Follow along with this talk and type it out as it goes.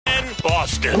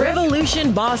Boston.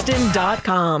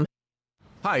 RevolutionBoston.com.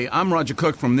 Hi, I'm Roger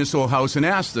Cook from This Old House and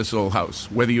Ask This Old House.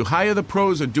 Whether you hire the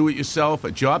pros or do it yourself, a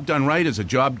job done right is a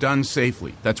job done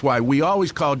safely. That's why we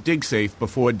always call Dig Safe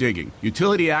before digging.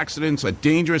 Utility accidents are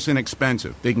dangerous and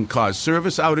expensive. They can cause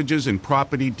service outages and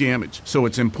property damage. So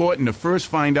it's important to first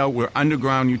find out where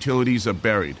underground utilities are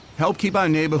buried. Help keep our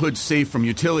neighborhoods safe from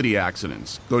utility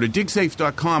accidents. Go to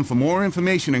digsafe.com for more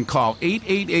information and call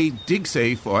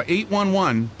 888-DIG-SAFE or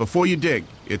 811 before you dig.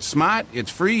 It's smart,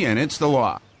 it's free, and it's the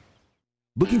law.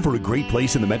 Looking for a great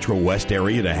place in the Metro West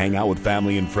area to hang out with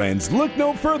family and friends? Look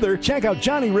no further. Check out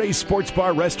Johnny Ray's Sports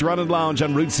Bar, Restaurant, and Lounge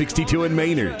on Route 62 in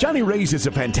Maynard. Johnny Ray's is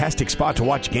a fantastic spot to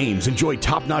watch games, enjoy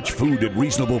top-notch food at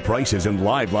reasonable prices, and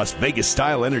live Las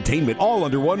Vegas-style entertainment all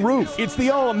under one roof. It's the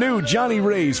all-new Johnny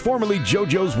Ray's, formerly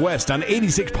JoJo's West on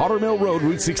 86 Powder Mill Road,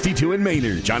 Route 62 in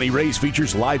Maynard. Johnny Ray's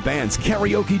features live bands,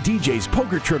 karaoke DJs,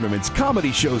 poker tournaments,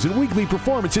 comedy shows, and weekly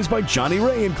performances by Johnny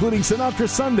Ray, including Sinatra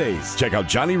Sundays. Check out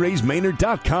JohnnyRaysMaynard.com.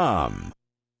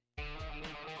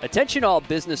 Attention all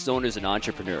business owners and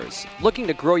entrepreneurs looking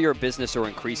to grow your business or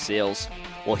increase sales.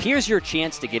 Well, here's your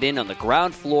chance to get in on the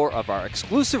ground floor of our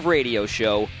exclusive radio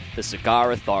show, The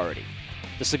Cigar Authority.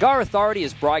 The Cigar Authority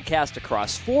is broadcast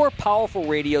across 4 powerful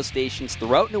radio stations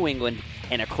throughout New England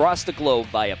and across the globe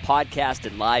via podcast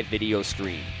and live video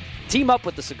stream. Team up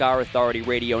with the Cigar Authority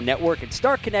Radio Network and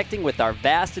start connecting with our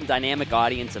vast and dynamic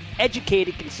audience of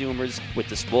educated consumers with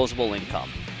disposable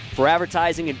income. For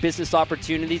advertising and business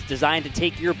opportunities designed to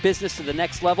take your business to the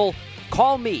next level,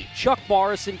 call me, Chuck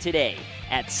Morrison, today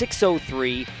at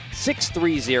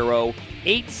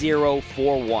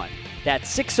 603-630-8041.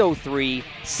 That's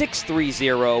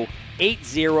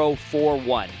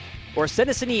 603-630-8041. Or send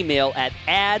us an email at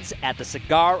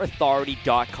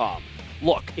ads@thecigarauthority.com.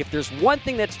 Look, if there's one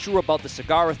thing that's true about the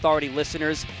Cigar Authority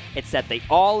listeners, it's that they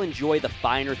all enjoy the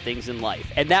finer things in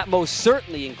life. And that most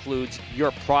certainly includes your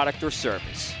product or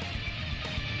service.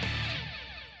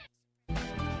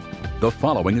 The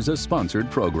following is a sponsored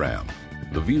program.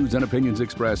 The views and opinions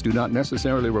expressed do not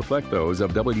necessarily reflect those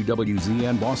of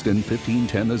WWZN Boston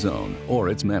 1510 The Zone or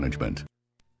its management.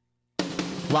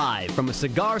 Live from a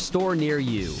cigar store near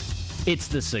you, it's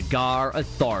the Cigar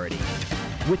Authority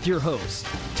with your host,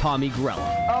 Tommy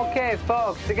Grella. Okay,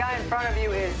 folks, the guy in front of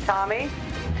you is Tommy.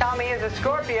 Tommy is a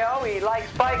Scorpio, he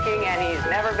likes biking, and he's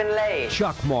never been late.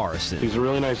 Chuck Morrison. He's a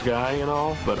really nice guy and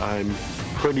all, but I'm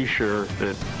pretty sure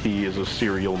that he is a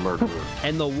serial murderer.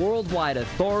 And the worldwide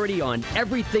authority on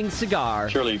everything cigar.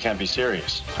 Surely you can't be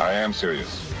serious. I am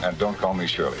serious, and don't call me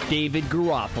Shirley. David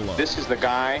Garofalo. This is the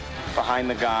guy behind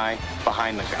the guy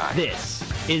behind the guy. This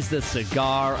is the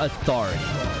Cigar Authority.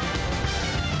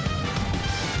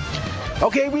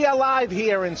 Okay, we are live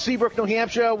here in Seabrook, New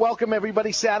Hampshire. Welcome,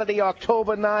 everybody. Saturday,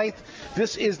 October 9th.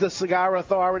 This is the Cigar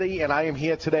Authority, and I am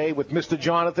here today with Mr.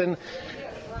 Jonathan,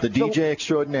 the DJ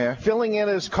extraordinaire, filling in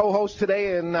as co-host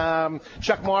today, and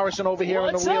Chuck Morrison over here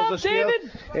in the Wheels of Steel.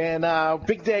 And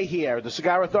big day here. The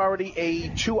Cigar Authority, a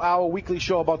 2-hour weekly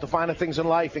show about the finer things in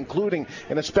life, including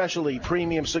and especially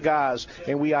premium cigars.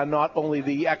 And we are not only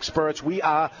the experts, we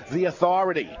are the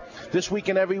authority. This week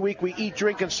and every week we eat,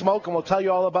 drink, and smoke, and we'll tell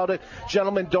you all about it.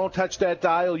 Gentlemen, don't touch that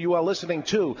dial. You are listening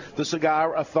to the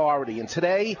Cigar Authority. And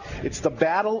today, it's the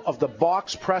battle of the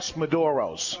box press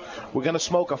Maduros. We're going to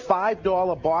smoke a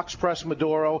 $5 box press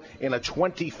Maduro and a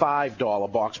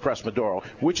 $25 box press Maduro.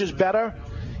 Which is better?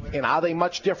 And are they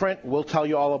much different? We'll tell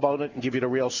you all about it and give you the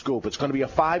real scoop. It's going to be a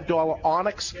 $5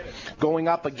 Onyx going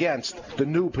up against the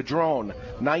new Padron,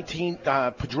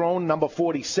 Padron number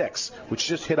 46, which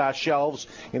just hit our shelves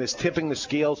and is tipping the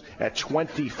scales at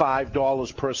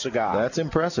 $25 per cigar. That's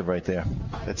impressive right there.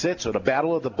 That's it. So the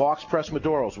battle of the box press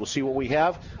Maduros. We'll see what we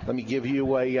have. Let me give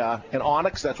you an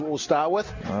Onyx. That's what we'll start with.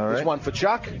 All right. This one for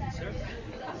Chuck.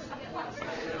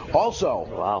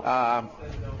 Also,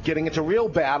 getting into real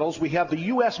battles, we have the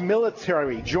U.S.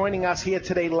 military joining us here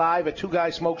today live at Two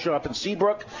Guys Smoke Shop in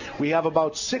Seabrook. We have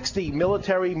about 60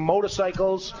 military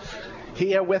motorcycles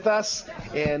here with us,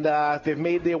 and they've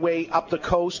made their way up the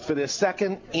coast for their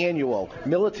second annual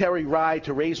military ride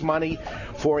to raise money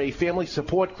for a family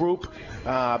support group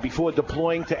before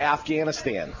deploying to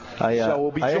Afghanistan. So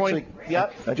we'll be joining.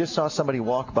 I just saw somebody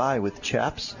walk by with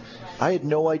chaps. I had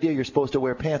no idea you're supposed to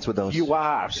wear pants with those. You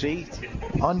are, see?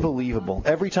 Unbelievable.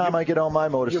 Every time I get on my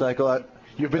motorcycle,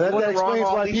 you've been doing it wrong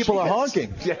all why these people years. are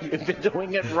honking. Yeah, you've been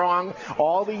doing it wrong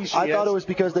all these years. I thought it was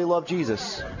because they love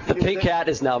Jesus. The pink hat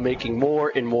is now making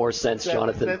more and more sense,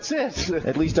 Jonathan. That's it.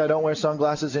 At least I don't wear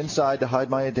sunglasses inside to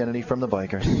hide my identity from the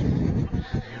bikers.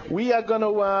 We are going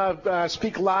to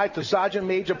speak live to Sergeant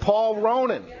Major Paul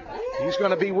Ronan. He's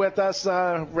going to be with us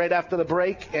right after the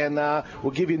break, and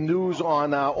we'll give you news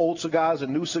on old cigars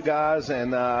and new cigars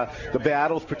and the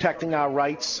battles protecting our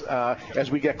rights as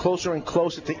we get closer and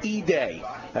closer to E-Day.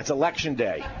 That's Election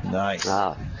Day. Nice.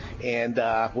 And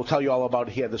we'll tell you all about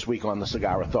it here this week on the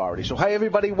Cigar Authority. So, hi,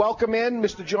 everybody. Welcome in.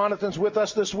 Mr. Jonathan's with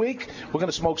us this week. We're going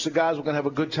to smoke cigars. We're going to have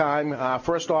a good time.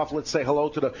 First off, let's say hello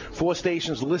to the 4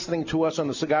 stations listening to us on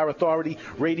the Cigar Authority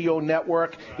Radio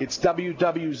Network. It's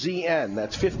WWZN.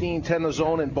 That's 1510 The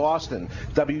Zone in Boston.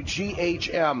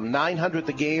 WGHM 900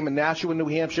 The Game in Nashua, New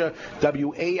Hampshire.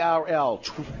 WARL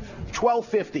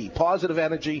 1250 Positive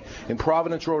Energy in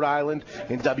Providence, Rhode Island.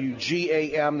 And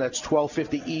WGAM, that's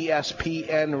 1250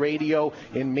 ESPN Radio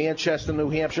in Manchester, New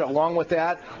Hampshire. Along with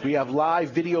that, we have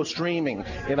live video streaming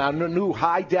in our new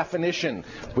high definition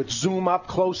with zoom up,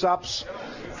 close-ups.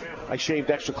 I shaved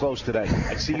extra close today.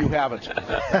 I see you haven't.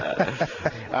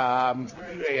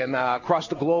 And across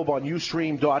the globe on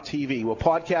Ustream.tv. We're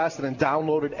podcasted and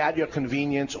downloaded at your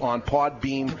convenience on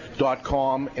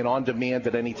Podbean.com and on demand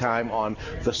at any time on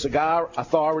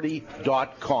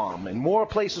thecigarauthority.com. And more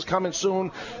places coming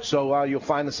soon, so you'll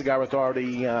find the Cigar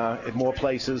Authority at more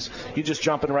places. You're just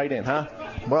jumping right in, huh?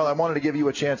 Well, I wanted to give you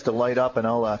a chance to light up, and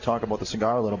I'll talk about the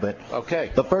cigar a little bit.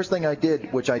 Okay. The first thing I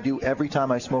did, which I do every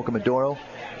time I smoke a Maduro,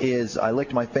 is I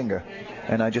licked my finger,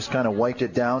 and I just kind of wiped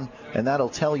it down, and that'll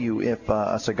tell you if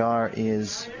a cigar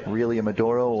is really a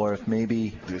Maduro or if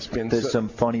maybe there's some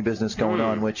funny business going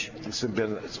on, which... It's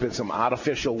been some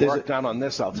artificial work done on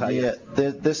this, I'll tell you. Yeah,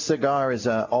 this cigar is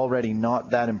already not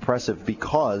that impressive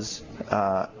because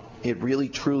it really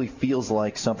truly feels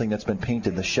like something that's been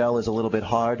painted. The shell is a little bit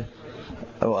hard.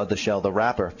 Oh, the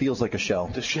wrapper feels like a shell.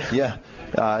 The shell. Yeah,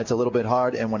 it's a little bit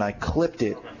hard, and when I clipped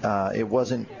it, it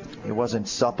wasn't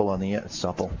supple on the end.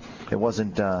 Supple. It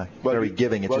wasn't very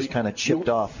giving. It just kind of chipped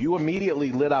off. You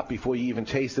immediately lit up before you even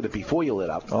tasted it. Before you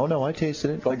lit up. Oh no, I tasted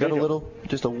it. I got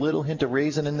just a little hint of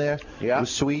raisin in there. Yeah. It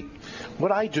was sweet.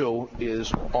 What I do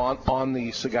is on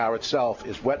the cigar itself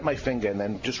is wet my finger and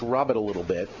then just rub it a little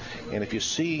bit, and if you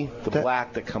see the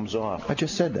black that comes off. I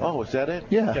just said that. Oh, is that it?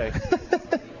 Yeah. Okay.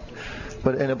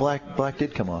 And a black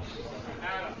did come off.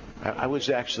 I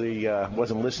was actually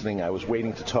wasn't listening. I was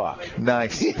waiting to talk.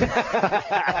 Nice.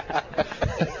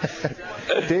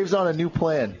 Dave's on a new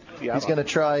plan. Yeah, he's going to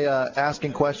try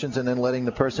asking questions and then letting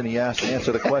the person he asked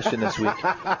answer the question this week.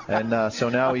 And so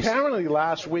now apparently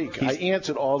last week I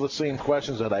answered all the same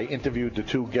questions that I interviewed the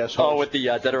 2 guest hosts. Oh, with the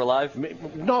Dead or Alive?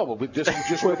 No, with just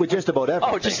with just about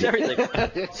everything. Oh, just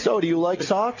everything. So, do you like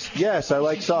socks? Yes, I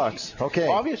like socks. Okay.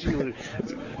 Obviously,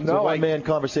 no. One-man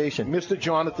conversation. Mr.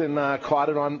 Jonathan caught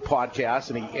it on podcast,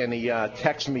 and he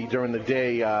texted me during the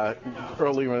day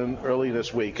early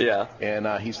this week. Yeah. And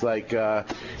he's like,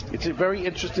 it's a very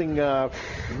interesting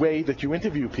way that you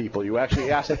interview people. You actually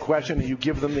ask a question and you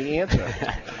give them the answer.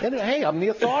 And hey, I'm the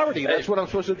authority. That's what I'm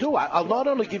supposed to do. I'll not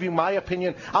only give you my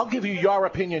opinion, I'll give you your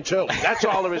opinion too. That's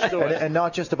all there is to it. And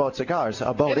not just about cigars,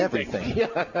 about everything.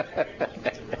 Yeah.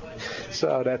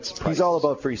 So that's... He's all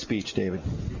about free speech, David.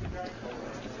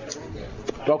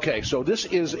 Okay, so this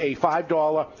is a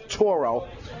 $5 Toro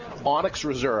Onyx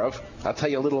Reserve. I'll tell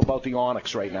you a little about the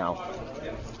Onyx right now.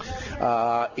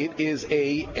 It is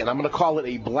and I'm going to call it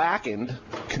a blackened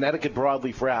Connecticut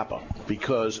broadleaf wrapper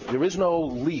because there is no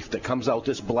leaf that comes out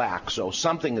this black, so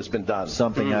something has been done.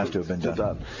 Something has to have been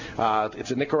done. It's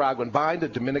a Nicaraguan binder,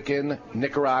 Dominican,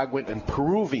 Nicaraguan, and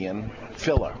Peruvian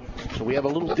filler. So we have a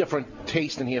little different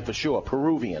taste in here for sure.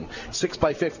 Peruvian,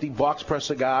 6x50 box per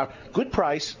cigar, good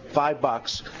price,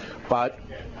 $5, but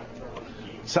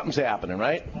something's happening,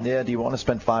 right? Yeah. Do you want to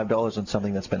spend $5 on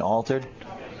something that's been altered,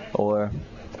 or?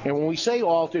 And when we say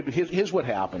altered, here's what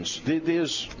happens.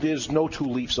 There's no 2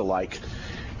 leaves alike.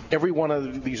 Every one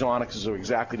of these onyxes are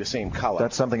exactly the same color.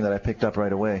 That's something that I picked up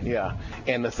right away. Yeah.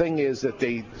 And the thing is that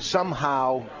they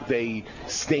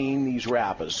stain these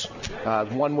wrappers.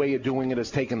 One way of doing it is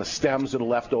taking the stems that are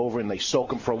left over and they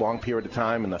soak them for a long period of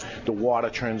time, and the water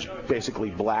turns basically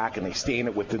black, and they stain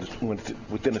it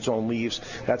within its own leaves.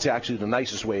 That's actually the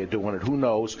nicest way of doing it. Who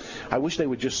knows? I wish they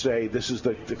would just say this is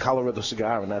the color of the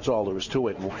cigar, and that's all there is to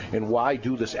it. And why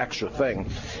do this extra thing?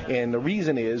 And the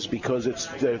reason is because it's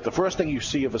the first thing you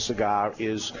see of a cigar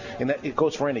is, and it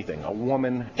goes for anything, a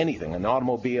woman, anything, an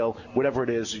automobile, whatever it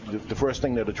is, the first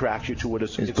thing that attracts you to it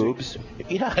is boobs?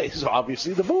 Yeah, it's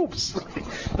obviously the boobs.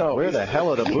 No, where the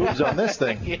hell are the boobs on this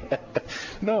thing? Yeah.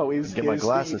 No, get my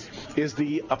glasses. Is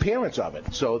the appearance of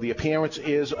it. So the appearance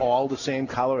is all the same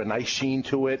color, a nice sheen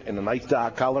to it, and a nice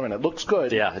dark color, and it looks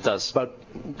good. Yeah, it does. But,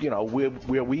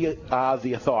 where we are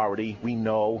the authority, we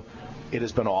know it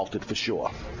has been altered for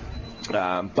sure.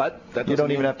 But that you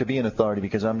don't even have to be an authority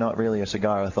because I'm not really a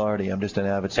cigar authority. I'm just an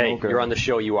avid smoker. Hey, you're on the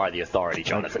show. You are the authority,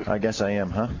 Jonathan. I guess I am,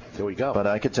 huh? There we go. But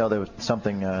I could tell there was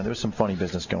something. There was some funny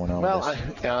business going on. Well,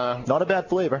 with this. Not a bad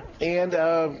flavor. And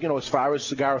as far as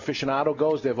Cigar Aficionado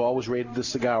goes, they've always rated this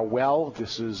cigar well.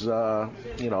 This is, for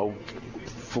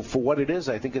what it is,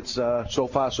 I think it's so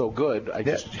far so good.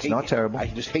 It's not terrible. I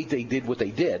just hate they did what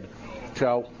they did.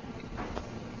 So,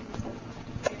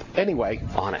 anyway.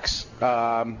 Onyx.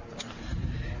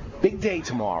 Big day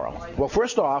tomorrow. Well,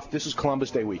 first off, this is Columbus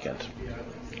Day weekend.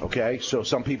 Okay, so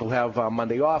some people have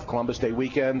Monday off, Columbus Day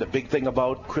weekend. The big thing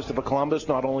about Christopher Columbus,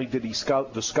 not only did he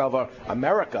discover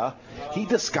America, he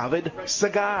discovered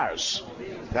cigars.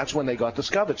 That's when they got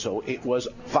discovered. So it was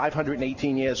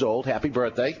 518 years old. Happy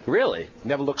birthday. Really?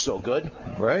 Never looked so good.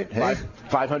 Right. Hey.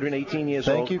 518 years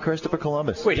old. Thank you, Christopher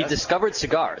Columbus. Wait, he discovered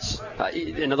cigars.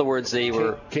 In other words, they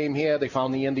came here, they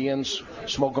found the Indians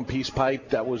smoking peace pipe.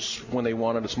 That was when they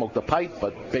wanted to smoke the pipe,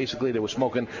 but basically they were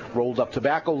smoking rolled up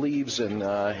tobacco leaves, and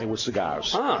it was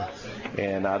cigars. Huh.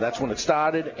 And that's when it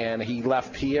started, and he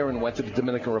left here and went to the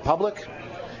Dominican Republic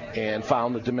and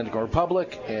found the Dominican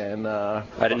Republic, and I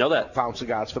didn't know that. Found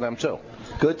cigars for them too.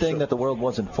 Good thing that the world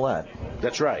wasn't flat.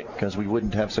 That's right. Because we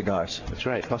wouldn't have cigars. That's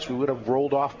right. Plus we would have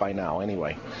rolled off by now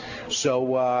anyway.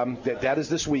 So that is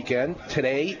this weekend.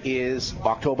 Today is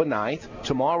October 9th.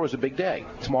 Tomorrow is a big day.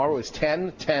 Tomorrow is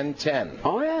 10-10-10.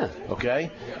 Oh, yeah.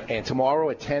 Okay? And tomorrow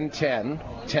at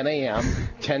 10:10 a.m.,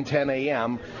 10:10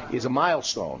 a.m. is a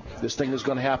milestone. This thing is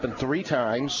going to happen 3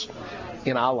 times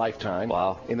in our lifetime.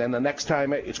 Wow. And then the next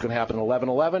time it's going to happen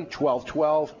 11-11,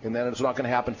 12-12, and then it's not going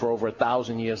to happen for over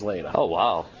 1,000 years later. Oh,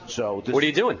 wow. So what are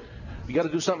you doing? You got to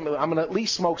do something. I'm going to at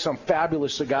least smoke some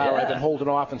fabulous cigar. I've been holding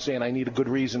off and saying I need a good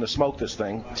reason to smoke this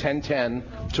thing. 10:10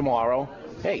 tomorrow.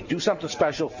 Hey, do something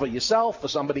special for yourself, for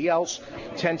somebody else.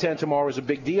 10:10 tomorrow is a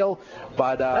big deal,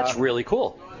 but that's really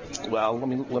cool. Well,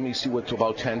 let me see what's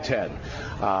about 10:10.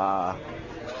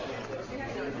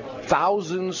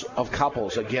 Thousands of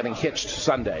couples are getting hitched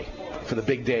Sunday for the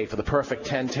big day, for the perfect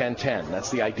 10-10-10.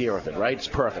 That's the idea of it, right? It's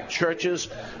perfect. Churches.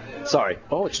 Sorry.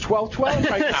 Oh, it's 12-12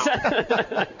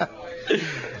 right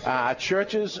now.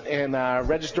 Churches and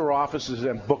register offices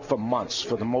have booked for months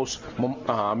for the most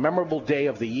memorable day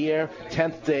of the year,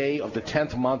 10th day of the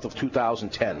 10th month of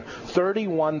 2010.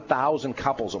 31,000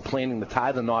 couples are planning to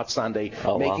tie the knot Sunday,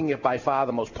 making it by far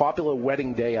the most popular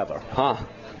wedding day ever. Huh.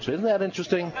 So isn't that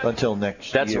interesting? Until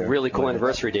next year. That's a really cool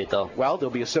anniversary date, though. Well, there'll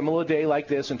be a similar day like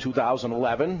this in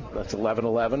 2011. That's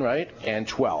 11/11, right? And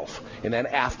 12. And then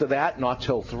after that, not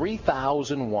till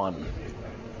 3001.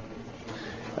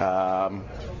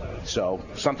 So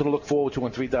something to look forward to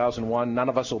in 3001. None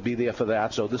of us will be there for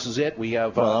that. So this is it. We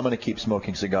have. Well, I'm going to keep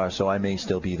smoking cigars, so I may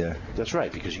still be there. That's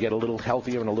right, because you get a little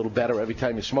healthier and a little better every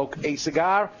time you smoke a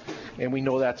cigar, and we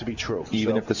know that to be true.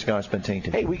 Even if the cigar's been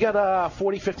tainted. Hey, we got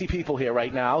 40, 50 people here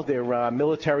right now. They're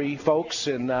military folks,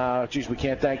 and we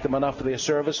can't thank them enough for their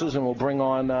services. And we'll bring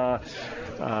on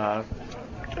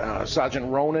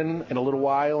Sergeant Ronan in a little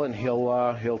while, and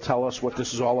he'll tell us what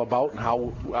this is all about and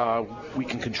how we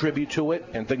can contribute to it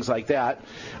and things like that.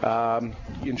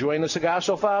 You enjoying the cigar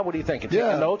so far? What are you thinking?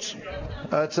 Taking notes?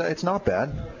 It's not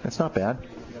bad. It's not bad.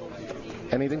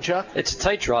 Anything, Chuck? It's a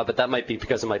tight draw, but that might be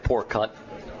because of my poor cut.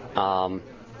 I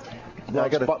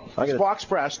got a box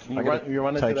pressed. You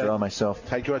run into tight draw myself.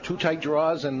 Tight draw, 2 tight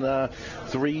draws and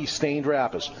 3 stained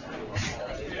wrappers.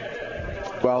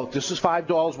 Well, this is $5.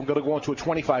 We're going to go into a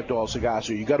 $25 cigar.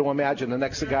 So you got to imagine the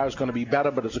next cigar is going to be better,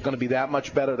 but is it going to be that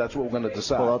much better? That's what we're going to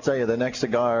decide. Well, I'll tell you, the next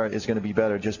cigar is going to be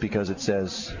better just because it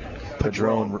says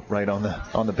Padron right on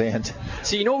the band.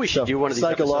 So you know what we should do one of these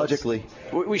psychologically.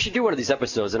 Episodes? We should do one of these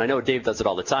episodes, and I know Dave does it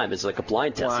all the time. It's like a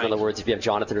blind test. In other words, if you have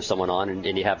Jonathan or someone on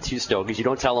and you have 2 stogies, you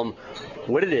don't tell them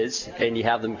what it is, and you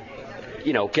have them,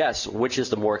 guess which is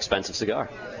the more expensive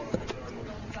cigar.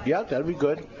 Yeah, that'd be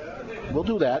good. We'll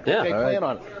do that. Yeah. Okay, plan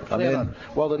on it. Plan on it.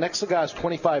 Well, the next cigar is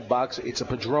 $25. It's a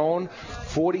Padron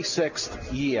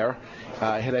 46th year.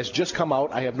 It has just come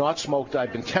out. I have not smoked.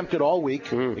 I've been tempted all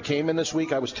week. It came in this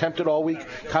week. I was tempted all week.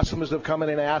 Customers have come in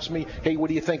and asked me, hey, what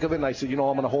do you think of it? And I said, I'm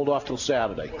going to hold off till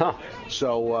Saturday. Huh.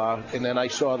 So, and then I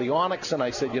saw the Onyx, and I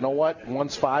said, you know what?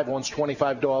 One's $5, one's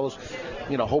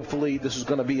 $25. Hopefully this is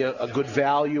going to be a good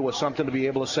value or something to be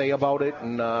able to say about it,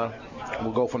 and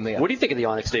we'll go from there. What do you think of the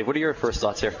Onyx, Dave? What are your first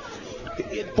thoughts here?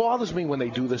 It bothers me when they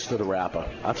do this to the wrapper.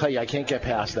 I'll tell you, I can't get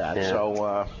past that. Yeah.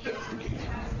 So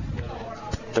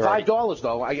 $5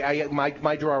 though.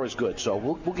 My draw is good, so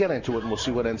we'll get into it and we'll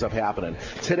see what ends up happening.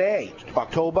 Today,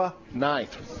 October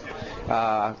 9th.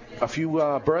 A few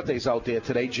birthdays out there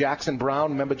today. Jackson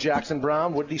Browne. Remember Jackson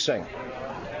Browne? What did he sing?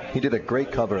 He did a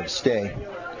great cover of Stay,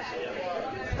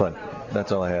 but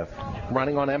That's all I have.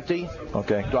 Running on empty?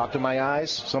 Okay. Doctor My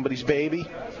Eyes? Somebody's baby?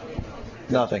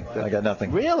 Nothing. I got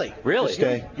nothing. Really? Really?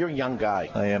 Stay. You're a young guy.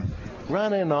 I am.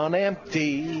 Running on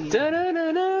empty.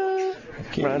 Da-da-da-da.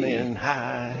 Okay. Running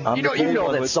high. You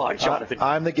know that song, Jonathan.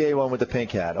 I'm the gay one with the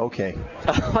pink hat. Okay.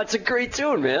 That's a great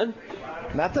tune, man.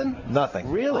 Nothing? Nothing.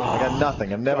 Really? I got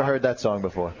nothing. I've never heard that song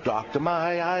before. Doctor,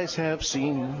 my eyes have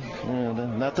seen.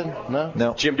 Nothing? No?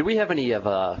 No. Jim, do we have any of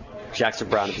Jackson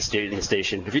Brown at the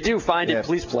station? If you do, find it.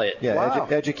 Please play it. Yeah, Wow.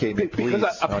 Educate me, please.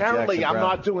 Because apparently I'm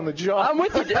not doing the job. I'm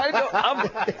with you.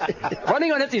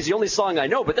 Running on Empty is the only song I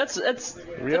know, but that's a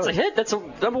hit. That's a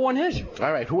 #1 hit.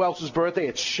 All right, who else's birthday?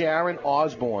 It's Sharon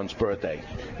Osbourne's birthday.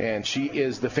 And she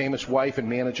is the famous wife and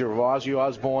manager of Ozzy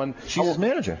Osbourne. She's his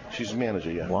manager? She's his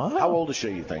manager, yeah. Wow. How old is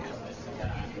she, you think?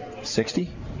 60?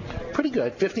 Pretty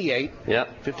good. 58. Yeah.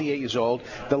 58 years old.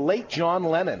 The late John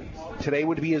Lennon. Today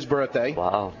would be his birthday.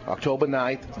 Wow. October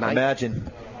 9th.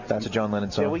 Imagine. That's a John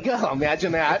Lennon song. There we go.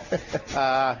 Imagine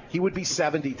that. He would be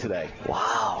 70 today.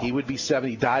 Wow. He would be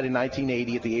 70. Died in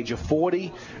 1980 at the age of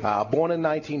 40. Born in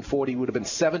 1940. Would have been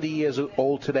 70 years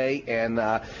old today. And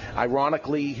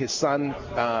ironically, his son,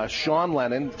 Sean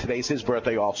Lennon, today's his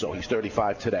birthday also. He's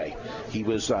 35 today. He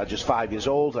was just 5 years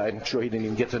old. I'm sure he didn't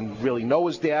even get to really know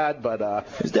his dad. But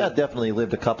his dad definitely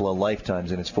lived a couple of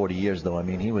lifetimes in his 40 years, though. I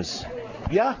mean, he was...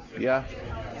 Yeah.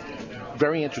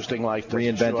 Very interesting life.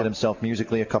 Reinvented himself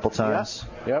musically a couple times.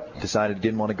 Yep. Decided he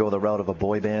didn't want to go the route of a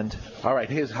boy band. All right,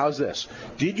 how's this?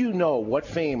 Did you know what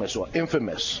famous or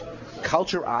infamous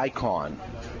culture icon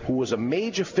who was a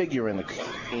major figure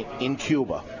in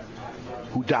Cuba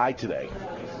who died today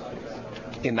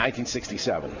in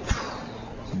 1967?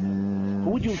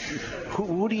 Who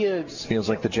do you... Feels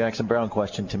like the Jackson Brown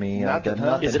question to me. Nothing.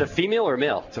 Is it a female or a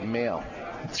male? It's a male.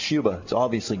 It's Cuba. It's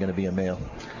obviously going to be a male.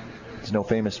 There's no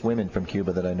famous women from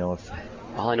Cuba that I know of.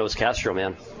 All I know is Castro,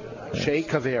 man. Che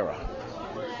Guevara.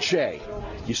 Che.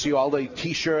 You see all the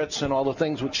T-shirts and all the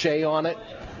things with Che on it?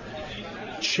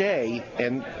 Che,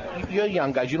 and you're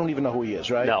young guys, you don't even know who he is,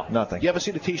 right? No. Nothing. You ever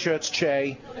see the T-shirts,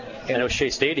 Che? I know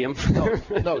Shea Stadium.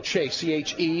 No, Che,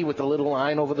 C-H-E with the little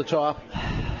line over the top.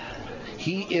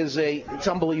 He is it's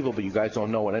unbelievable, you guys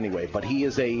don't know it anyway, but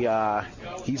he's a guy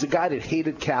that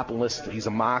hated capitalists. He's a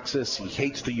Marxist. He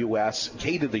hated the U.S.,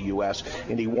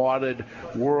 and he wanted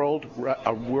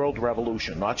a world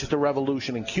revolution, not just a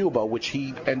revolution in Cuba, which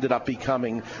he ended up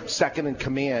becoming second in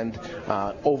command,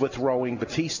 overthrowing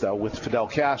Batista with Fidel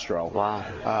Castro.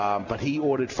 Wow. But he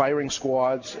ordered firing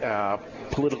squads,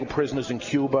 political prisoners in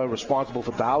Cuba, responsible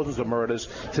for thousands of murders.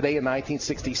 Today in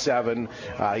 1967,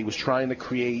 he was trying to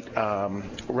create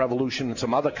revolution in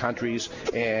some other countries,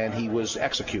 and he was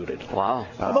executed. Wow.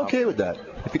 I'm okay with that.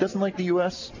 If he doesn't like the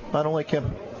U.S., I don't like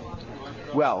him.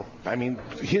 Well, I mean,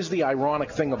 here's the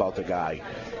ironic thing about the guy.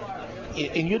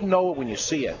 And you'd know it when you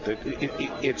see it.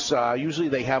 It's usually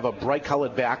they have a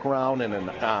bright-colored background and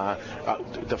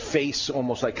the face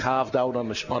almost like carved out on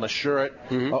a shirt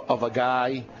of a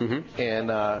guy. Mm-hmm.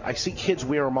 And I see kids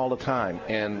wear them all the time.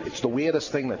 And it's the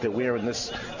weirdest thing that they're wearing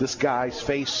this guy's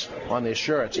face on their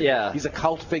shirts. Yeah. He's a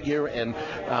cult figure, and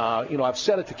I've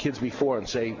said it to kids before and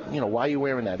say, why are you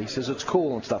wearing that? He says it's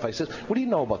cool and stuff. I said, what do you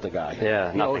know about the guy?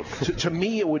 Yeah, nothing. To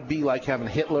me, it would be like having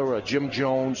Hitler or Jim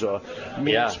Jones or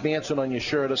Manson on your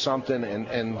shirt or something,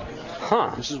 and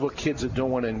this is what kids are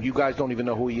doing, and you guys don't even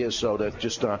know who he is, so that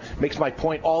just makes my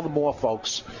point all the more,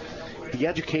 folks. The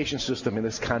education system in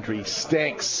this country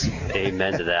stinks.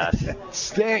 Amen to that.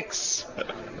 Stinks.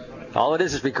 All it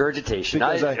is regurgitation.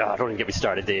 Don't even get me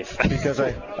started, Dave. Because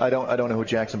I don't know who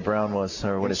Jackson Brown was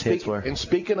or what his hits were. And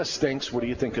speaking of stinks, what do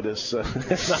you think of this?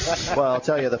 Well, I'll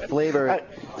tell you, the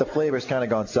flavor's kind of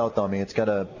gone south on me. It's got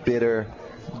a bitter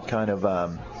kind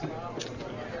of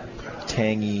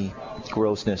tangy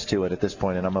grossness to it at this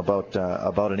point, and I'm about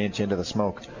an inch into the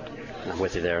smoke. I'm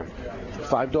with you there.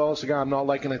 $5 cigar, I'm not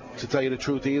liking it, to tell you the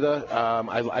truth, either.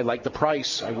 I like the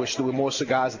price. I wish there were more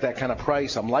cigars at that kind of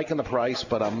price. I'm liking the price,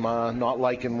 but I'm not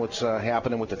liking what's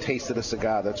happening with the taste of the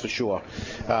cigar, that's for sure.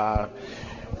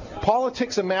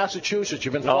 Politics in Massachusetts.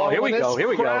 You've been following this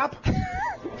crap?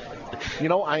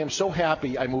 I am so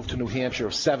happy I moved to New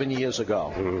Hampshire 7 years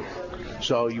ago.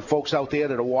 So you folks out there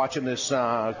that are watching this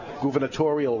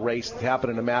gubernatorial race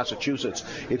happening in Massachusetts,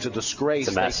 it's a disgrace.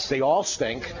 It's a mess. They all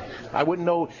stink. I wouldn't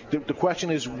know. The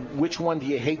question is, which one do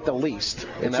you hate the least?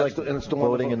 And it's it's the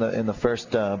voting in the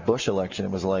first Bush election.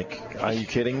 It was like, are you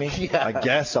kidding me? Yeah. I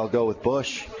guess I'll go with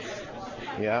Bush.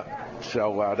 Yeah.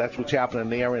 So that's what's happening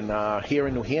there. And here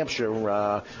in New Hampshire,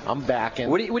 I'm back.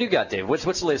 And what do you got, Dave? What's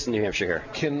the latest in New Hampshire here?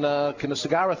 Can the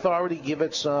Cigar Authority give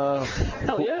its who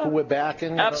we're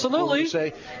backing? Absolutely.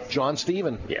 Say John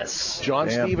Stephen. Yes. John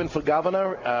Stephen for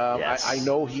governor. Yes. I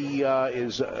know he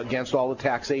is against all the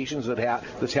taxations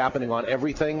that's happening on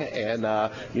everything. And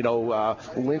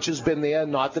Lynch has been there.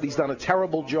 Not that he's done a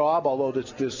terrible job, although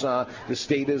this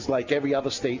state is like every other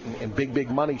state in big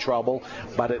money trouble.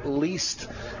 But at least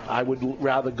I would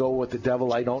rather go with the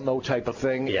devil I don't know type of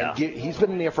thing. Yeah. He's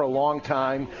been in there for a long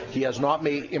time. He has not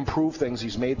improved things.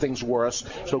 He's made things worse.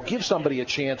 So give somebody a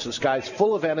chance. This guy's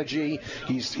full of energy.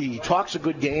 He talks a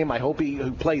good game. I hope he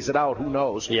plays it out. Who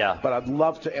knows? Yeah. But I'd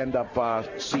love to end up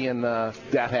seeing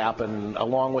that happen.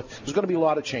 Along with there's going to be a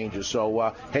lot of changes.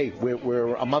 So hey,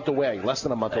 we're a month away, less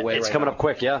than a month away. It's right coming now. up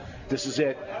quick. Yeah. This is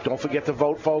it. Don't forget to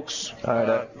vote, folks. All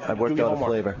right, I've worked out a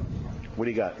flavor. What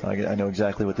do you got? I know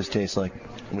exactly what this tastes like.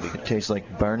 It tastes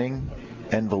like burning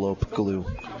envelope glue.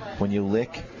 When you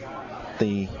lick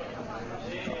the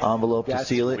envelope to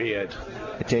seal it, weird.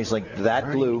 It tastes like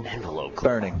that glue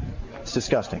burning. It's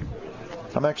disgusting.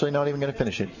 I'm actually not even going to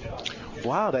finish it.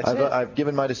 Wow, I've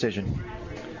given my decision.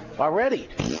 Already?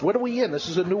 What are we in? This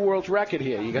is a new world's record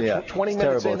here. You got 20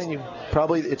 minutes terrible. in,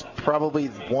 and It's probably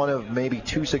one of maybe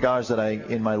 2 cigars that I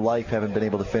in my life haven't been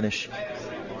able to finish.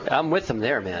 I'm with him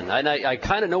there, man. And I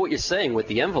kind of know what you're saying with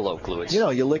the envelope glue.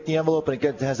 You lick the envelope and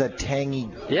it has that tangy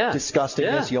disgustingness.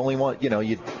 Yeah. You only want,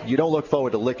 you don't look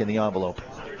forward to licking the envelope.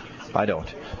 I don't.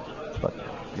 But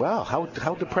wow,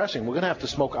 how depressing. We're going to have to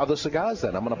smoke other cigars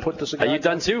then. I'm going to put the cigar. Are you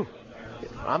done too?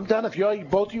 I'm done. If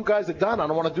both of you guys are done, I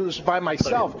don't want to do this by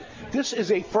myself. This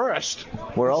is a first.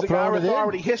 We're all Cigar throwing it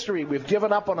Authority in. history. We've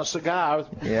given up on a cigar.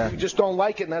 Yeah. We just don't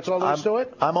like it, and that's all there is to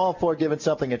it. I'm all for giving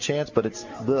something a chance, but it's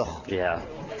ugh. Yeah.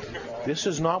 This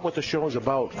is not what the show is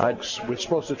about, folks. We're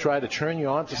supposed to try to turn you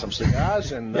on to some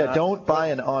cigars. And don't buy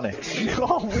an Onyx.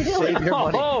 Oh, really? Save your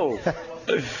money. Oh.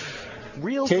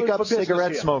 Real Take good up for business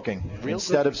cigarette here. smoking Real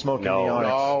instead good. of smoking the No,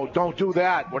 Onyx. don't do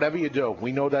that. Whatever you do,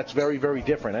 we know that's very, very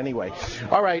different anyway.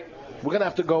 All right. We're going to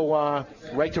have to go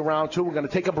right to round 2. We're going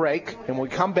to take a break, and when we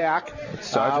come back, It's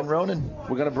Sergeant Ronan.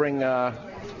 We're going to bring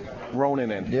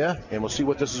Ronan in. Yeah. And we'll see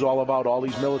what this is all about, all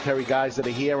these military guys that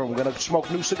are here, and we're going to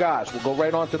smoke new cigars. We'll go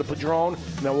right on to the Padron, and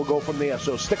then we'll go from there.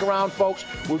 So stick around, folks.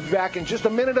 We'll be back in just a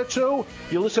minute or two.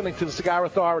 You're listening to the Cigar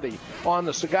Authority on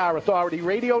the Cigar Authority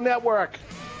Radio Network.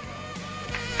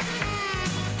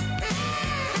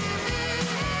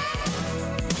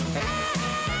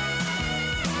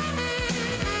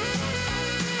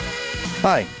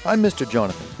 Hi, I'm Mr.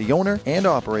 Jonathan, the owner and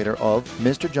operator of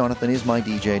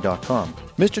MrJonathanIsMyDJ.com.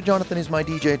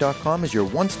 MrJonathanIsMyDJ.com is your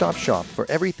one-stop shop for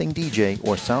everything DJ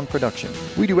or sound production.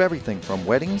 We do everything from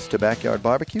weddings to backyard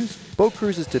barbecues, boat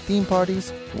cruises to theme parties.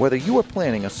 Whether you are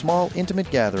planning a small, intimate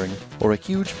gathering or a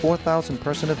huge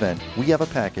 4,000-person event, we have a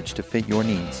package to fit your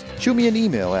needs. Shoot me an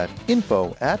email at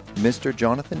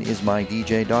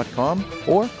info@MrJonathanIsMyDJ.com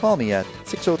or call me at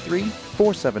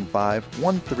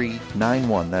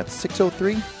 603-475-1391. That's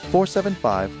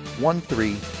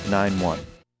 603-475-1391.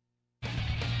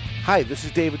 Hi, this is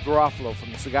David Garofalo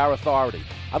from the Cigar Authority.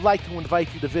 I'd like to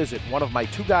invite you to visit one of my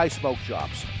Two Guys Smoke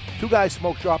Shops. Two Guys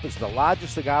Smoke Shop is the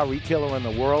largest cigar retailer in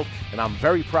the world, and I'm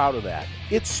very proud of that.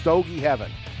 It's Stogie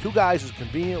Heaven. Two Guys is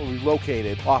conveniently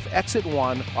located off Exit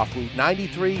 1, off Route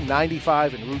 93,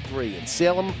 95, and Route 3 in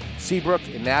Salem, Seabrook,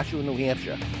 and Nashua, New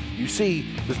Hampshire. You see,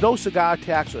 there's no cigar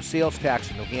tax or sales tax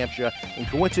in New Hampshire, and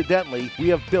coincidentally, we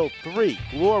have built 3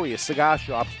 glorious cigar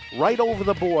shops right over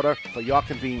the border for your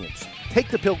convenience. Take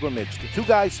the pilgrimage to Two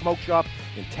Guys Smoke Shop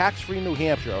in tax-free New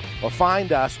Hampshire, or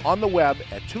find us on the web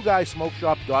at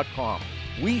twoguysmokeshop.com.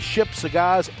 We ship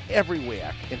cigars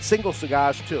everywhere, and single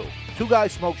cigars too. Two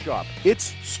Guys Smoke Shop.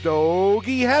 It's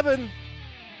Stogie Heaven.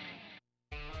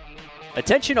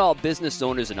 Attention all business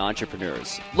owners and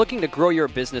entrepreneurs. Looking to grow your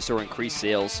business or increase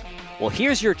sales? Well,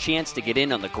 here's your chance to get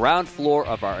in on the ground floor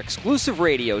of our exclusive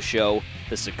radio show,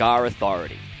 The Cigar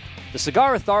Authority. The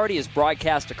Cigar Authority is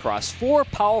broadcast across 4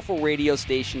 powerful radio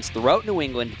stations throughout New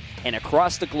England and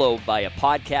across the globe via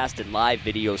podcast and live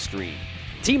video stream.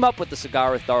 Team up with the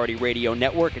Cigar Authority Radio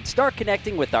Network and start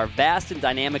connecting with our vast and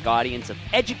dynamic audience of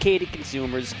educated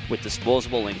consumers with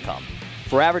disposable income.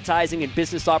 For advertising and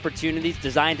business opportunities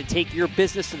designed to take your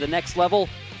business to the next level,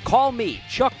 call me,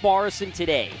 Chuck Morrison,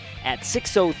 today at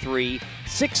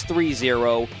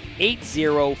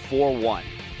 603-630-8041.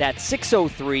 That's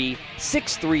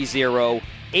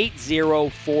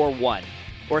 603-630-8041.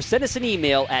 Or send us an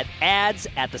email at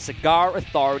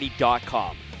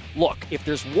ads@thecigarauthority.com. Look, if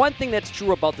there's one thing that's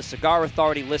true about the Cigar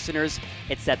Authority listeners,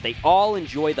 it's that they all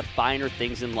enjoy the finer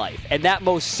things in life, and that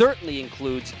most certainly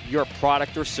includes your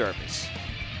product or service.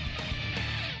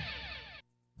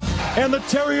 And the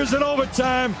Terriers in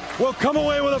overtime will come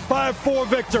away with a 5-4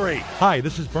 victory. Hi,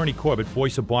 this is Bernie Corbett,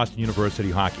 voice of Boston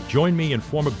University hockey. Join me and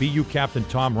former BU captain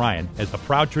Tom Ryan as the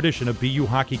proud tradition of BU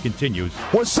hockey continues.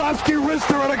 Wasowski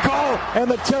wrister at a goal, and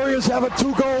the Terriers have a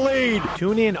 2-goal lead.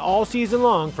 Tune in all season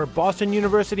long for Boston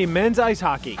University men's ice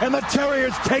hockey. And the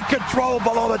Terriers take control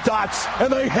below the dots,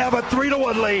 and they have a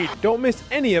 3-1 lead. Don't miss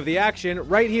any of the action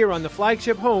right here on the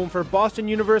flagship home for Boston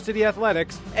University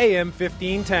Athletics, AM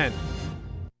 1510.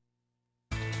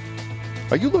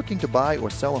 Are you looking to buy or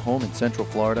sell a home in Central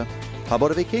Florida? How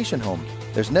about a vacation home?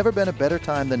 There's never been a better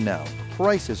time than now.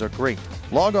 Prices are great.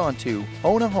 Log on to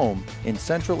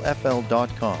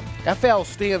ownahomeInCentralFL.com. FL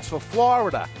stands for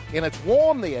Florida, and it's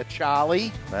warm there,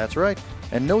 Charlie. That's right.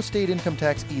 And no state income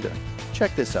tax either.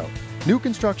 Check this out. New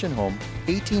construction home,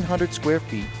 1,800 square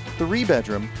feet,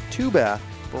 3-bedroom, 2-bath,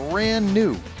 brand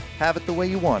new. Have it the way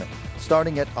you want it.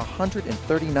 Starting at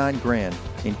 $139,000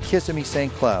 in Kissimmee,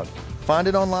 St. Cloud. Find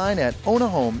it online at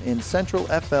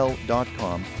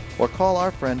ownahomeInCentralFL.com or call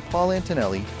our friend Paul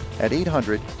Antonelli at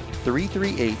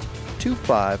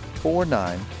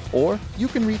 800-338-2549, or you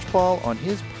can reach Paul on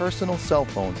his personal cell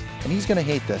phone, and he's going to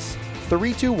hate this,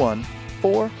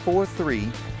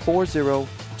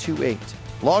 321-443-4028.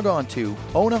 Log on to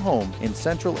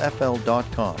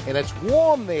ownahomeInCentralFL.com. And it's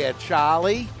warm there,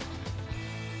 Charlie.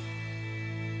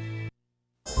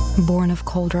 Born of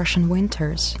cold Russian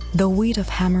winters, the wheat of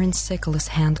Hammer and Sickle is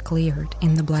hand-cleared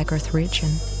in the Black Earth region,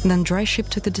 then dry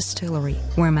shipped to the distillery,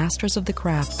 where masters of the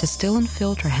craft distill and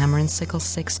filter Hammer and Sickle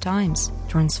 6 times,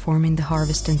 transforming the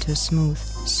harvest into a smooth,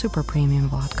 super premium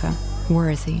vodka,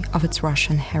 worthy of its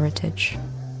Russian heritage.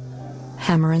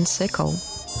 Hammer and Sickle,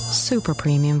 super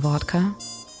premium vodka,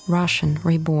 Russian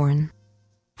reborn.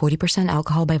 40%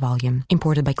 alcohol by volume,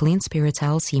 imported by Clean Spirits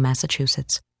LLC,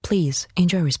 Massachusetts. Please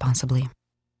enjoy responsibly.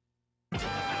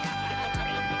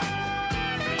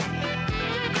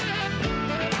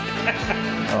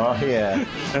 Oh, yeah.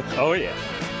 Oh, yeah.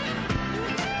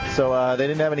 So they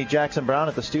didn't have any Jackson Brown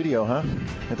at the studio, huh?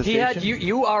 At the station? Had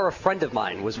you are a friend of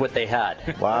mine was what they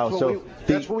had. Wow.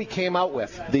 That's what we came out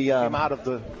with. Came out of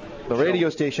the radio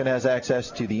station has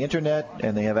access to the internet,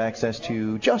 and they have access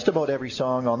to just about every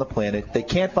song on the planet. They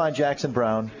can't find Jackson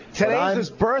Brown. Today's his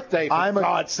birthday, for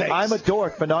God's sakes. I'm a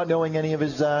dork for not knowing any of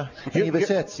his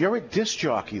hits. You're a disc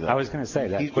jockey, though. I was going to say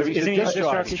that. He's a disc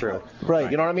jockey. True. Right.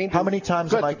 You know what I mean? How many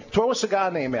times am I... Throw a cigar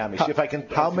name at me, see if I can...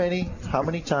 How many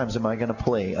times am I going to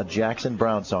play a Jackson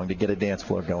Brown song to get a dance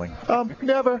floor going?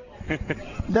 Never.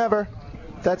 Never.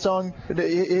 That song,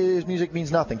 his music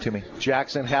means nothing to me.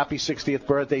 Jackson, happy 60th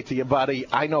birthday to you, buddy.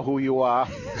 I know who you are.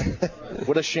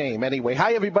 What a shame. Anyway,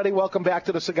 hi, everybody. Welcome back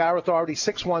to the Cigar Authority.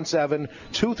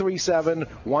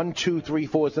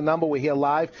 617-237-1234 is the number. We're here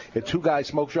live at Two Guys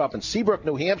Smoke Shop in Seabrook,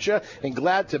 New Hampshire, and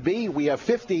glad to be. We have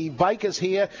 50 bikers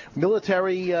here,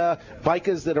 military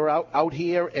bikers that are out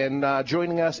here, and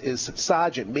joining us is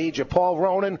Sergeant Major Paul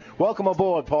Ronan. Welcome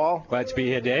aboard, Paul. Glad to be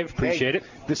here, Dave. Appreciate it.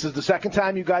 This is the second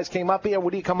time you guys came up here.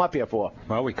 What do you come up here for?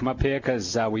 Well, we come up here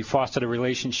because we fostered a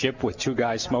relationship with Two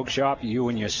Guys Smoke Shop. You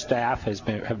and your staff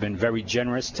have been very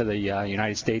generous to the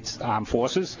United States Armed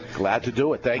Forces. Glad to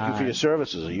do it. Thank you for your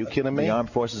services. Are you kidding me? The Armed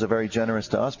Forces are very generous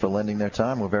to us for lending their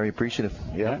time. We're very appreciative.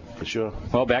 Yeah, for sure.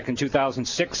 Well, back in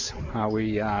 2006,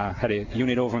 we had a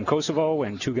unit over in Kosovo,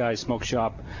 and Two Guys Smoke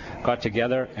Shop got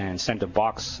together and sent a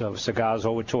box of cigars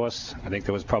over to us. I think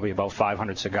there was probably about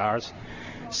 500 cigars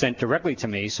sent directly to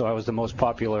me, so I was the most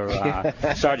popular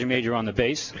sergeant major on the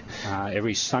base.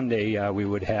 Every Sunday we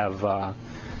would have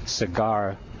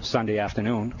cigar Sunday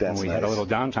afternoon when we had a little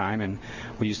downtime, and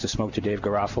we used to smoke to Dave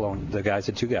Garofalo and the guys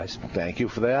at Two Guys. Thank you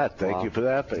for that. Thank you for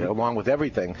that, along with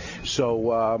everything.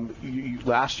 So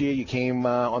last year you came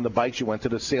on the bikes. You went to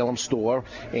the Salem store,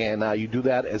 and you do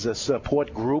that as a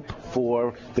support group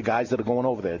for the guys that are going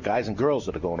over there, guys and girls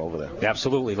that are going over there.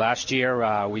 Absolutely. Last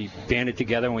year we banded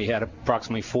together, and we had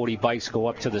approximately 40 bikes go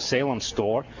up to the Salem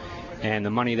store. And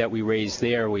the money that we raised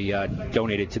there, we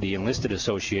donated to the Enlisted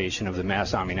Association of the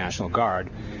Mass Army National Guard.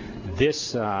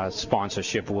 This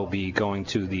sponsorship will be going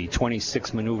to the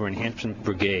 26th Maneuver Enhancement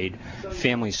Brigade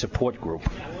Family Support Group.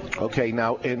 Okay,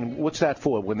 now, and what's that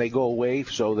for? When they go away,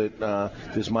 so that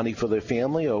there's money for their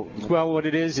family? Or? Well, what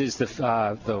it is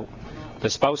the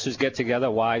spouses get together,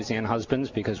 wives and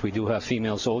husbands, because we do have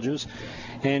female soldiers.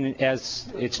 And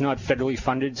as it's not federally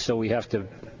funded, so we have to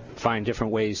find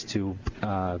different ways to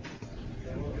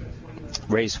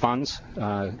raise funds.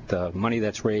 The money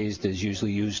that's raised is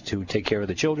usually used to take care of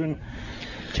the children.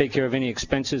 take care of any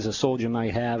expenses a soldier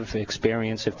might have,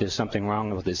 experience if there's something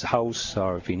wrong with his house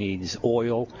or if he needs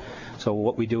oil. So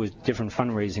what we do is different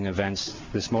fundraising events.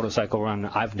 This motorcycle run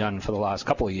I've done for the last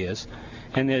couple of years,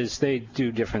 and they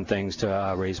do different things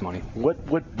to raise money.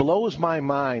 What blows my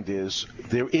mind is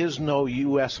there is no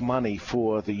U.S. money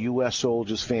for the U.S.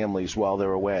 soldiers' families while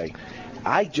they're away.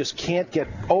 I just can't get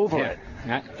over it.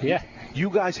 Yeah. You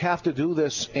guys have to do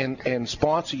this and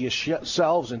sponsor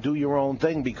yourselves and do your own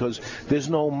thing because there's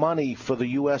no money for the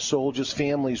U.S. soldiers'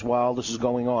 families while this is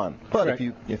going on. But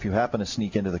if you happen to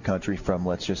sneak into the country from,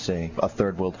 let's just say, a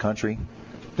third world country,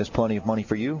 there's plenty of money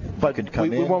for you. But you can come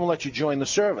we won't let you join the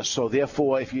service, so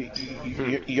therefore, if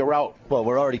you're out. Well,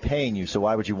 we're already paying you, so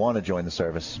why would you want to join the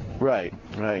service? Right.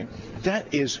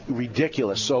 That is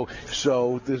ridiculous. So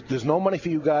there's no money for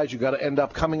you guys. You got to end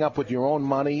up coming up with your own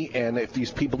money, and if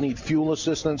these people need fuel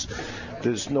assistance,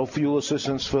 there's no fuel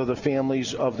assistance for the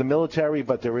families of the military,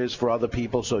 but there is for other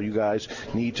people, so you guys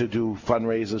need to do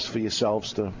fundraisers for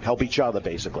yourselves to help each other,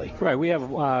 basically. Right. We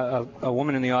have a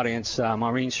woman in the audience,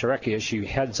 Maureen Sharekia. She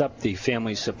heads up the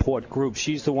family support group.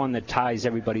 She's the one that ties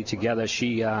everybody together.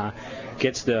 She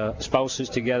gets the spouses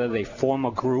together. They form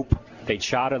a group. They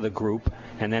charter the group,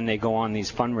 and then they go on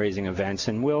these fundraising events.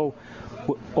 And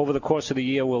over the course of the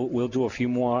year, we'll do a few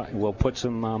more. We'll put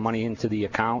some money into the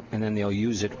account, and then they'll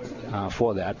use it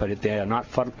for that. But they are not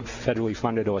federally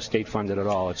funded or state funded at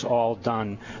all. It's all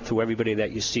done through everybody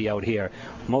that you see out here.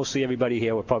 Mostly everybody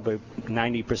here, we're probably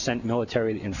 90%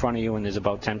 military in front of you, and there's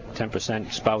about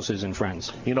 10% spouses and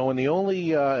friends. You know, and the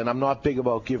only, and I'm not big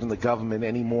about giving the government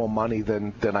any more money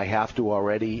than I have to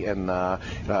already, and a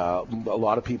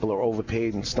lot of people are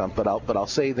overpaid and stuff, but I'll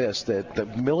say this, that the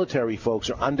military folks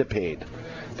are underpaid.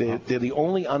 They're the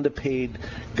only underpaid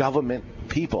government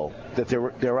people that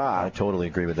there are. I totally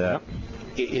agree with that.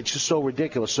 It's just so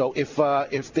ridiculous. So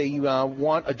if they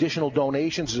want additional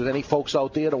donations, is there any folks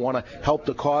out there that want to help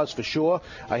the cause for sure?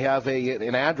 I have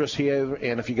an address here,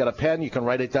 and if you got a pen, you can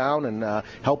write it down and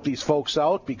help these folks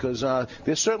out because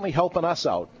they're certainly helping us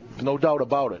out, no doubt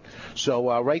about it.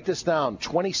 So write this down,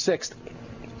 26th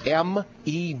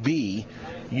MEB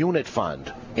Unit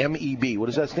Fund. MEB. What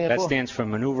does that stand for? That stands for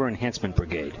Maneuver Enhancement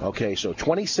Brigade. Okay, so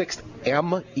 26th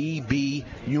MEB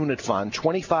Unit Fund,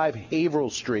 25 Haverhill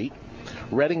Street,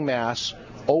 Reading, Mass.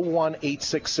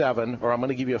 01867, or I'm going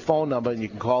to give you a phone number, and you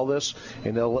can call this,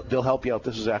 and they'll help you out.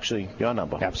 This is actually your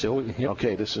number. Absolutely. Yep.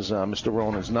 Okay, this is Mr.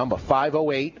 Ronan's number,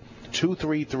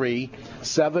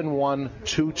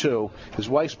 508-233-7122. His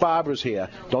wife's Barbara's here.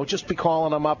 Don't just be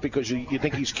calling him up because you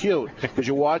think he's cute, because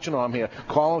you're watching him here.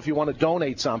 Call him if you want to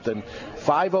donate something.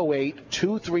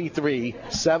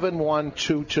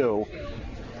 508-233-7122.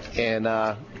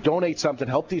 And donate something.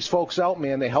 Help these folks out,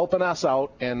 man. They're helping us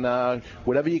out, and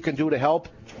whatever you can do to help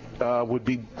would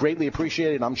be greatly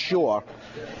appreciated, I'm sure.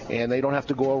 And they don't have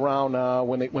to go around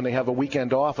when they have a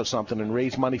weekend off or something and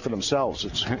raise money for themselves.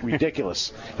 It's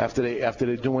ridiculous after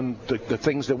they're doing the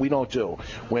things that we don't do.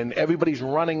 When everybody's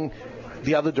running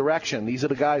the other direction, these are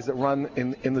the guys that run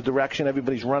in the direction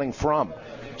everybody's running from.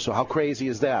 So how crazy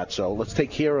is that? So let's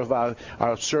take care of our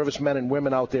servicemen and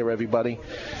women out there, everybody.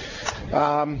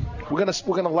 We're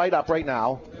gonna light up right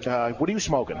now. What are you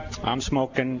smoking? I'm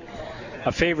smoking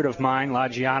a favorite of mine, La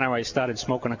Giana. I started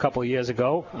smoking a couple of years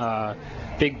ago.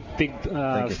 Big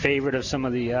favorite of some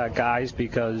of the guys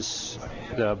because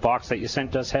the box that you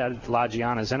sent us had La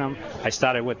Gianas in them. I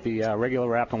started with the regular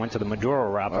wrap and went to the Maduro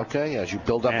wrapper. Okay, as you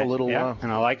build up a little. Yeah,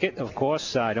 and I like it, of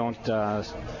course. I don't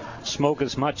smoke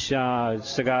as much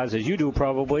cigars as you do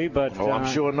probably, but I'm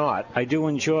sure not. I do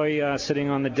enjoy sitting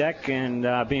on the deck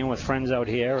and being with friends out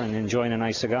here and enjoying a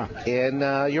nice cigar. And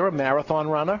you're a marathon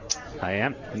runner? I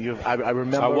am. I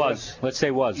remember. I was. Let's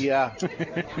say was. Yeah.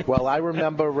 Well, I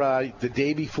remember the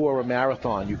day before a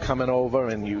marathon, you coming over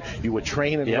and you were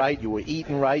training right, you were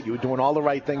eating right, you were doing all the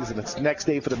right things, and it's the next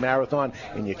day for the marathon,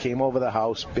 and you came over the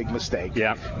house. Big mistake.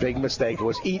 Yeah. Big mistake. It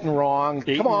was eating wrong.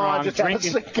 Come on, wrong, just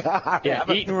drinking, have a cigar. Yeah,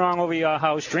 eating wrong over your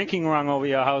house, drinking wrong over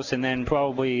your house, and then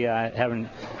probably having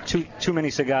too many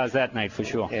cigars that night for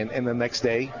sure. And the next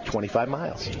day, 25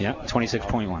 miles. Yeah,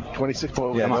 26.1.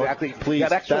 26.1. Yeah, exactly. Please,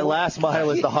 that last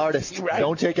mile is the hardest. Right.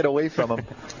 Don't take it away from him.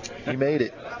 He made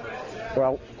it.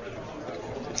 Well,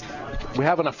 we're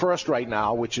having a first right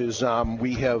now, which is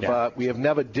we have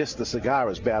never dissed the cigar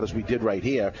as bad as we did right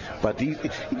here. But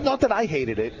not that I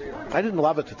hated it. I didn't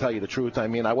love it, to tell you the truth. I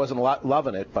mean, I wasn't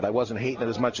loving it, but I wasn't hating it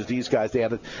as much as these guys. They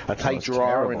had a tight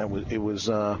drawer, and it was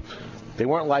they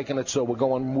weren't liking it. So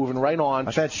we're moving right on.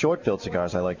 I've had short-filled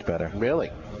cigars I liked better.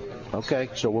 Really? Okay,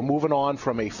 so we're moving on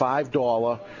from a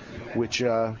 $5, which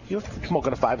you're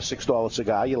smoking a $5 or $6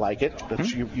 cigar. You like it.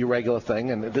 That's your regular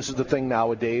thing. And this is the thing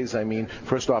nowadays. I mean,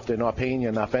 first off, they're not paying you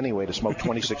enough anyway to smoke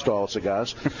 $26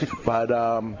 cigars. But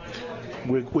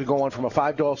we're going from a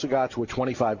 $5 cigar to a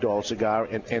 $25 cigar.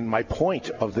 And my point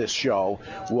of this show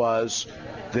was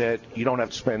that you don't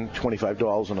have to spend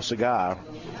 $25 on a cigar.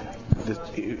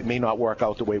 It may not work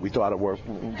out the way we thought it worked,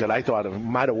 that I thought it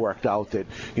might have worked out, that,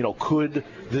 could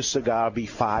this cigar be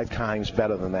 5 times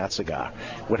better than that cigar?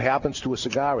 What happens to a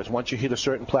cigar is once you hit a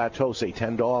certain plateau, say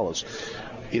 $10,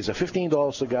 is a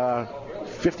 $15 cigar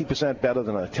 50% better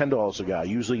than a $10 cigar?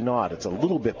 Usually not. It's a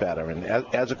little bit better, and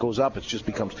as it goes up, it just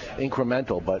becomes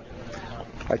incremental. But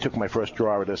I took my first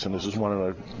draw of this, and this is one of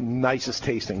the nicest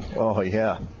tasting. Oh,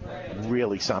 yeah.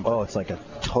 Really something. Oh, it's like a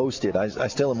toasted. I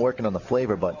still am working on the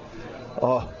flavor, but,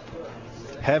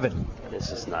 heaven.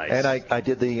 This is nice. And I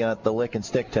did the lick and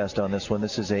stick test on this one.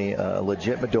 This is a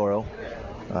legit Maduro.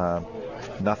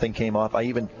 Nothing came off. I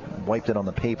even wiped it on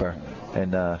the paper.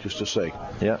 And just to say,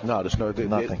 yeah, no, there's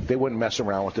nothing. They wouldn't mess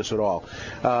around with this at all.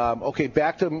 Okay,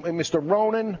 back to Mr.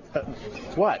 Ronan.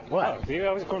 What? Oh, you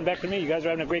always going back to me. You guys are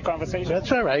having a great conversation.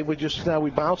 That's all right. We just we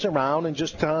bounce around and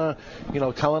just telling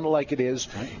it like it is.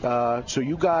 So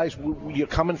you guys, you're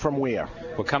coming from where?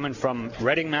 We're coming from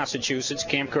Reading, Massachusetts,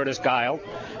 Camp Curtis Guile.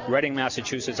 Reading,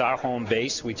 Massachusetts, our home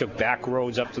base. We took back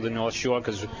roads up to the North Shore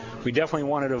because we definitely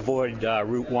wanted to avoid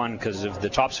Route 1 because of the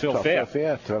Topsfield Fair.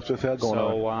 Topsfield Fair going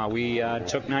on. So we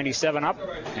took 97 up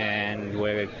and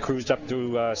we cruised up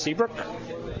through Seabrook.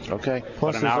 Okay.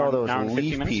 Plus there's all those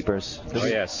leaf peepers. Oh,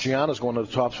 yes. Gianna's going to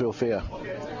the Topsfield Fair.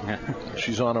 Yeah.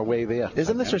 She's on her way there.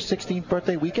 Isn't this her 16th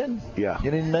birthday weekend? Yeah. You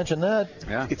didn't mention that.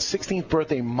 Yeah. It's 16th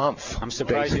birthday month. I'm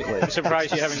surprised you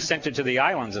haven't sent her to the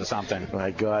islands or something.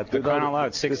 My God. They're crying out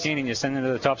loud. 16 and you're sending her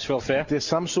to the Topsfield Fair? There's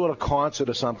some sort of concert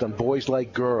or something. Boys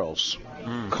Like Girls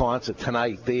concert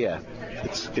tonight there.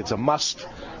 It's a must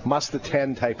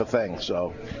attend type of thing.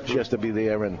 So she has to be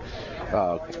there. And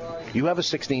you have a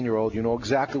 16-year-old. You know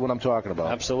exactly what I'm talking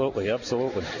about. Absolutely.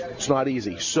 It's not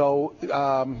easy. So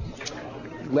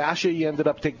last year you ended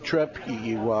up taking a trip.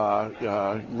 You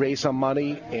raised some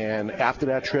money, and after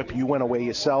that trip you went away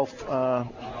yourself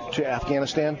to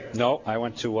Afghanistan? No, I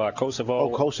went to Kosovo. Oh,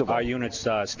 Kosovo. Our unit's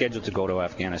scheduled to go to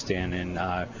Afghanistan in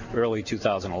early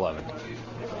 2011.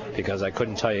 Because I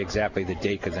couldn't tell you exactly the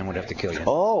date, because then we'd have to kill you.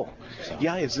 Oh,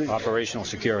 yeah. It's operational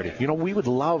security.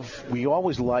 We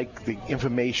always like the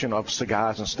information of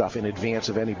cigars and stuff in advance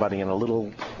of anybody in a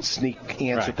little sneak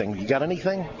answer thing. You got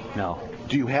anything? No.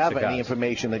 Do you have cigars. any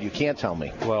information that you can't tell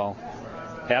me? Well,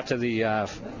 after the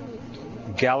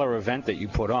gala event that you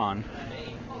put on,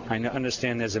 I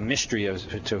understand there's a mystery as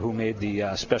to who made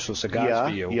the special cigars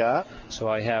for you. Yeah. So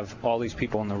I have all these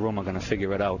people in the room are going to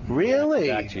figure it out.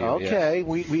 Really? Okay.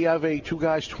 Yes. We have a Two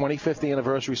Guys 25th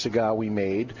anniversary cigar we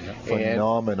made.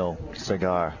 Phenomenal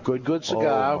cigar. Good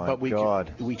cigar. Oh, my but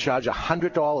God. We charge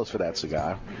 $100 for that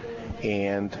cigar,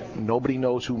 and nobody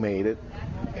knows who made it.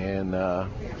 And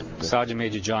Sergeant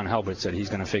Major John Halbert said he's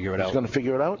going to figure it out. He's going to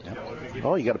figure it out? Yeah.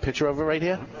 Oh, you got a picture of it right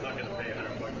here?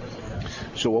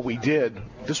 So what we did,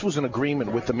 this was an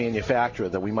agreement with the manufacturer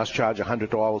that we must charge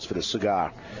 $100 for the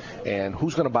cigar. And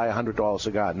who's going to buy a $100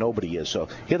 cigar? Nobody is. So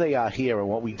here they are here, and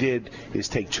what we did is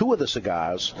take 2 of the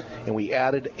cigars, and we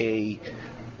added a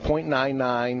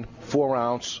 .99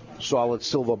 4-ounce solid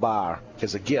silver bar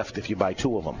as a gift if you buy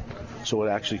 2 of them. So it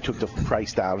actually took the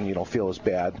price down, and you don't feel as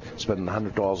bad spending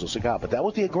 $100 a cigar. But that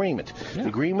was the agreement. Yeah. The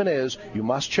agreement is you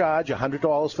must charge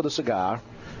 $100 for the cigar,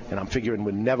 and I'm figuring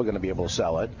we're never going to be able to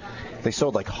sell it. They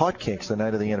sold like hotcakes the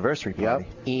night of the anniversary party.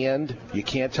 Yep. And you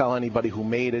can't tell anybody who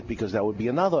made it, because that would be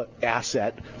another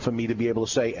asset for me to be able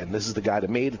to say, and this is the guy that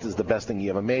made it, this is the best thing he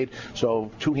ever made. So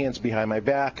 2 hands behind my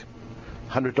back,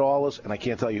 $100, and I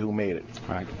can't tell you who made it.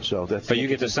 Right. So that's. But you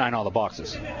get to sign all the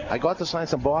boxes. I got to sign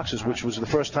some boxes, which was the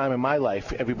first time in my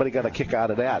life. Everybody got a kick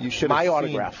out of that. You should my have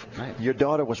autograph. Seen, your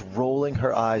daughter was rolling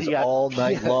her eyes all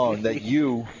night long that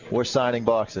you were signing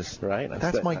boxes. Right.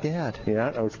 That's my dad. Yeah,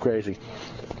 that was crazy.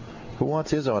 Who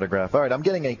wants his autograph? All right, I'm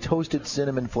getting a toasted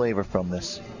cinnamon flavor from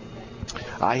this.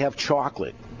 I have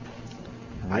chocolate.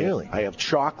 Really? I have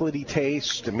chocolatey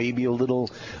taste, maybe a little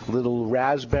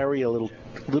raspberry, a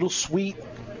little sweet,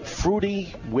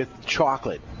 fruity with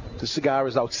chocolate. The cigar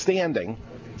is outstanding.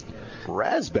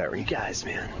 Raspberry? You guys,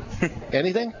 man.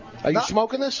 Anything? Are you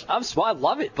smoking this? I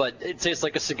love it, but it tastes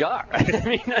like a cigar. I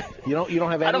mean, you don't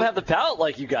have any. I don't have the palate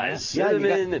like you guys. Yeah,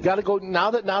 you got to go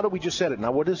now that we just said it.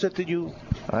 Now, what is it that you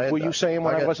were you saying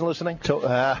when I wasn't listening?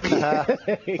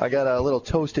 I got a little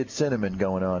toasted cinnamon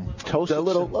going on. Toasted, a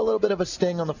little bit of a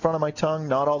sting on the front of my tongue,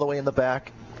 not all the way in the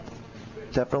back.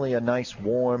 definitely a nice,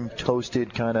 warm,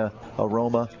 toasted kind of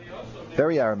aroma.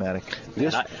 Very aromatic.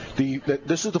 This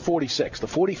is the 46. The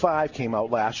 45 came out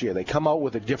last year. They come out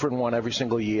with a different one every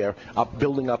single year,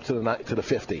 building up to the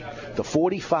 50. The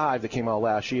 45 that came out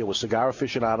last year was Cigar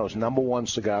Aficionado's #1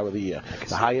 cigar of the year.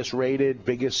 The highest rated,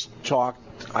 biggest talked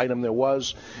item there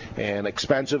was, and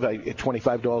expensive at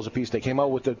 $25 a piece. They came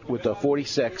out with the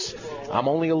 46. I'm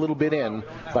only a little bit in,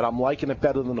 but I'm liking it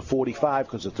better than the 45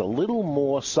 because it's a little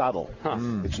more subtle.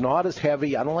 It's not as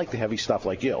heavy. I don't like the heavy stuff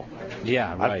like you.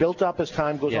 Yeah, right. I've built up as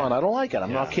time goes on. I don't like it.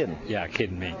 I'm not kidding. Yeah,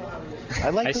 kidding me.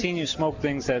 I've seen you smoke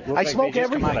things that look I like smoke they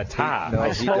just everything. come out of tar. No,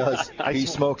 he does. He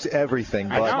smokes everything.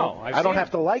 But I don't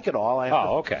have to like it all.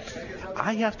 Okay.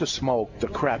 I have to smoke the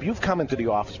crap. You've come into the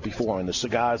office before, and the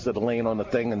cigars that are laying on the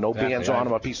thing and no bands on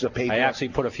them, a piece of paper. I actually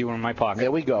put a few in my pocket.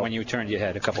 There we go. When you turned your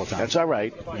head a couple of times. That's all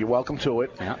right. You're welcome to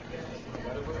it. Yeah.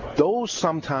 Those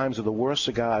sometimes are the worst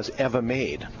cigars ever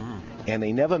made. And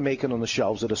they never make it on the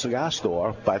shelves at a cigar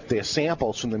store, but they're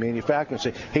samples from the manufacturer and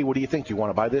say, hey, what do you think? Do you want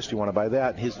to buy this? Do you want to buy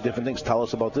that? Here's different things. Tell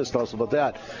us about this. Tell us about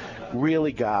that.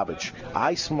 Really garbage.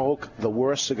 I smoke the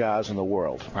worst cigars in the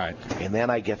world. Right. And then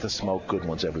I get to smoke good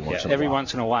ones every once in a while. Every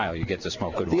once in a while you get to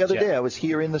smoke good ones. The other day I was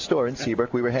here in the store in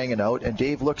Seabrook. We were hanging out, and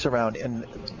Dave looks around, and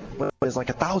there's like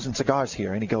 1,000 cigars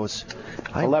here, and he goes,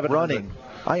 I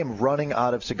am running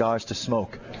out of cigars to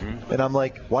smoke. And I'm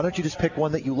like, why don't you just pick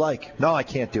one that you like? No, I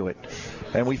can't do it.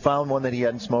 And we found one that he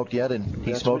hadn't smoked yet, and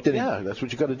he smoked it. Yeah, that's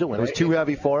what you got to do. It was too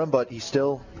heavy for him, but he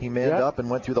manned up and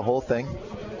went through the whole thing.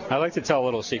 I like to tell a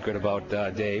little secret about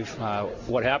Dave.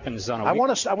 What happens on a I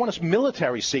want a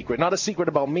military secret, not a secret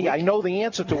about me. I know the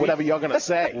answer to whatever you're going to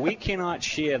say. We cannot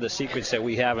share the secrets that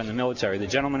we have in the military. The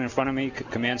gentleman in front of me,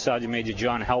 Command Sergeant Major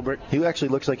John Halbert. He actually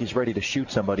looks like he's ready to shoot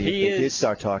somebody if they did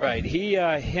start talking. Right.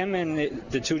 Him and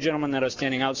the two gentlemen that are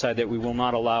standing outside that we will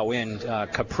not allow in,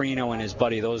 Caprino and his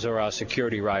buddy, those are our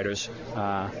security riders.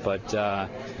 But a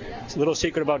little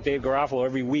secret about Dave Garofalo,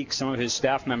 every week some of his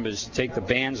staff members take the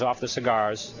bands off the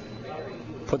cigars,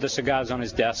 put the cigars on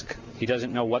his desk. He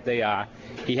doesn't know what they are.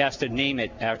 He has to name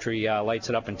it after he lights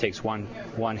it up and takes one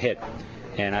hit,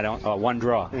 and one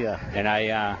draw. Yeah.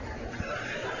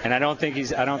 And I don't think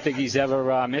he's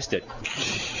ever missed it.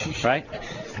 Right?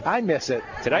 I miss it.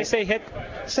 Did I say hit?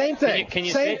 Same thing. Can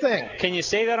you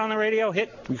say that on the radio?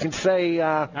 Hit. You can say.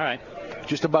 All right.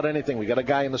 Just about anything. We got a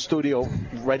guy in the studio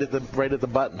right at the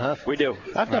button, huh? We do.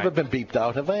 I've never been beeped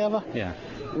out. Have I ever? Yeah.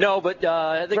 No, but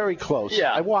I think very close.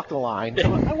 Yeah. I walked the line. The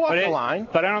line.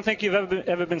 But I don't think you've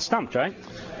ever been stumped, right?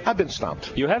 I've been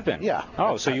stumped. You have been? Yeah.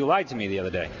 Oh, so you lied to me the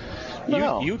other day.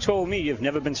 No. You told me you've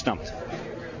never been stumped.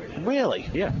 Really?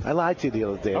 Yeah. I lied to you the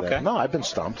other day. Okay. No, I've been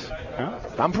stumped. Huh?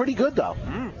 I'm pretty good, though.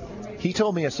 He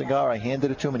told me a cigar. I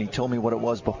handed it to him, and he told me what it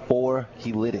was before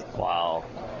he lit it. Wow.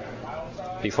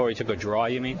 Before he took a draw,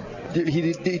 you mean?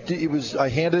 I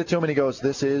handed it to him, and he goes,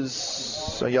 "This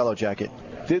is a Yellow Jacket."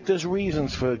 There's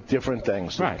reasons for different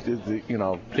things. Right.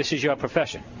 This is your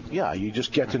profession. Yeah, you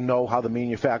just get to know how the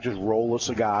manufacturers roll a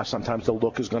cigar. Sometimes the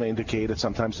look is going to indicate it.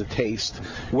 Sometimes the taste.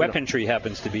 Weaponry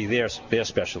happens to be their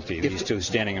specialty. These two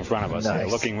standing in front of us, they're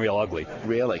looking real ugly.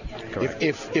 Really? Correct.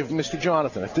 If Mr.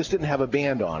 Jonathan, if this didn't have a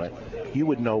band on it, you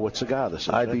would know what cigar this is.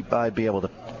 I'd be able to.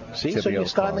 See, so you're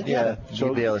starting to get it. So,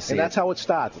 you'd be able to see and that's how it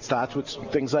starts. It starts with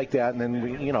things like that, and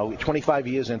then 25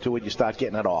 years into it, you start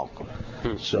getting it all.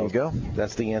 So there you go.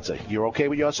 That's the answer. You're okay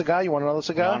with your cigar? You want another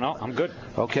cigar? No, I'm good.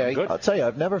 Okay. I'm good. I'll tell you,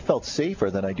 I've never felt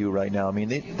safer than I do right now. I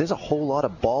mean, there's a whole lot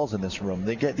of balls in this room.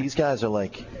 These guys are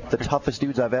like the toughest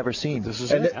dudes I've ever seen.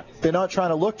 They're not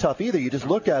trying to look tough either. You just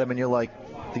look at them and you're like,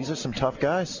 these are some tough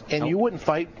guys. And you wouldn't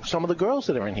fight some of the girls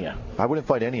that are in here. I wouldn't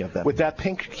fight any of them. With that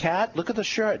pink cat, look at the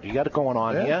shirt. You got it going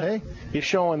on here. Hey. You're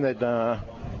showing that.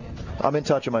 I'm in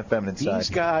touch with my feminine side. These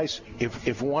guys,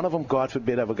 if one of them, God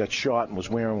forbid, ever got shot and was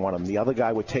wearing one of them, the other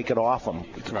guy would take it off him,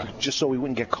 just so he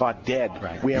wouldn't get caught dead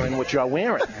wearing what you're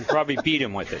wearing. You probably beat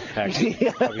him with it, actually.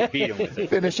 Probably beat him with it.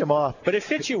 Finish him off. But it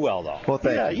fits you well, though. Well,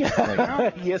 thank you.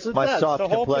 Yes, it my does. soft the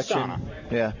whole complexion. persona.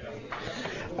 Yeah.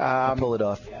 I'll pull it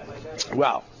off.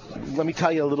 Well, let me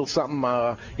tell you a little something.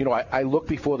 I look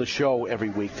before the show every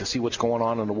week to see what's going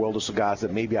on in the world of cigars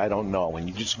that maybe I don't know. And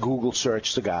you just Google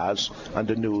search cigars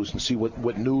under news and see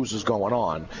what news is going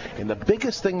on. And the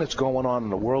biggest thing that's going on in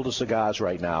the world of cigars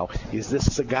right now is this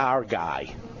cigar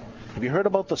guy. Have you heard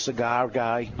about the cigar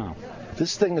guy? Oh.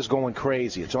 This thing is going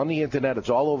crazy. It's on the internet. It's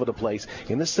all over the place.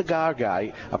 And this cigar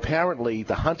guy, apparently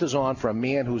the hunt is on for a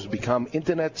man who's become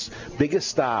internet's biggest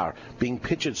star, being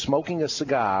pictured smoking a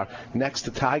cigar next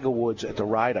to Tiger Woods at the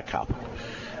Ryder Cup.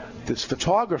 This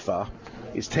photographer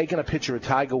is taking a picture of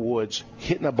Tiger Woods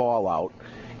hitting a ball out,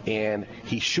 and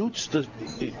he shoots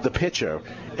the pitcher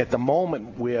at the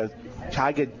moment where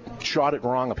Tiger shot it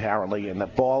wrong apparently, and the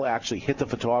ball actually hit the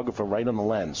photographer right on the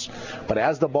lens. But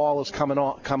as the ball is coming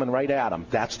right at him,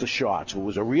 that's the shot. So it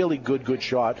was a really good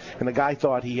shot, and the guy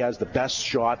thought he has the best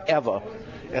shot ever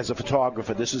as a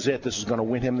photographer. This is it. This is going to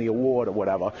win him the award or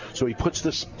whatever. So he puts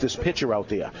this picture out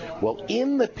there. Well,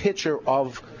 in the picture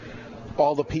of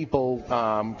all the people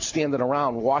standing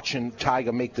around watching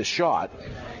Tiger make the shot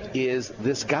is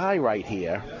this guy right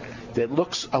here that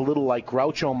looks a little like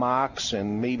Groucho Marx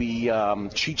and maybe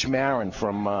Cheech Marin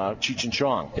from Cheech and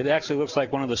Chong. It actually looks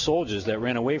like one of the soldiers that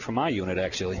ran away from our unit,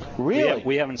 actually. Really?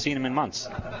 We haven't seen him in months.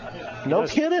 No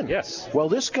kidding? Yes. Well,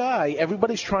 this guy,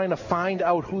 everybody's trying to find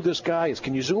out who this guy is.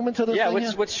 Can you zoom into the thing? Yeah,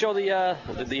 let's show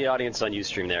the audience on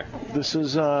Ustream there. This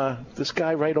is this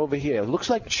guy right over here. Looks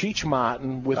like Cheech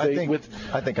Martin with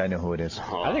I think I know who it is.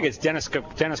 I think it's Dennis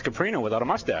Caprino without a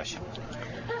mustache.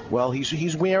 Well,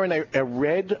 he's wearing a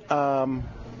red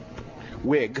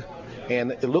wig,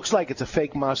 and it looks like it's a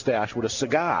fake mustache with a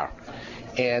cigar.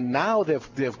 And now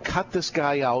they've cut this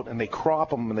guy out, and they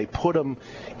crop him, and they put him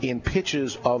in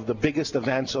pictures of the biggest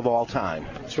events of all time.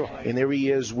 Sure. And there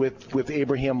he is with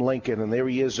Abraham Lincoln, and there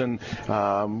he is with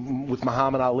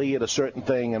Muhammad Ali at a certain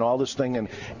thing, and all this thing, and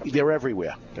they're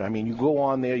everywhere. I mean, you go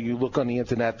on there, you look on the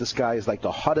internet, this guy is like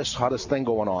the hottest thing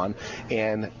going on,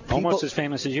 and almost as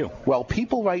famous as you. Well,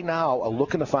 people right now are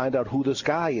looking to find out who this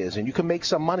guy is, and you can make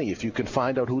some money if you can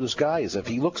find out who this guy is. If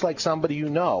he looks like somebody you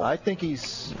know. I think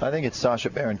it's Sacha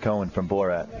Baron Cohen from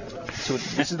Borat. So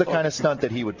this is the kind of stunt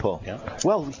that he would pull. Yeah.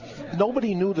 Well,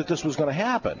 nobody knew that this was going to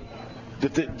happen.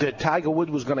 That Tiger Woods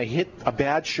was going to hit a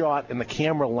bad shot in the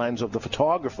camera lens of the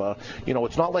photographer. You know,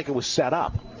 it's not like it was set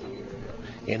up.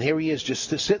 And here he is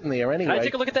just sitting there anyway. Can I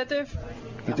take a look at that, Dave?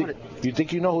 You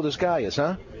think you know who this guy is,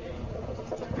 huh?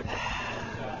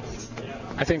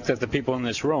 I think that the people in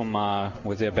this room,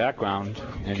 with their background,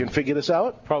 can figure this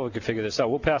out. Probably could figure this out.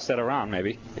 We'll pass that around,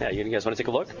 maybe. Yeah, you guys want to take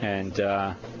a look? And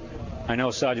I know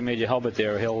Sergeant Major Helbert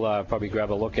there. He'll probably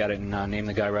grab a look at it and name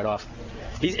the guy right off.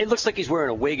 It looks like he's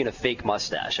wearing a wig and a fake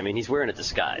mustache. I mean, he's wearing a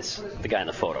disguise. The guy in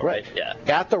the photo, right? Yeah.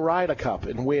 At the Ryder Cup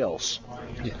in Wales.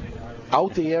 Yeah.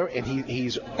 Out there, and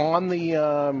he's on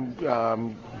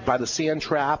the by the sand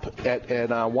trap at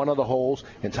one of the holes,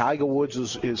 and Tiger Woods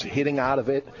is hitting out of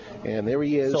it, and there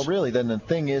he is. So really, then the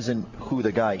thing isn't who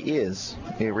the guy is.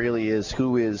 It really is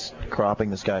who is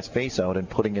cropping this guy's face out and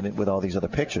putting it in with all these other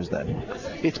pictures. Then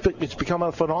it's become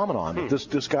a phenomenon.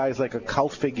 This guy is like a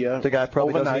cult figure. The guy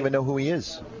probably overnight. doesn't even know who he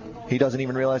is. He doesn't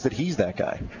even realize that he's that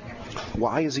guy.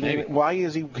 Why is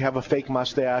he have a fake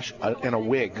mustache and a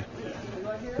wig?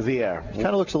 There. Kind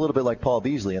of looks a little bit like Paul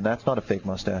Beasley, and that's not a fake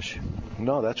mustache.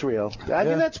 No, that's real. I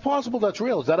mean, that's possible. That's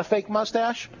real. Is that a fake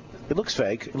fake? It looks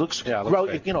fake. It looks,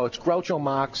 fake. You know, it's Groucho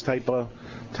Marx type of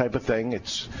thing.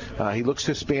 It's he looks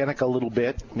Hispanic a little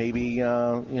bit, maybe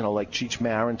like Cheech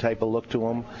Marin type of look to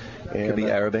him. And, could be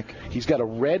Arabic. He's got a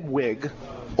red wig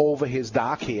over his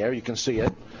dark hair. You can see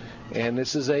it, and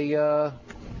this is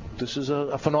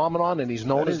a phenomenon, and he's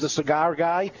known as the cigar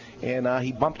guy, and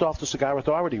he bumped off the Cigar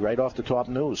Authority right off the top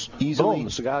news. Easily. Boom,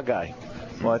 the cigar guy.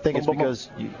 Well, I think it's because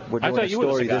we're doing a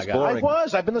story this boring.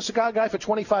 I've been the cigar guy for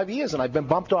 25 years, and I've been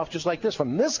bumped off just like this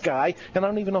from this guy, and I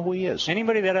don't even know who he is.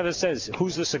 Anybody that ever says,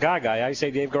 who's the cigar guy, I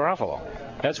say Dave Garofalo.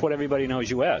 That's what everybody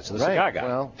knows you as, the cigar guy.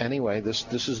 Well, anyway, this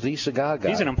is the cigar guy.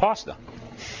 He's an imposter.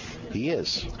 He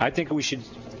is. I think we should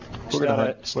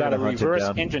start a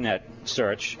reverse internet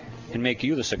search and make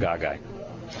you the cigar guy.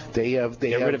 They have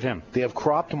rid of him. They have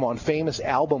cropped him on famous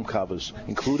album covers,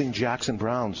 including Jackson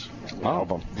Brown's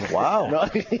album. Wow.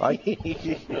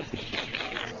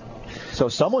 So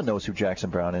someone knows who Jackson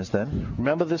Brown is then.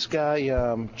 Remember this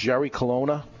guy, Jerry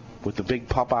Colonna, with the big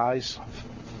pup eyes?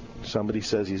 Somebody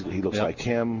says he looks like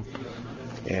him.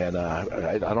 And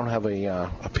I don't have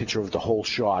a picture of the whole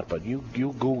shot, but you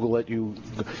Google it, you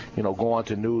go on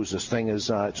to news. This thing is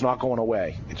it's not going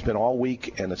away. It's been all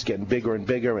week, and it's getting bigger and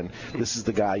bigger. And this is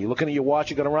the guy. You looking at your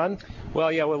watch? You going to run?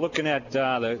 Well, yeah, we're looking at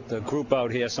the group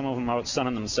out here. Some of them are out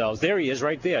sunning themselves. There he is,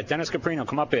 right there. Dennis Caprino,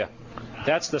 come up here.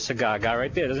 That's the cigar guy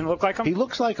right there. Doesn't it look like him? He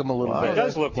looks like him a little bit. He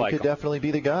does look like him. He could definitely be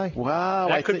the guy. Wow,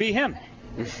 that could be him.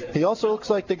 He also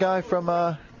looks like the guy from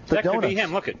the That Donuts. could be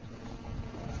him. Look it.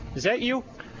 Is that you?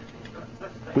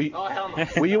 Were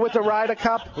you at the Ryder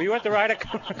Cup? Were you at the Ryder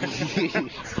Cup?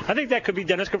 I think that could be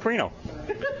Dennis Caprino.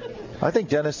 I think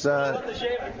Dennis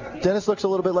looks a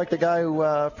little bit like the guy who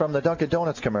from the Dunkin'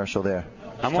 Donuts commercial there.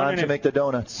 It's time to make the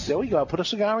donuts. There we go. Put a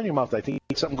cigar in your mouth. I think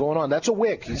Something going on. That's a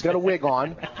wig. He's got a wig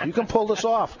on. You can pull this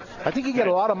off. I think you get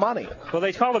a lot of money. Well,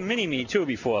 they called him Mini-Me, too,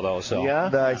 before, though. So. Yeah?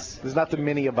 Nice. There's nothing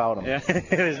mini about him. Yeah.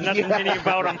 There's nothing mini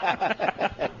about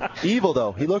him. Evil,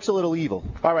 though. He looks a little evil.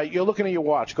 All right, you're looking at your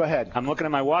watch. Go ahead. I'm looking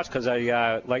at my watch because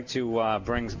I like to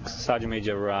bring Sergeant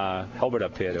Major Helbert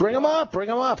up here. Bring him up. Bring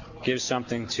him up. Give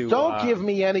something to Don't give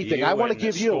me anything. I want to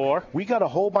give you. Store. We got a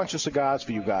whole bunch of cigars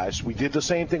for you guys. We did the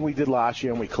same thing we did last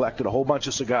year, and we collected a whole bunch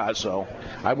of cigars. So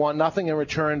I want nothing in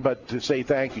return but to say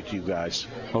thank you to you guys.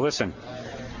 Well, listen.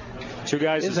 Two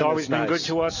guys has always been good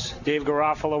to us. Dave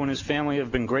Garofalo and his family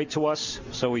have been great to us.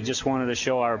 So we just wanted to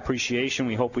show our appreciation.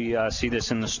 We hope we see this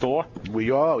in the store.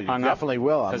 We all definitely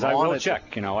will. Because I will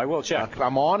check. I will check.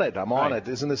 I'm on it. I'm on it.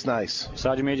 Isn't this nice?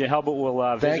 Sergeant Major Helbert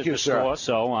will visit the store.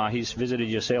 So he's visited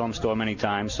your Salem store many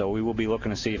times. So we will be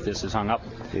looking to see if this is hung up.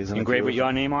 Engraved with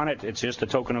your name on it. It's just a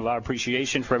token of our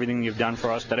appreciation for everything you've done for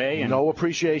us today. And no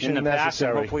appreciation in the necessary. past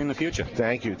and hopefully in the future.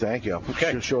 Thank you. Thank you.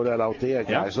 Okay. Should show that out there,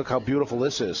 guys. Look how beautiful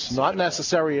this is. Not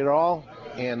necessary at all,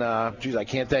 and geez, I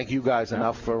can't thank you guys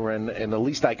enough for, and the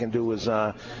least I can do is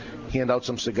hand out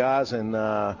some cigars and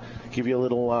give you a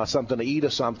little something to eat or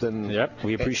something. Yep,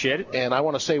 we appreciate it. And I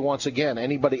want to say once again,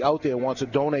 anybody out there wants to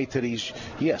donate to these,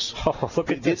 yes. Oh, look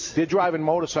at this. They're driving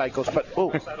motorcycles, but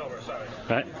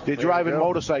they're driving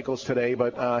motorcycles today,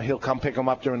 but he'll come pick them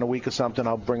up during the week or something.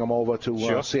 I'll bring them over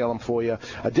to Salem for you.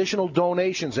 Additional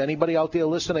donations, anybody out there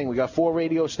listening, we got 4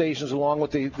 radio stations along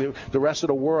with the rest of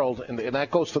the world, and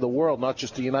that goes for the world, not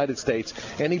just the United States.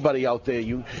 Anybody out there,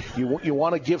 you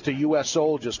want to give to U.S.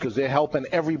 soldiers because they're helping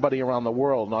everybody around the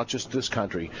world, not just this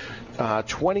country.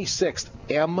 26th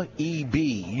MEB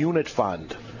Unit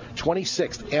Fund.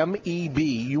 26th MEB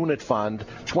Unit Fund,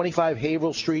 25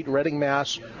 Haverhill Street, Reading,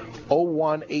 Mass.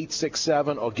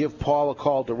 01867, or give Paul a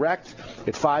call direct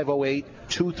at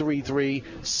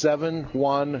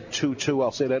 508-233-7122.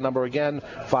 I'll say that number again,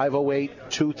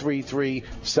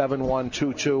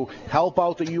 508-233-7122. Help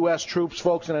out the U.S. troops,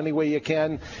 folks, in any way you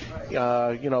can.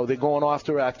 They're going off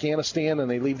to Afghanistan and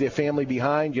they leave their family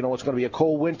behind. It's going to be a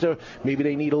cold winter. Maybe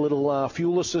they need a little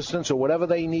fuel assistance or whatever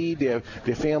they need. Their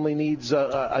family needs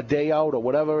a day out or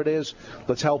whatever it is.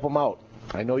 Let's help them out.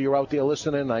 I know you're out there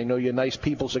listening. I know you're nice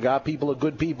people. Cigar people are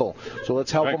good people. So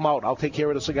let's help them out. I'll take care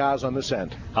of the cigars on this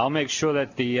end. I'll make sure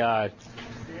that the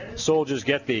soldiers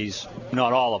get these,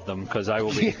 not all of them, because I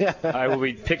will be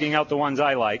picking out the ones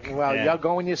I like. Well, you're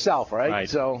going yourself, right?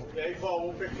 So.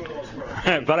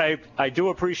 But I do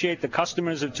appreciate the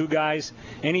customers of Two Guys.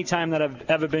 Anytime that I've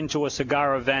ever been to a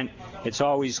cigar event, it's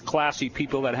always classy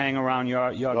people that hang around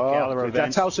your gala events.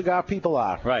 That's how cigar people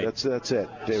are. Right. That's it.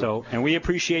 And we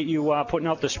appreciate you putting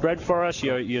out the spread for us.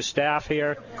 Your staff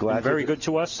here, very good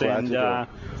to us, and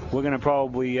we're going to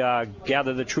probably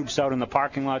gather the troops out in the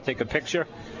parking lot, take a picture,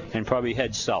 and probably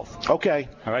head south. Okay.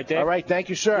 All right, Dave? All right. Thank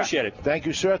you, sir. Appreciate it. Thank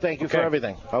you, sir. Thank you for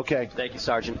everything. Okay. Thank you,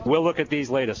 Sergeant. We'll look at these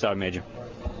later, Sergeant Major.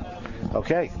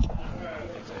 Okay.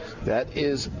 That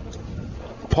is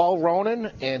Paul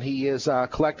Ronan, and he is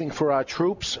collecting for our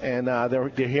troops, and they're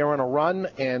here on a run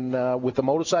and with the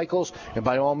motorcycles. And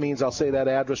by all means, I'll say that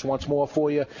address once more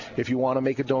for you. If you want to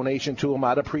make a donation to them,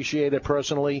 I'd appreciate it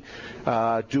personally.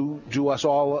 Do us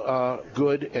all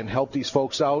good and help these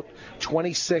folks out.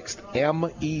 26th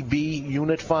MEB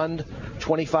Unit Fund,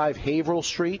 25 Haverhill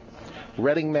Street,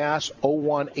 Reading, Mass.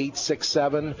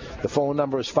 01867. The phone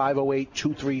number is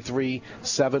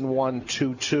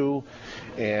 508-233-7122.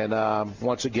 And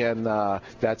once again,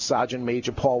 that's Sergeant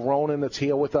Major Paul Ronan that's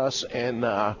here with us. And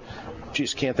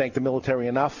just can't thank the military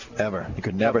enough. Ever. You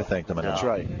could never thank them enough.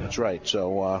 That's right.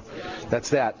 So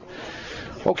that's that.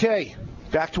 Okay,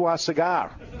 back to our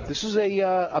cigar. This is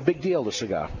a big deal, the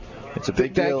cigar. It's a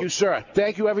big deal. Thank you, sir.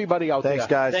 Thank you, everybody out there. Thanks,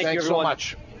 guys. Thanks so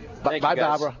much. Bye,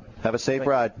 Barbara. Have a safe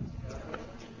ride.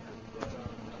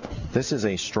 This is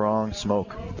a strong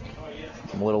smoke.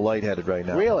 I'm a little lightheaded right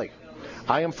now. Really?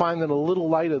 I am finding it a little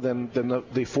lighter than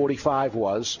the 45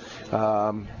 was.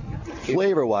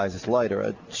 Flavor-wise, it's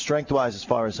lighter. Strength-wise, as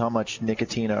far as how much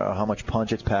nicotine or how much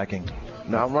punch it's packing.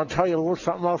 Now, I'm going to tell you a little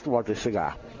something else about this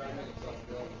cigar.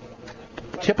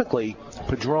 Typically,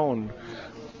 Padron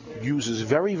uses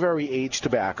very, very aged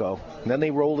tobacco, and then they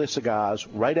roll their cigars.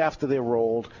 Right after they're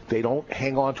rolled, they don't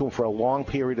hang on to them for a long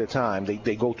period of time.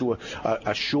 They go through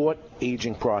a short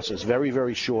aging process, very,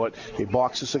 very short. They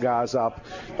box the cigars up.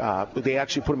 They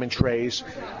actually put them in trays.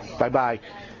 Bye-bye.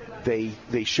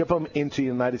 They ship them into the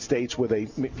United States where they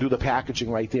do the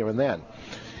packaging right there and then.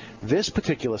 This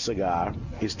particular cigar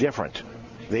is different.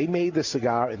 They made the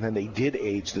cigar, and then they did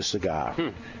age the cigar.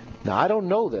 Now, I don't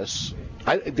know this.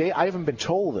 I haven't been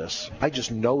told this. I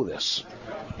just know this.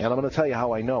 And I'm going to tell you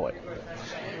how I know it.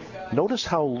 Notice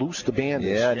how loose the band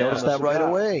is. Yeah, I noticed that right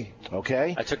away.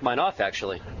 Okay? I took mine off,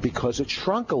 actually. Because it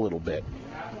shrunk a little bit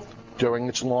during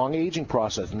its long aging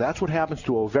process. And that's what happens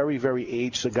to a very, very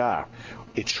aged cigar.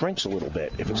 It shrinks a little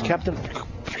bit. If it's kept in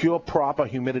pure, proper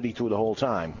humidity through the whole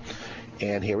time.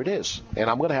 And here it is. And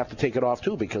I'm going to have to take it off,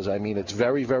 too, because, I mean, it's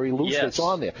very, very loose. Yes. It's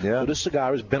on there. Yeah. So this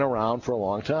cigar has been around for a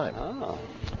long time. Oh.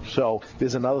 So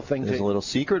there's another thing. There's a little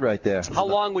secret right there. How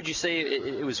long would you say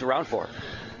it was around for?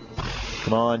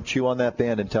 Come on, chew on that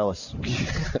band and tell us.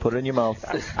 Put it in your mouth.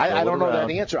 I don't know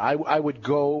that answer. I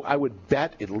would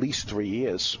bet at least 3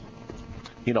 years.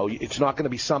 You know, it's not going to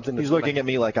be something that's... He's looking at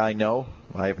me like I know.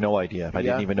 I have no idea. I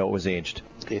didn't even know it was aged.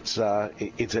 It's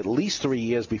at least 3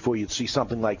 years before you'd see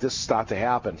something like this start to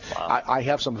happen. Wow. I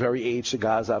have some very aged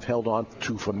cigars I've held on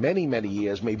to for many, many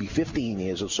years, maybe 15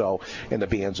 years or so, and the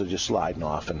bands are just sliding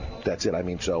off, and that's it. I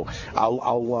mean, so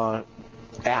I'll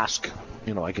ask.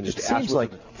 You know, I can just ask. It seems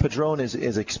like Padron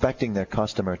is expecting their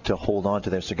customer to hold on to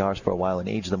their cigars for a while and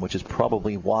age them, which is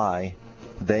probably why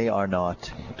they are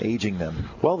not aging them.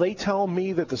 Well, they tell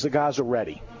me that the cigars are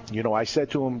ready. You know, I said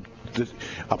to them,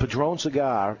 a Padron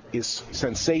cigar is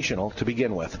sensational to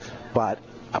begin with, but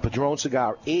a Padron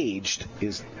cigar aged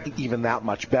is even that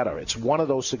much better. It's one of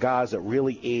those cigars that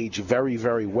really age very,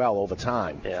 very well over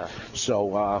time. Yeah. So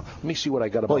let me see what I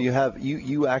got about. Well,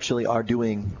 you actually are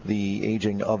doing the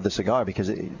aging of the cigar because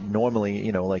normally,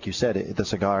 you know, like you said, the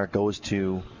cigar goes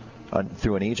through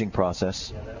an aging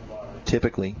process,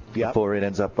 typically before it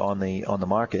ends up on the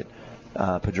market.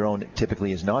 Padron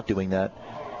typically is not doing that.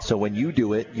 So when you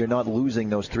do it, you're not losing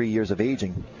those 3 years of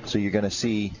aging. So you're going to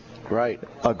see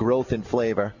a growth in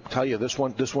flavor. I'll tell you, this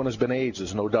one has been aged.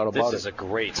 There's no doubt about it. This is a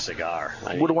great cigar.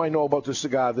 What do I know about this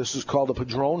cigar? This is called the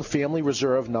Padron Family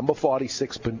Reserve Number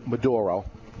 46 Maduro.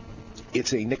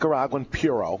 It's a Nicaraguan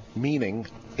Puro, meaning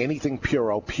anything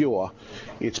pure.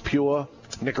 It's pure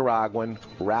Nicaraguan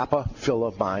wrapper,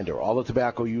 filler, binder. All the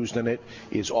tobacco used in it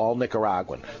is all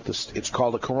Nicaraguan. It's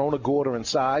called a Corona Gorda in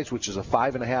size, which is a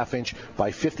 5.5-inch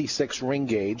by 56 ring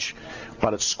gauge,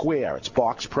 but it's square. It's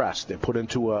box pressed. They're put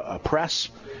into a press,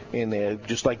 and they're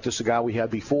just like the cigar we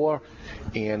had before,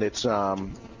 and it's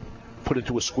put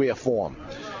into a square form.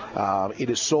 It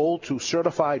is sold to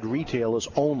certified retailers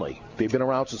only. They've been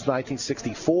around since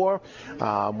 1964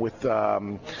 with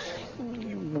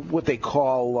what they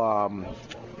call,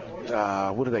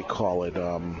 what do they call it?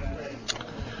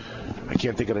 I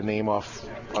can't think of the name off.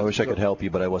 I wish I could help you,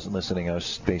 but I wasn't listening. I was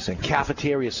spacing.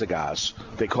 Cafeteria cigars.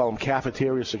 They call them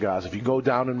cafeteria cigars. If you go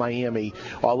down in Miami,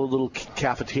 all the little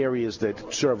cafeterias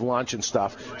that serve lunch and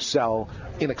stuff sell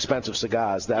inexpensive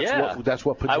cigars. That's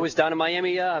what. I was down in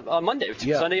Miami on Monday,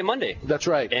 Sunday and Monday. That's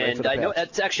right. And I know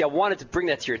that's actually I wanted to bring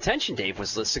that to your attention, Dave.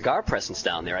 Was the cigar presence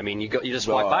down there? I mean, you just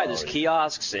walk by. There's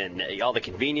kiosks and all the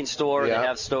convenience store. They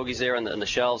have stogies there on the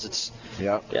shelves. It's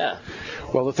yeah.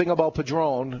 Well, the thing about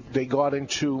Padron, they got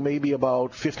into maybe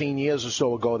about 15 years or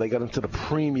so ago, they got into the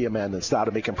premium end and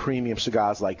started making premium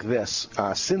cigars like this.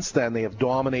 Since then, they have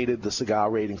dominated the cigar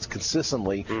ratings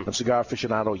consistently on Cigar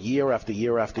Aficionado year after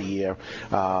year after year.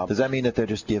 Does that mean that they're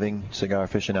just giving Cigar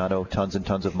Aficionado tons and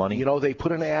tons of money? You know, they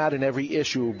put an ad in every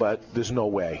issue, but there's no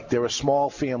way. They're a small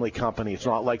family company. It's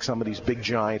not like some of these big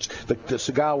giants. The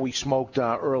cigar we smoked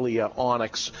earlier,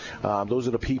 Onyx, those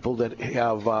are the people that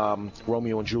have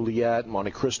Romeo and Juliet, Monte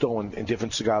Cristo, and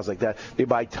different cigars like that. They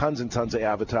buy tons and tons of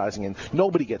advertising, and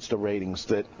nobody gets the ratings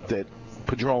that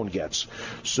Padron gets.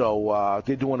 So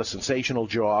they're doing a sensational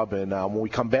job, and when we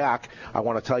come back, I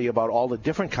want to tell you about all the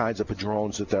different kinds of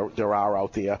Padrons that there are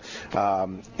out there,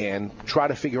 and try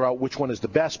to figure out which one is the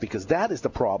best, because that is the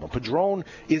problem. Padron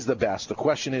is the best. The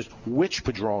question is, which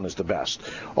Padron is the best?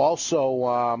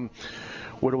 Also,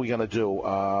 what are we going to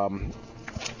do?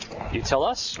 You tell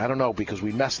us. I don't know, because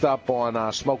we messed up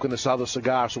on smoking this other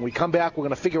cigar. So when we come back, we're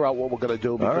going to figure out what we're going to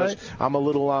do, because I'm a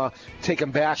little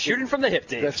taken back. Shooting from the hip,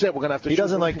 Dave. That's it. We're going to have to. He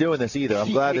doesn't like doing this either.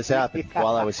 I'm glad this happened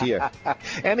while I was here.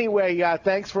 Anyway,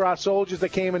 thanks for our soldiers that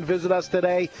came and visited us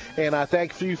today, and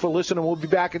thank you for listening. We'll be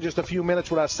back in just a few minutes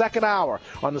with our second hour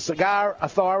on the Cigar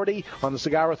Authority on the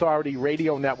Cigar Authority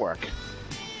Radio Network.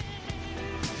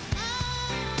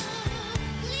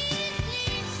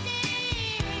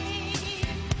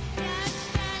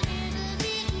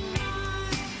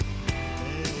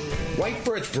 White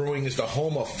Birch Brewing is the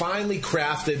home of finely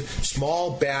crafted,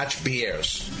 small batch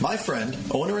beers. My friend,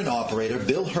 owner and operator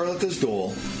Bill Herlica's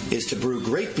goal is to brew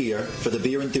great beer for the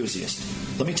beer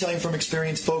enthusiast. Let me tell you from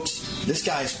experience, folks, this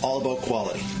guy is all about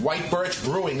quality. White Birch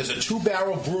Brewing is a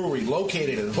 2-barrel brewery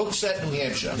located in Hooksett, New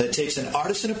Hampshire, that takes an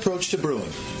artisan approach to brewing.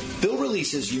 Bill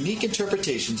releases unique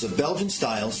interpretations of Belgian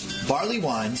styles, barley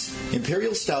wines,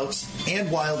 imperial stouts,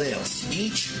 and wild ales.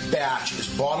 Each batch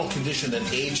is bottle conditioned and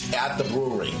aged at the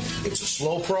brewery. It's a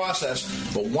slow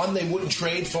process, but one they wouldn't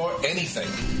trade for anything.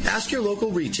 Ask your local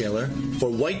retailer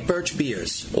for White Birch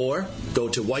beers or go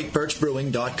to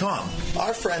whitebirchbrewing.com.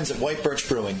 Our friends at White Birch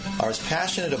Brewing are as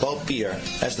passionate about beer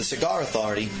as the Cigar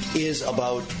Authority is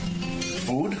about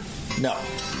food? No,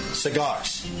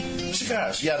 cigars.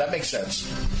 Cigars, yeah, that makes sense.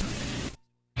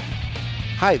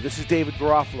 Hi, this is David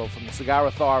Garofalo from the Cigar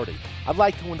Authority. I'd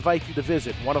like to invite you to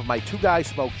visit one of my Two Guys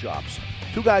Smoke Shops.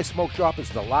 Two Guys Smoke Shop is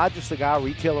the largest cigar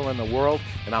retailer in the world,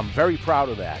 and I'm very proud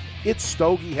of that. It's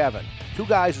Stogie Heaven. Two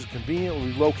Guys is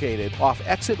conveniently located off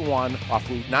Exit 1, off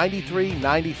Route 93,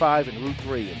 95, and Route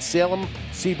 3 in Salem,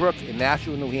 Seabrook, and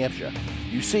Nashua, New Hampshire.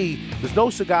 You see, there's no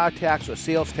cigar tax or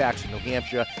sales tax in New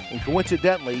Hampshire, and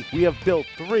coincidentally, we have built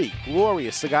 3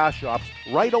 glorious cigar shops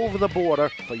right over the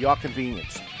border for your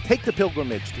convenience. Take the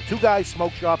pilgrimage to Two Guys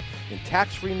Smoke Shop in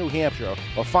tax-free New Hampshire,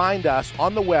 or find us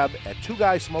on the web at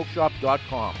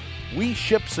twoguysmokeshop.com. We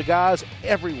ship cigars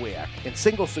everywhere, and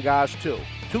single cigars too.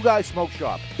 Two Guys Smoke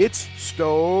Shop. It's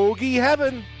Stogie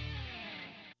Heaven.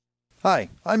 Hi,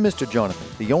 I'm Mr. Jonathan,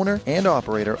 the owner and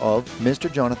operator of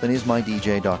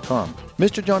MrJonathanIsMyDJ.com.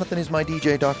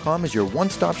 MrJonathanIsMyDJ.com is your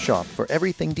one-stop shop for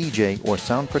everything DJ or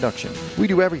sound production. We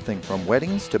do everything from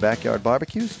weddings to backyard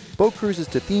barbecues, boat cruises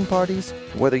to theme parties.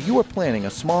 Whether you are planning a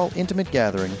small, intimate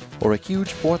gathering or a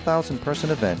huge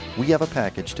 4,000-person event, we have a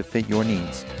package to fit your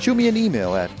needs. Shoot me an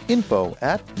email at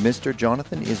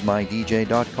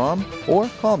info@MrJonathanIsMyDJ.com or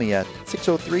call me at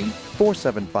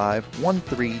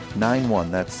 603-475-1391.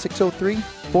 That's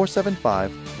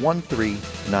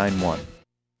 603-475-1391.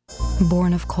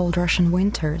 Born of cold Russian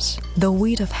winters, the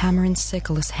wheat of hammer and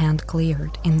sickle is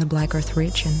hand-cleared in the Black Earth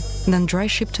region, then dry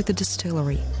shipped to the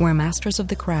distillery, where masters of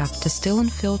the craft distill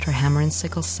and filter hammer and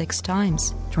sickle 6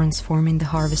 times, transforming the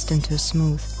harvest into a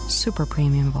smooth, super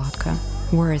premium vodka,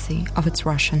 worthy of its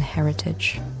Russian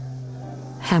heritage.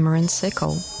 Hammer and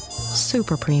sickle,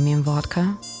 super premium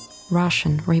vodka,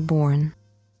 Russian reborn.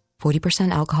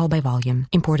 40% alcohol by volume,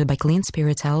 imported by Clean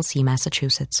Spirits LLC,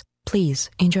 Massachusetts.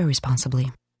 Please enjoy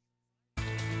responsibly.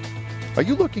 Are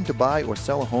you looking to buy or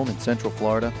sell a home in Central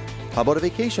Florida? How about a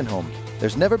vacation home?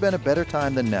 There's never been a better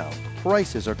time than now.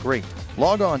 Prices are great.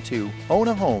 Log on to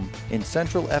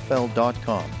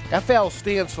ownahomeincentralfl.com. FL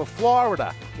stands for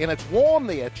Florida, and it's warm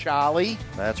there, Charlie.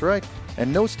 That's right.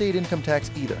 And no state income tax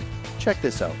either. Check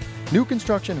this out. New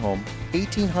construction home,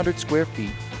 1,800 square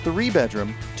feet,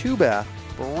 3-bedroom, 2-bath,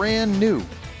 brand new.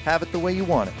 Have it the way you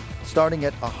want it. Starting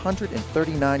at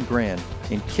 $139,000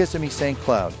 in Kissimmee, St.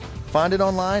 Cloud. Find it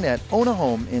online at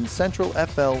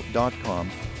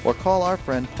ownahomeincentralfl.com or call our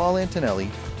friend Paul Antonelli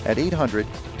at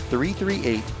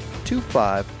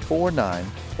 800-338-2549,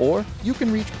 or you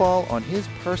can reach Paul on his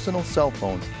personal cell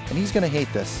phone, and he's going to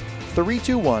hate this,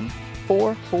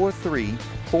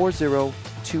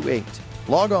 321-443-4028.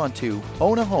 Log on to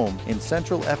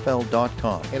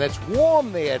ownahomeincentralfl.com. And it's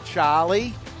warm there,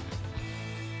 Charlie.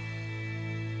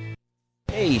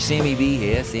 Hey, Sammy B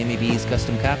here, Sammy B's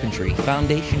Custom Carpentry,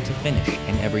 foundation to finish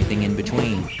and everything in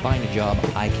between. Find a job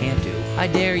I can't do. I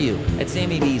dare you. At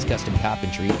Sammy B's Custom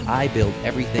Carpentry, I build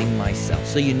everything myself,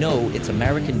 so you know it's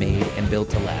American made and built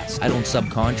to last. I don't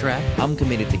subcontract. I'm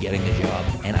committed to getting the job,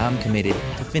 and I'm committed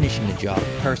to finishing the job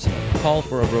personally. Call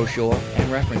for a brochure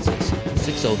and references.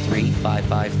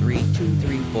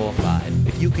 603-553-2345.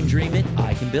 If you can dream it,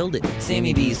 I can build it.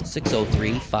 Sammy B's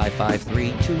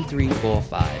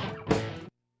 603-553-2345.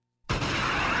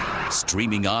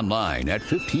 Streaming online at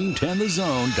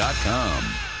 1510thezone.com.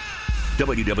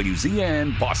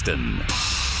 WWZN Boston.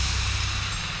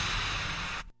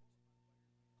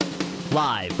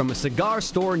 Live from a cigar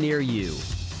store near you,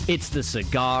 it's the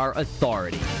Cigar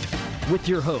Authority with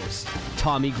your host,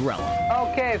 Tommy Grella.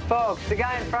 Okay, folks, the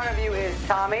guy in front of you is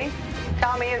Tommy.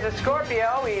 Tommy is a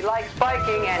Scorpio. He likes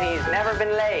biking, and he's never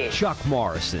been laid. Chuck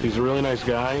Morrison. He's a really nice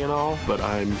guy and all, but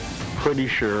I'm pretty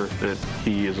sure that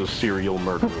he is a serial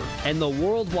murderer. And the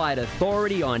worldwide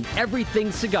authority on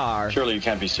everything cigar. Surely you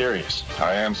can't be serious.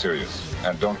 I am serious,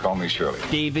 and don't call me Shirley.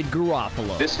 David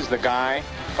Garofalo. This is the guy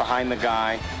behind the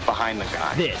guy behind the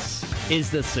guy. This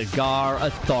is the Cigar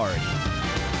Authority.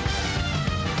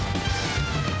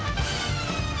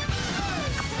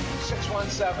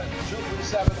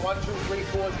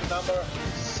 617-237-1234 is the number.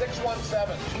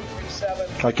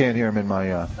 617-237. I can't hear him in my...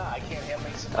 No, I can't hear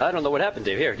him. I don't know what happened,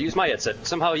 Dave. Here, use my headset.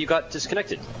 Somehow you got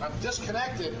disconnected. I'm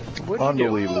disconnected.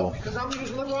 Unbelievable. Because I'm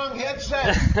using the wrong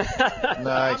headset.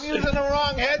 Nice. I'm using the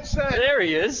wrong headset. There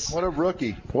he is. What a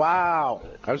rookie. Wow.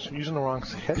 I was using the wrong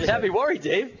headset. You had me worried,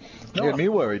 Dave. You had me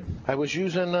worried. I was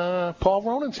using Paul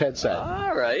Ronan's headset.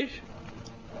 All right.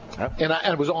 And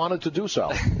I was honored to do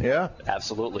so. Yeah.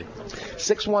 Absolutely.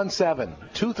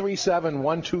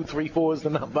 617-237-1234 is the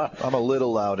number. I'm a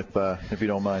little loud if you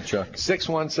don't mind, Chuck.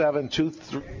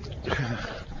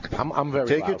 617-23... I'm very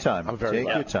Take loud. your time. I'm very Take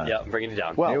loud. your time. Yeah, I'm bringing it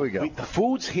down. Well, here we go. The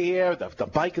food's here. The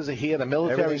bikers are here. The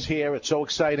military's here. It's so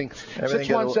exciting.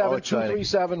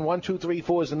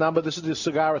 617-237-1234 is the number. This is the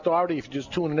Cigar Authority. If you're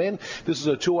just tuning in, this is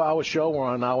a 2-hour show. We're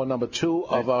on hour number 2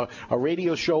 of a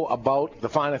radio show about the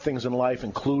finer things in life,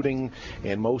 including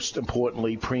and most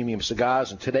importantly, premium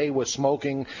cigars. And today we're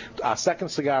smoking our second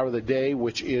cigar of the day,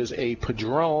 which is a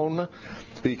Padron.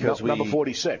 Because number we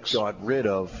 46 got rid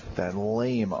of that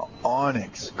lame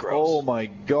Onyx. Gross. Oh my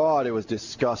God, it was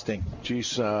disgusting.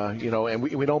 Jeez, and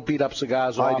we don't beat up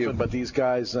cigars often, but these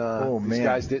guys,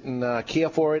 guys didn't care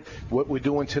for it. What we're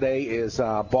doing today is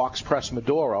box press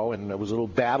Maduro, and there was a little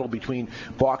battle between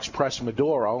box press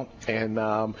Maduro, and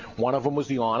one of them was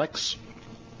the Onyx,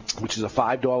 which is a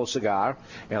 $5 cigar,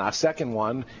 and our second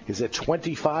one is a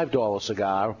 $25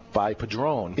 cigar by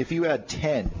Padron. If you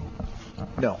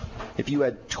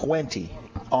had 20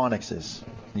 Onyxes,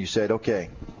 and you said, okay,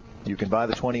 you can buy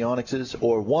the 20 Onyxes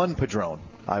or one Padron,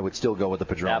 I would still go with the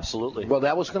Padron. Absolutely. Well,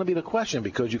 that was going to be the question,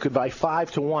 because you could buy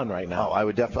 5 to 1 right now. Oh, I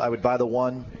would buy the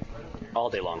one all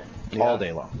day long. Yeah. All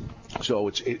day long. So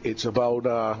it's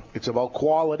about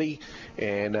quality,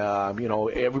 and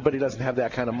everybody doesn't have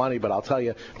that kind of money. But I'll tell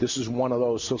you, this is one of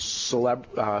those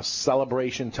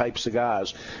celebration type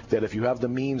cigars that if you have the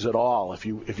means at all, if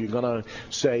you're gonna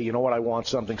say, you know what, I want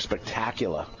something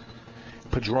spectacular,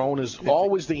 Padron is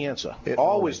always the answer.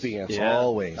 Always the answer. Yeah.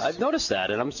 Always. I've noticed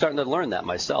that, and I'm starting to learn that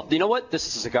myself. You know what? This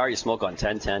is a cigar you smoke on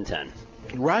 10-10-10.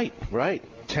 Right.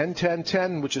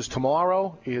 10-10-10, which is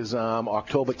tomorrow, is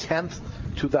October 10th,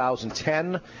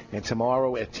 2010. And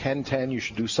tomorrow at 10-10, you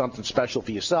should do something special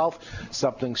for yourself,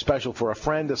 something special for a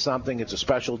friend or something. It's a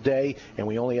special day, and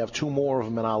we only have 2 more of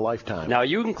them in our lifetime. Now, are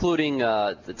you including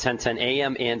the 10-10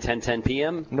 a.m. and 10-10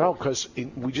 p.m.? No, because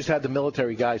we just had the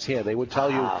military guys here. They would tell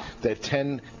you that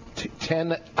 10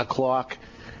 o'clock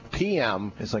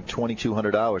p.m. It's like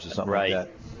 2,200 hours or something like that.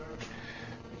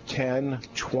 10,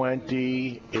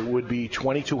 20, it would be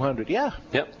 2,200. Yeah.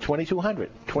 Yep.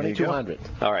 2,200. 2,200.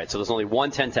 All right, so there's only one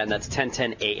 10-10. That's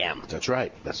 10-10 a.m. That's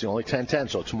right. That's the only 10-10.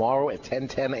 So tomorrow at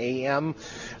 10-10 a.m.,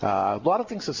 a lot of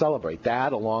things to celebrate.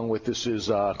 That, along with this is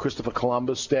Christopher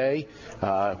Columbus Day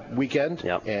weekend,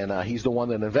 and he's the one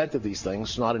that invented these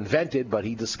things. Not invented, but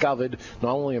he discovered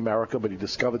not only America, but he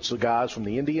discovered cigars from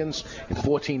the Indians in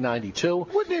 1492.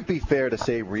 Wouldn't it be fair to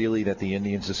say, really, that the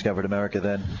Indians discovered America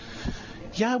then?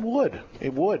 Yeah, it would.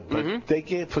 It would. But they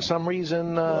get, for some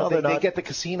reason, they get the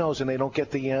casinos and they don't get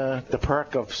the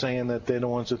perk of saying that they're the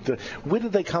ones that. Where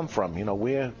did they come from?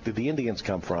 Where did the Indians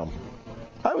come from?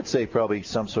 I would say probably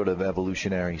some sort of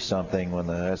evolutionary something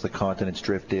as the continents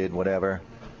drifted, whatever.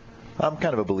 I'm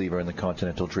kind of a believer in the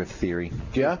continental drift theory.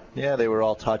 Yeah? Yeah, they were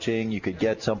all touching. You could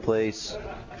get someplace.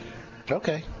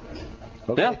 Okay.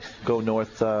 Yeah. Go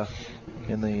north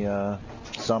in the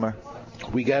summer.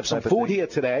 We got some food here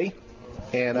today.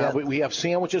 And we have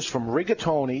sandwiches from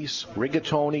Rigatoni's.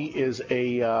 Rigatoni is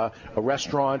a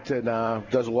restaurant and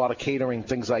does a lot of catering,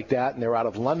 things like that. And they're out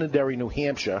of Londonderry, New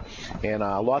Hampshire, and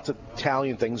lots of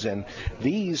Italian things. And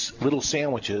these little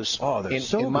sandwiches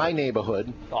in my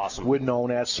neighborhood were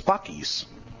known as Spuckies.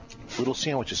 Little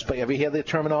sandwiches. Have you heard the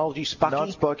terminology, Spucky? Not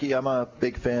Spucky. I'm a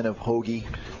big fan of hoagie.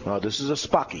 This is a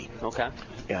Spucky. Okay.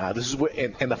 Yeah, this is what,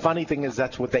 and the funny thing is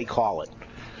that's what they call it.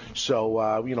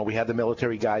 So, we had the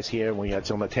military guys here, and we had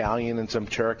some Italian and some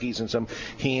turkeys and some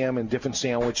ham and different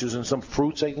sandwiches and some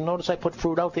fruits. You notice I put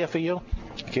fruit out there for you?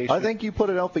 I think you put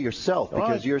it out for yourself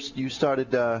because you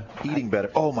started eating better.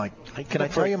 Oh, my. Can I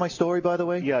tell you my story, by the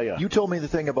way? Yeah. You told me the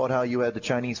thing about how you had the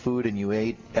Chinese food and you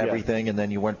ate everything and then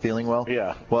you weren't feeling well?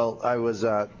 Yeah. Well, I was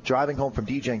driving home from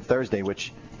DJing Thursday,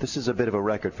 which... This is a bit of a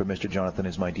record for Mr. Jonathan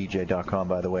is my DJ.com,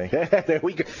 by the way. There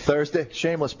we go. Thursday,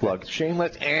 shameless plug.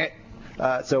 Shameless.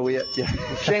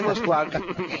 Shameless plug.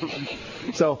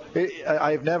 So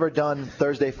I've never done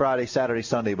Thursday, Friday, Saturday,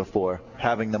 Sunday before,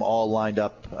 having them all lined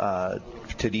up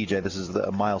to DJ. This is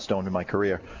a milestone in my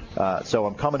career. So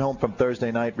I'm coming home from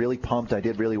Thursday night, really pumped. I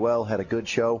did really well, had a good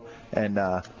show, and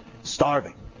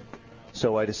starving.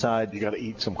 So I decide you got to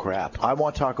eat some crap. I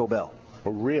want Taco Bell. Oh,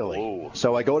 really? Ooh.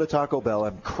 So I go to Taco Bell.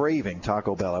 I'm craving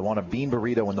Taco Bell. I want a bean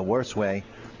burrito in the worst way.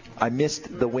 I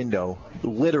missed the window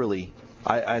literally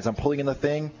as I'm pulling in the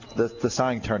thing, the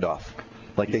sign turned off.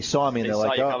 Like they saw me and they're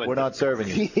like, "Oh, we're not serving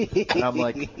you." And I'm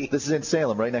like, "This is in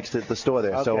Salem, right next to the store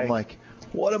there." Okay. So I'm like,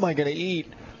 "What am I going to eat?"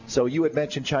 So you had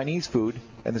mentioned Chinese food,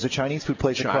 and there's a Chinese food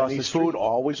place across the street. Chinese food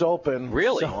always open.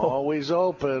 Really? Always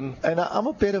open. And I'm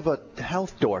a bit of a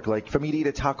health dork. Like for me to eat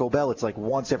at Taco Bell, it's like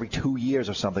once every 2 years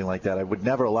or something like that. I would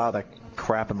never allow that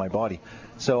crap in my body.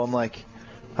 So I'm like,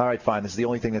 all right, fine. This is the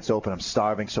only thing that's open. I'm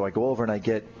starving, so I go over and I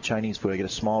get Chinese food. I get a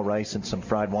small rice and some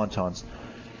fried wontons.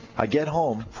 I get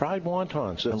home. Fried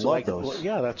wontons. I love those.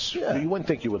 Yeah, you wouldn't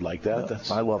think you would like that.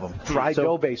 I love them. Fried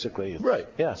dough, basically. Right.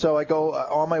 Yeah. So I go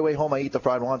on my way home. I eat the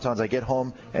fried wontons. I get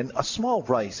home, and a small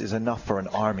rice is enough for an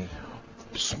army.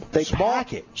 They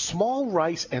pack it. Small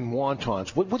rice and wontons.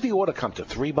 What would the order come to?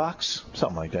 $3?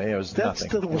 Something like that. Yeah, it was nothing.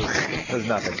 It was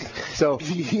nothing. So,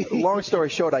 long story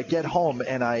short, I get home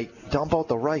and I dump out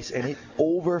the rice, and it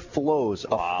overflows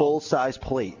a full-size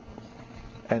plate.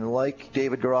 And like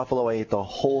David Garofalo, I ate the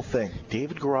whole thing.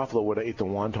 David Garofalo would have ate the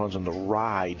wontons on the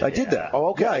ride. I did that.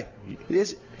 Oh, okay. Yeah.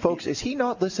 Folks, is he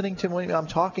not listening to me? I'm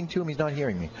talking to him. He's not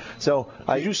hearing me. So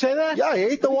did you say that? Yeah, I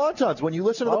ate the wontons. When you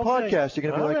listen to the podcast, you're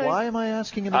going to be like, right. why am I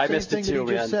asking him the same thing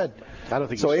that he just said? I don't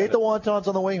think so. I ate the wontons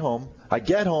on the way home. I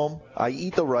get home. I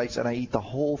eat the rice, and I eat the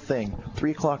whole thing.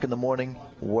 3 o'clock in the morning,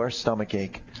 worst stomach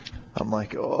ache. I'm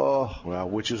like, oh. Well,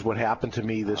 which is what happened to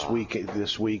me this week.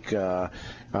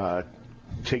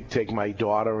 Take my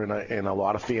daughter and a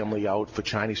lot of family out for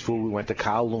Chinese food. We went to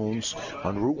Kowloon's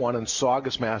on Route 1 in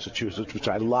Saugus, Massachusetts, which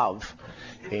I love.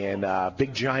 And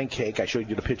big giant cake. I showed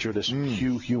you the picture of this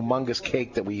humongous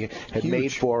cake that we had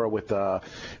made for her with a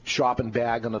shopping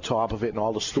bag on the top of it and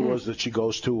all the stores that she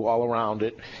goes to all around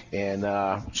it. And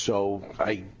so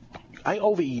I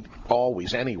overeat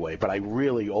always anyway, but I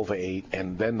really overate.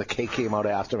 And then the cake came out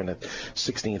after, and at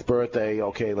 16th birthday,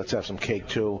 okay, let's have some cake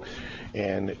too.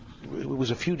 And it was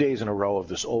a few days in a row of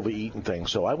this overeating thing.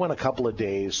 So I went a couple of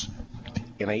days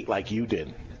and ate like you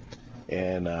did.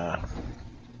 And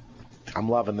I'm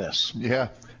loving this. Yeah.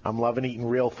 I'm loving eating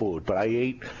real food, but I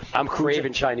ate. I'm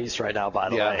craving Chinese right now, by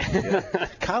the way.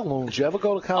 Kowloon's. You ever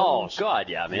go to Kowloon's? Oh, God,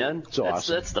 yeah, man. It's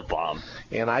awesome. That's the bomb.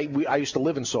 And I used to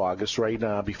live in Saugus,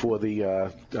 right, before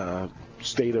the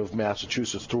state of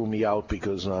Massachusetts threw me out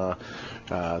because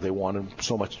they wanted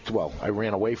so much. Well, I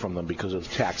ran away from them because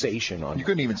of taxation on. You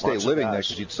couldn't even stay living there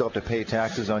because you'd still have to pay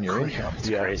taxes on your income. It's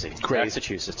crazy.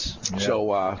 Massachusetts. Yeah.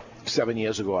 So 7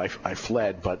 years ago, I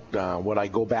fled. But what I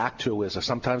go back to is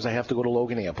sometimes I have to go to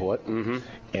Logan Airport,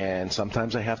 and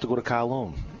sometimes I have to go to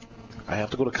Kowloon. I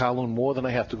have to go to Kowloon more than I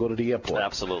have to go to the airport.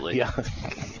 Absolutely. Yeah.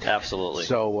 Absolutely.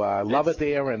 So love it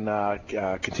there and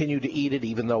continue to eat it,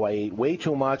 even though I ate way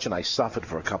too much and I suffered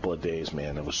for a couple of days,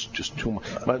 man. It was just too much.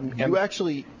 You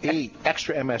actually ate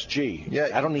extra MSG. Yeah.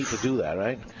 I don't need to do that,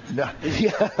 right? No.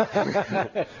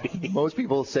 Most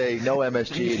people say no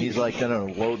MSG, and he's like, no,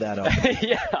 load that up.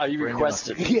 Yeah, you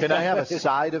requested. Can I have a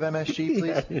side of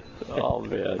MSG, please? Oh,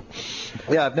 man.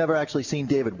 Yeah, I've never actually seen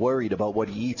David worried about what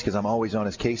he eats because I'm always on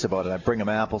his case about it. I bring him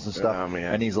apples and stuff,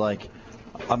 and he's like,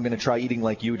 I'm going to try eating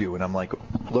like you do. And I'm like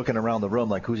looking around the room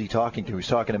like, who's he talking to? He's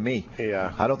talking to me.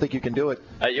 Yeah. I don't think you can do it.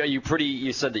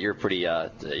 You said that you're pretty,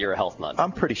 you're a health nut.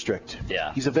 I'm pretty strict.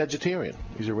 Yeah. He's a vegetarian.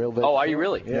 He's a real vegetarian. Oh, are you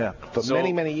really? Yeah. For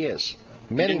many, many years.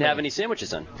 You didn't have any sandwiches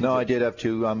then? No, I did have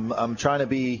two. I'm trying to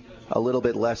be a little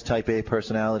bit less type A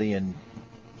personality and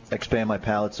expand my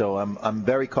palate. So I'm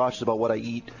very cautious about what I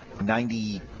eat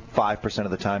 95% of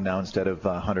the time now instead of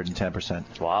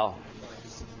 110%. Wow.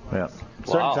 Yeah.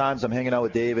 Certain times I'm hanging out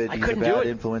with David. He's a bad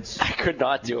influence. I could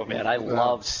not do it, man. I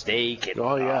love steak. And,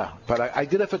 but I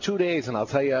did it for 2 days, and I'll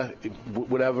tell you,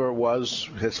 whatever it was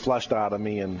has flushed out of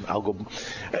me, and I'll go.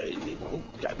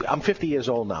 I'm 50 years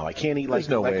old now. I can't eat like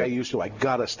I used to. I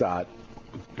gotta start.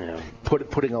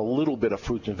 Putting a little bit of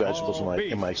fruits and vegetables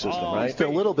in my system, right? Just a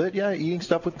little bit, yeah. Eating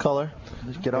stuff with color.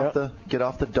 Just get off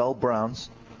the dull browns,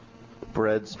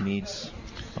 breads, meats.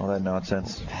 All that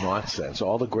nonsense.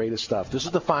 All the greatest stuff. This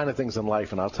is the finer things in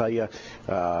life, and I'll tell you,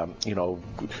 the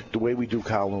way we do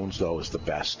Kowloon's, though, is the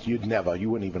best. You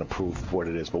wouldn't even approve of what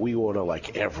it is, but we order,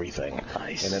 like, everything.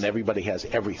 Nice. And then everybody has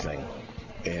everything.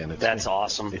 And that's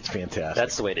awesome. It's fantastic.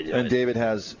 That's the way to do it. And David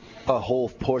has a whole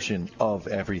portion of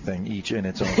everything, each in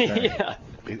its own thing. Yeah.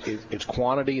 It's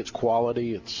quantity, it's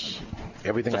quality, it's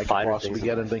everything I could possibly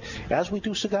get. And as we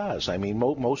do cigars, I mean,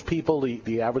 most people,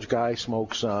 the average guy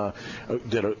smokes, a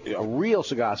real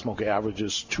cigar smoker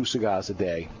averages 2 cigars a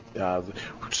day.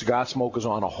 Cigar smokers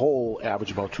on a whole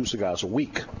average about 2 cigars a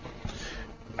week.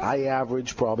 I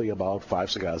average probably about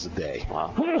 5 cigars a day.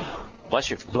 Wow. Bless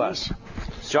you. Bless.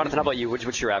 Jonathan, how about you?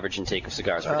 What's your average intake of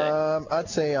cigars per day? I'd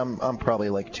say I'm probably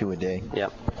like 2 a day. Yeah.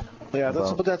 Yeah,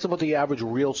 that's about the average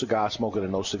real cigar smoker that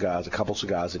knows cigars, a couple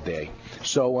cigars a day.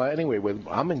 So anyway,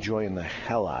 I'm enjoying the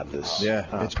hell out of this.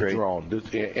 Yeah, it's Padron.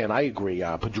 Great. And I agree.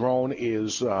 Padron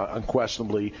is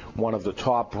unquestionably one of the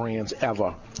top brands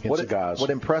ever in cigars. What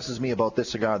impresses me about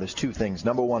this cigar, there's two things.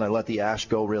 Number one, I let the ash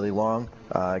go really long.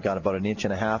 I got about 1.5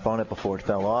 inches on it before it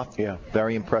fell off. Yeah.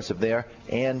 Very impressive there.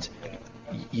 And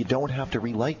you don't have to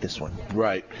relight this one.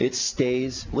 Right. It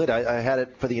stays lit. I had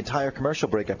it for the entire commercial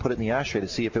break. I put it in the ashtray to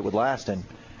see if it would last, and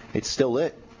it's still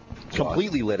lit.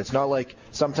 Completely lit. It's not like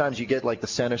sometimes you get like the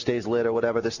center stays lit or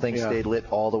whatever. This thing stayed lit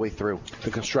all the way through.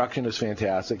 The construction is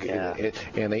fantastic. Yeah.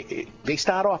 And they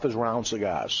start off as round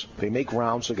cigars. They make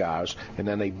round cigars, and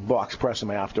then they box press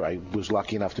them after. I was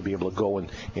lucky enough to be able to go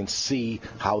and see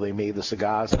how they made the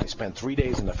cigars. And I spent 3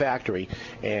 days in the factory,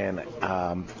 and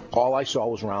all I saw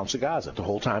was round cigars the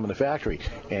whole time in the factory.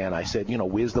 And I said,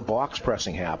 where's the box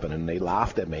pressing happen? And they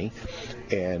laughed at me,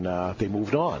 and they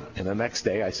moved on. And the next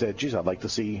day I said, geez, I'd like to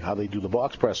see how they do the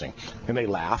box pressing. And they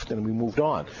laughed, and we moved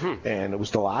on. And it was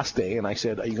the last day, and I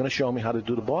said, are you going to show me how to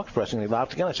do the box pressing? And they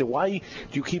laughed again. I said, why do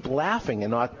you keep laughing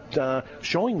and not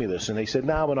showing me this? And they said,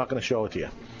 no, we're not going to show it to you.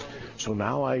 So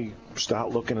now I start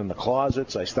looking in the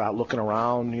closets. I start looking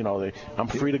around. I'm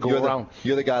free to go around.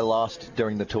 You're the guy lost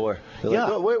during the tour. Yeah.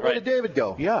 Like, where did David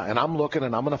go? Yeah, and I'm looking,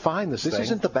 and I'm going to find this thing. This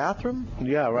isn't the bathroom?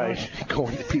 Yeah, right.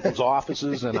 Going to people's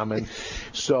offices, and I'm in.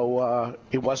 So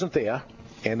it wasn't there.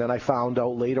 And then I found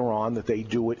out later on that they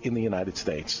do it in the United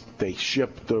States. They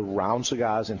ship the round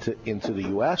cigars into the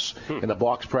U.S., and the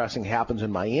box pressing happens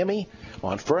in Miami,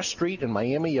 on First Street in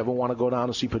Miami. You ever want to go down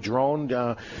and see Padron,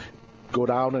 go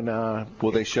down and...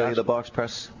 Will they show you the box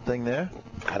press thing there?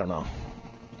 I don't know.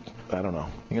 You're going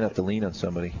to have to lean on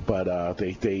somebody. But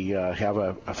they have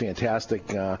a fantastic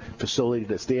facility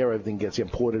that's there. Everything gets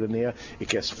imported in there. It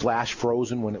gets flash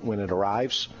frozen when it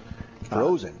arrives.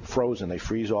 Frozen. They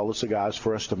freeze all the cigars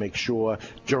first to make sure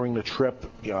during the trip,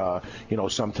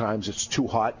 sometimes it's too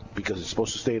hot because it's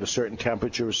supposed to stay at a certain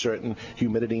temperature, a certain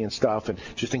humidity and stuff. And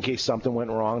just in case something went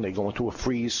wrong, they go into a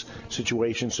freeze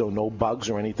situation so no bugs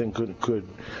or anything could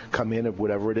come in. If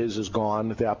whatever it is gone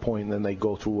at that point, and then they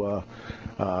go through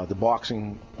the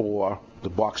boxing or the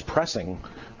box pressing,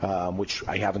 which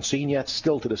I haven't seen yet.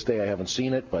 Still to this day, I haven't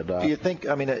seen it. But do you think?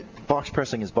 Box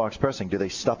pressing is box pressing. Do they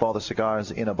stuff all the cigars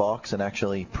in a box and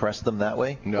actually press them that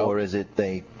way? No. Or is it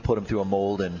they put them through a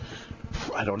mold and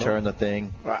I don't know. Turn the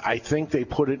thing. I think they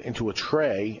put it into a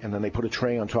tray, and then they put a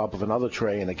tray on top of another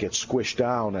tray, and it gets squished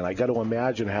down. And I got to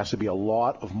imagine it has to be a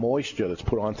lot of moisture that's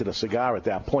put onto the cigar at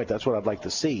that point. That's what I'd like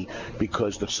to see,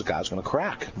 because the cigar's going to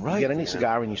crack. Right. You get any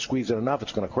cigar and you squeeze it enough,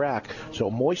 it's going to crack. So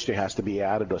moisture has to be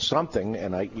added or something,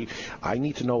 and I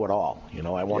need to know it all. You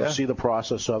know, I want to see the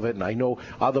process of it, and I know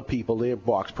other people, they have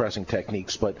box pressing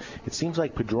techniques, but it seems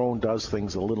like Padron does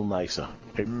things a little nicer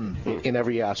in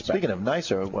every aspect. Speaking of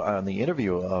nicer, on the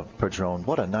interview of Padron,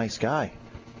 what a nice guy.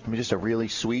 I mean, just a really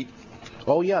sweet.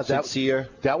 Oh yeah, sincere.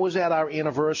 That was at our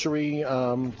anniversary.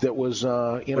 That was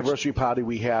anniversary party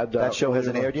we had. That show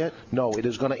hasn't aired yet? No, it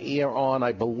is going to air on,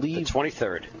 I believe, the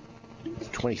 23rd.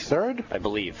 23rd? I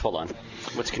believe. Hold on.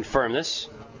 Let's confirm this.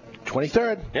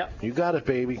 23rd. Yeah. You got it,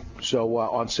 baby. So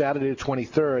on Saturday the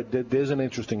 23rd, there's an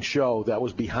interesting show that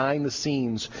was behind the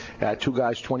scenes at Two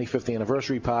Guys' 25th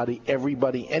anniversary party.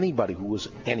 Anybody who was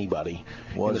anybody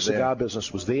in the cigar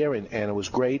business was there, and it was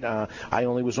great. I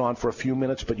only was on for a few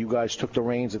minutes, but you guys took the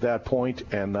reins at that point,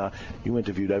 and you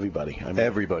interviewed everybody. I mean,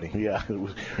 everybody. Yeah, it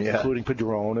was, including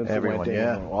Padron and everyone,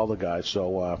 and all the guys.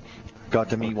 So got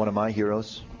to meet one of my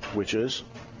heroes, which is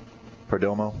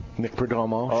Perdomo. Nick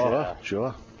Perdomo. Oh,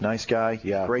 sure. Nice guy.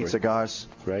 Yeah, great cigars.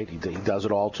 Great. He does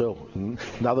it all, too.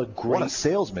 Another great... What a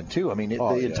salesman, too. I mean,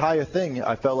 the entire thing,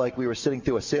 I felt like we were sitting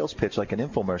through a sales pitch, like an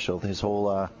infomercial, his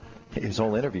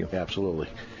whole interview. Absolutely.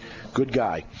 Good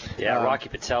guy. Yeah, Rocky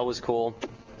Patel was cool.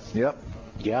 Yep.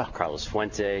 Yeah. Carlos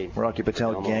Fuente. Rocky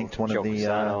Patel ganked one of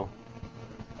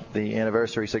the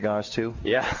anniversary cigars, too.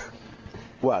 Yeah.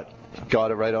 What?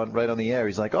 Got it right on the air.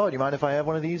 He's like, "Oh, do you mind if I have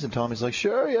one of these?" And Tommy's like,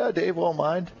 "Sure, yeah, Dave won't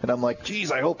mind." And I'm like,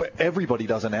 "Geez, I hope everybody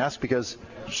doesn't ask, because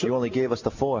you only gave us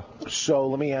the 4." So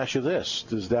let me ask you this: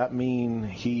 does that mean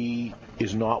he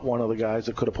is not one of the guys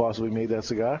that could have possibly made that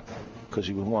cigar because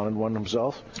he wanted one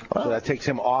himself? Well, so that takes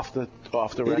him off the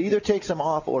record? It either takes him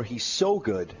off, or he's so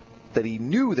good that he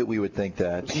knew that we would think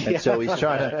that, and so he's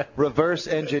trying to reverse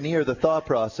engineer the thought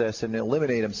process and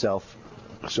eliminate himself.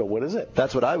 So what is it?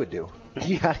 That's what I would do.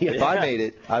 If I made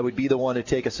it, I would be the one to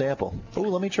take a sample. Oh,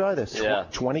 let me try this. Yeah.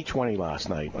 2020 last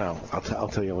night. Well, I'll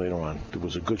tell you later on. There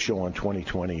was a good show on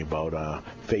 2020 about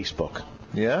Facebook.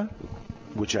 Yeah?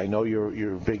 Which I know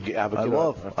you're a big advocate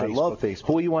of. I love Facebook.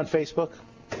 Who are you on Facebook?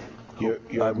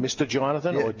 You're Mr.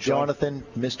 Jonathan? Yeah, Or Jonathan,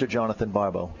 Mr. Jonathan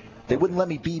Barbeau. They wouldn't let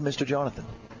me be Mr. Jonathan.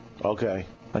 Okay.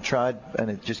 I tried, and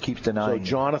it just keeps denying. So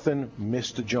Jonathan,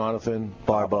 Mr. Jonathan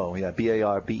Barbeau. Yeah,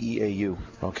 Barbeau.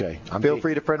 Okay. Feel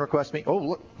free to friend request me. Oh,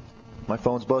 look. My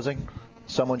phone's buzzing.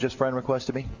 Someone just friend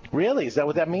requested me. Really? Is that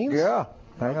what that means? Yeah.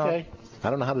 Hang on. Okay. I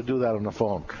don't know how to do that on the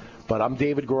phone. But I'm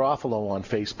David Garofalo on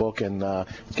Facebook, and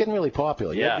it's getting really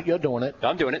popular. Yeah. You're doing it.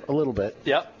 I'm doing it. A little bit.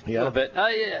 Yep. Yeah. A little bit.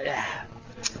 Yeah.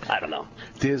 I don't know.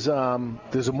 There's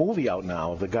a movie out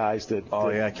now of the guys that. Oh,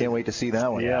 yeah. I can't wait to see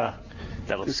that one. Yeah.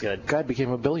 That looks good. Guy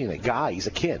became a billionaire. He's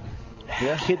a kid.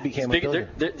 Yeah. Kid became a billionaire.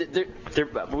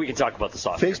 We can talk about the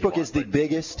software. Facebook is the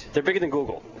biggest. They're bigger than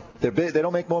Google. They're big. They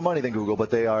don't make more money than Google, but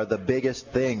they are the biggest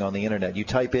thing on the internet. You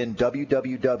type in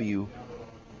www,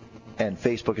 and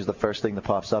Facebook is the first thing that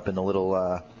pops up in the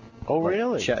little.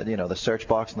 Really? Chat, the search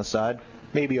box on the side.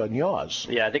 Maybe on yours.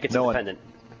 Yeah, I think it's independent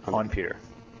on the computer.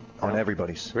 On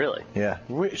everybody's. Really? Yeah.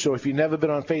 So if you've never been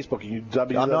on Facebook,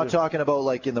 I'm not talking about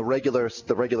like in the regular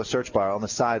search bar. On the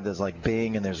side, there's like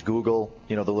Bing and there's Google.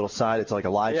 The little side, it's like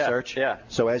a live search. Yeah.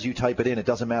 So as you type it in, it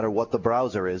doesn't matter what the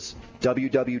browser is.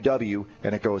 www,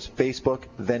 and it goes Facebook,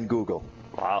 then Google.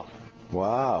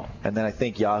 Wow. And then I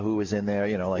think Yahoo is in there.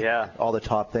 All the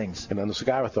top things. And then the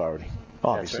Cigar Authority.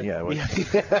 Obviously, yeah.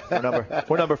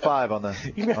 We're number 5 on the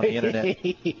internet.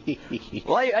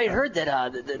 Well, I heard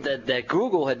that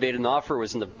Google had made an offer,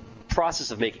 was in the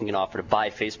process of making an offer to buy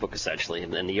Facebook, essentially.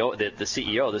 And then the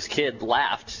CEO, this kid,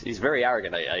 laughed. He's very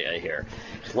arrogant, I hear.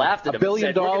 Laughed at him. $1 billion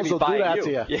and said, will do that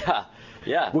to you.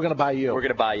 Yeah. We're going to buy you. We're going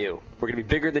to buy you. We're going to be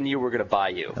bigger than you. We're going to buy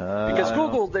you. Because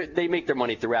Google, they make their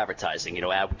money through advertising,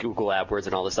 Google AdWords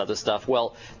and all this other stuff.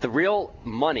 Well, the real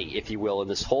money, if you will, in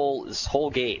this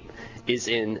whole game is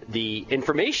in the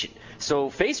information.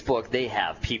 So Facebook, they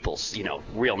have people's,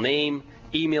 real name,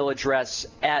 email address,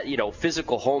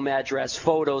 physical home address,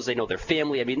 photos. They know their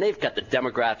family. I mean, they've got the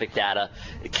demographic data.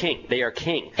 King. They are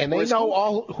king. And they know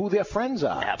all who their friends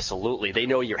are. Absolutely. They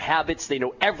know your habits. They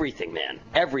know everything, man.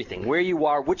 Everything. Where you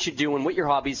are, what you're doing, what your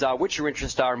hobbies are, what your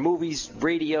interests are, movies,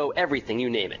 radio, everything.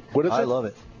 You name it. What is it? I love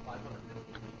it.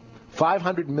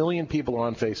 500 million people are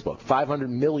on Facebook. 500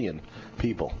 million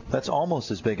people. That's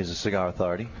almost as big as the Cigar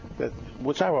Authority.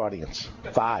 What's our audience?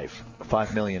 5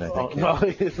 million, I think. No,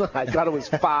 it's not. I thought it was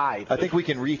 5. I think we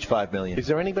can reach 5 million. Is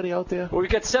there anybody out there? Well, we've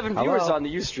got 7 viewers on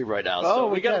the Ustream right now, so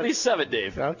we got at least 7,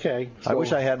 Dave. Okay. I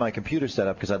wish I had my computer set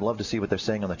up because I'd love to see what they're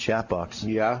saying on the chat box.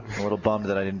 Yeah. I'm a little bummed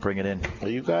that I didn't bring it in. Are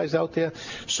you guys out there?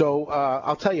 So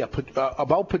I'll tell you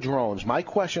about Padrones. My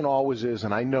question always is,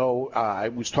 and I know I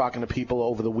was talking to people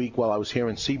over the week while I was here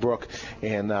in Seabrook,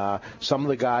 and some of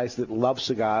the guys that love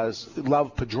cigars,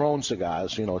 love Padron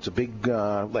cigars, it's a big,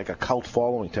 like a cult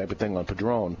following type of thing on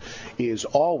Padron, is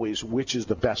always which is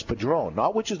the best Padron,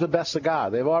 not which is the best cigar.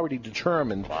 They've already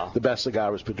determined the best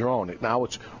cigar is Padron. Now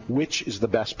it's which is the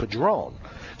best Padron.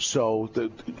 So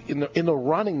in the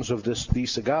runnings of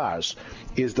these cigars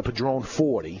is the Padron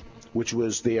 40, which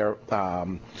was their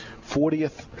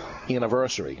 40th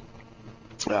anniversary.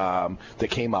 That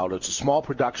came out. It's a small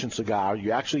production cigar.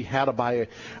 You actually had to buy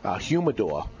a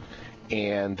humidor,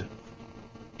 and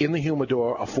in the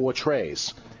humidor are 4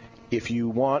 trays. If you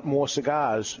want more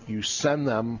cigars, you send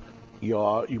them.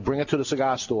 You bring it to the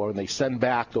cigar store, and they send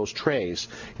back those trays,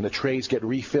 and the trays get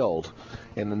refilled,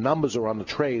 and the numbers are on the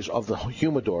trays of the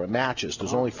humidor. It matches.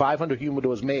 There's only 500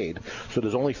 humidors made, so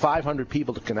there's only 500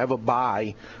 people that can ever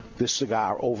buy this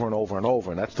cigar over and over and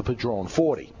over, and that's the Padron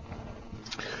 40.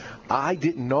 I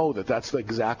didn't know that that's the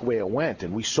exact way it went,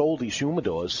 and we sold these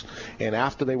humidors, and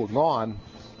after they were gone,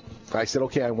 I said,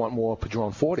 okay, I want more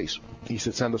Padron 40s. He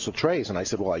said, send us the trays, and I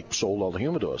said, well, I sold all the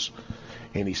humidors.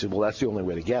 And he said, well, that's the only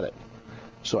way to get it.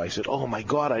 So I said, oh, my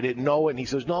God, I didn't know it. And he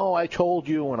says, no, I told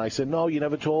you. And I said, no, you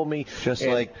never told me. Just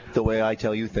like the way I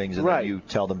tell you things, and then you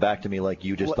tell them back to me like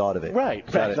you just thought of it. Right.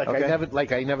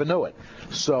 Okay. I never knew it.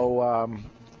 So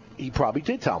he probably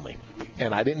did tell me,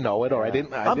 and I didn't know it, or I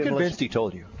didn't. I'm convinced he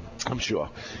told you. I'm sure,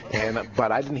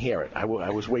 but I didn't hear it. I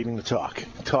was waiting to talk,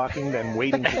 talking, then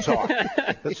waiting to talk.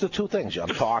 That's the two things. I'm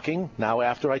talking now.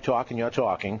 After I talk and you're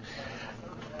talking,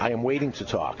 I am waiting to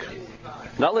talk.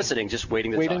 Not listening, just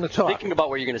waiting to talk. Thinking about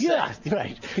what you're going to say. Yeah,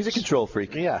 right. He's a control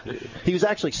freak. Yeah. He was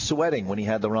actually sweating when he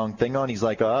had the wrong thing on. He's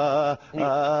like, I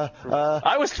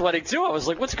was sweating too. I was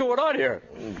like, what's going on here?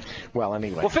 Well,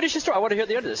 anyway. Well, finish your story. I want to hear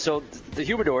the end of this. So the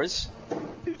humidors.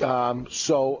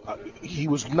 He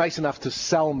was nice enough to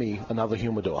sell me another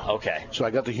humidor. Okay. So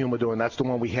I got the humidor, and that's the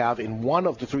one we have in one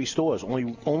of the 3 stores.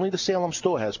 Only the Salem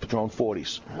store has Padron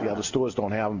 40s. The other stores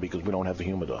don't have them because we don't have the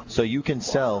humidor. So you can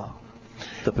sell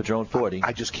The Padron 40.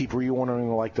 I just keep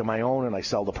reordering like they're my own, and I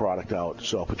sell the product out.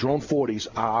 So Padron 40s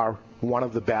are one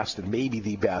of the best, and maybe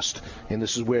the best, and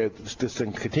this is where this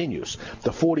thing continues.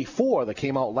 The 44 that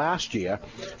came out last year,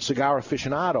 Cigar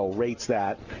Aficionado rates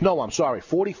that. No, I'm sorry.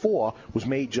 44 was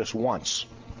made just once.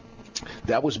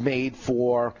 That was made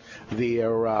for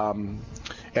their.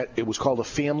 It was called a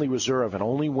family reserve, and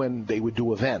only when they would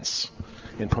do events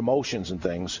and promotions and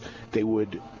things, they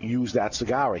would use that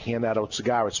cigar, or hand that out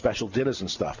cigar at special dinners and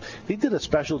stuff. They did a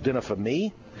special dinner for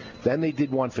me, then they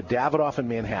did one for Davidoff in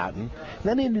Manhattan, and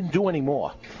then they didn't do any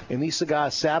more. And these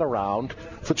cigars sat around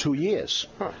for 2 years.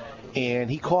 And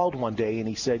he called one day and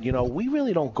he said, we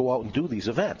really don't go out and do these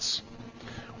events.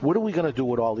 What are we going to do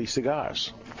with all these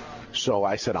cigars? So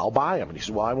I said, I'll buy them. And he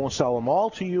said, well, I won't sell them all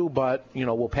to you, but,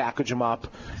 we'll package them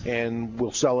up and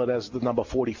we'll sell it as the number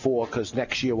 44 because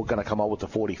next year we're going to come out with the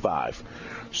 45.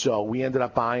 So we ended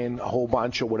up buying a whole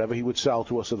bunch or whatever he would sell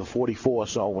to us of the 44.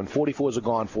 So when 44s are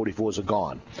gone, 44s are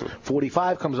gone.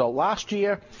 45 comes out last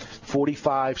year.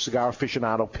 45 Cigar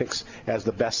Aficionado picks as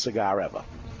the best cigar ever.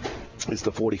 Is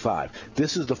the 45.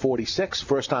 This is the 46.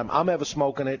 First time I'm ever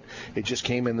smoking it. It just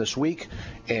came in this week,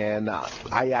 and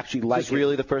I actually like it. Is this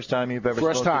really the first time you've ever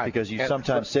smoked it? Because you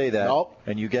sometimes say that, nope.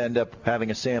 And you end up having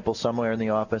a sample somewhere in the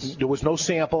office. There was no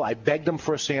sample. I begged him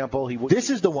for a sample. This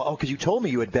is the one. Oh, because you told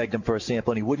me you had begged him for a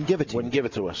sample, and he wouldn't give it to you. Wouldn't give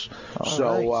it to us.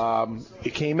 All right.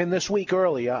 It came in this week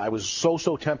earlier. I was so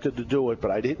tempted to do it, but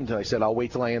I didn't. I said I'll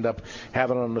wait till I end up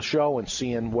having it on the show and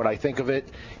seeing what I think of it,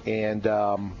 and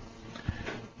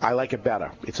I like it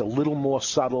better. It's a little more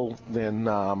subtle than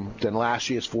last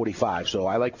year's 45. So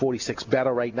I like 46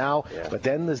 better right now. Yeah. But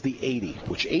then there's the 80,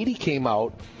 which 80 came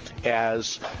out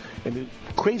as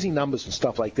crazy numbers and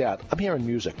stuff like that. I'm hearing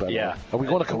music, by the way. Are we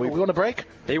going to break?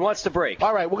 He wants to break.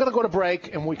 All right, we're going to go to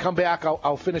break, and when we come back,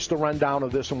 I'll finish the rundown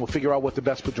of this, and we'll figure out what the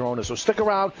best Padron is. So stick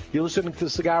around. You're listening to the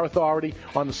Cigar Authority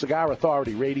on the Cigar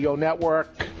Authority Radio Network.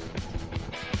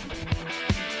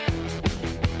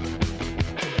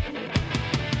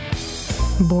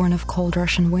 Born of cold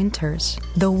Russian winters,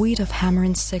 the wheat of hammer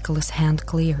and sickle is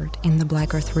hand-cleared in the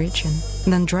Black Earth region,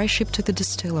 then dry shipped to the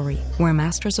distillery, where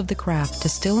masters of the craft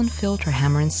distill and filter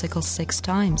hammer and sickle 6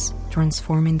 times,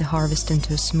 transforming the harvest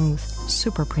into a smooth,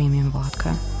 super premium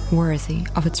vodka, worthy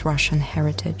of its Russian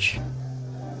heritage.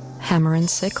 Hammer and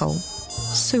sickle,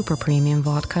 super premium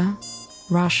vodka,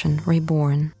 Russian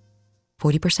reborn.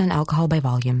 40% alcohol by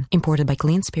volume, imported by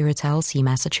Clean Spirits LLC,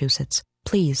 Massachusetts.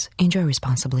 Please enjoy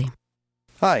responsibly.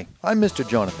 Hi, I'm Mr.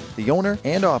 Jonathan, the owner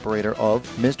and operator of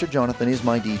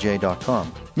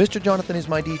MrJonathanIsMyDJ.com.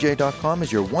 MrJonathanIsMyDJ.com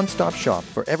is your one-stop shop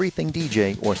for everything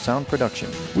DJ or sound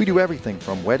production. We do everything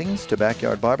from weddings to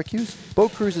backyard barbecues,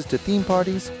 boat cruises to theme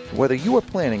parties. Whether you are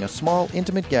planning a small,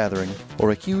 intimate gathering or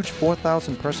a huge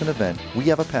 4,000-person event, we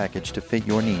have a package to fit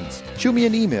your needs. Shoot me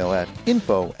an email at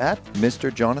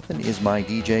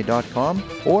info@MrJonathanIsMyDJ.com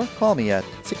or call me at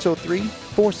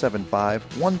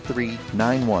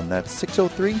 603-475-1391. That's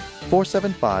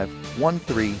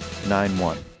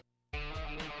 603-475-1391.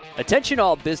 Attention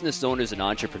all business owners and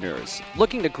entrepreneurs.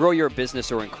 Looking to grow your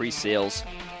business or increase sales?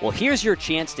 Well, here's your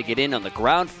chance to get in on the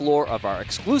ground floor of our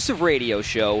exclusive radio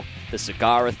show, The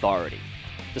Cigar Authority.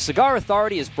 The Cigar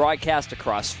Authority is broadcast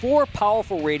across 4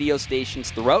 powerful radio stations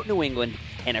throughout New England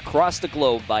and across the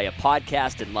globe via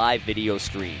podcast and live video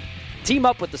stream. Team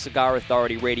up with the Cigar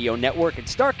Authority Radio Network and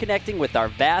start connecting with our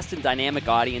vast and dynamic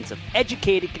audience of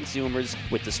educated consumers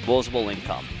with disposable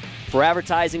income. For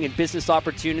advertising and business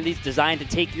opportunities designed to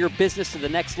take your business to the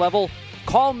next level,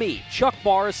 call me, Chuck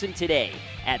Morrison, today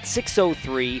at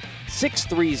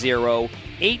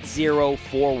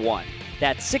 603-630-8041.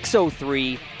 That's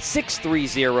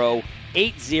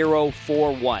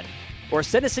 603-630-8041. Or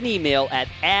send us an email at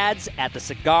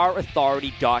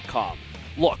ads@thecigarauthority.com.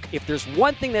 Look, if there's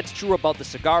one thing that's true about the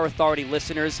Cigar Authority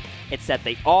listeners, it's that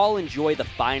they all enjoy the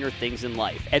finer things in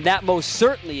life. And that most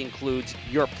certainly includes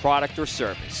your product or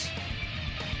service.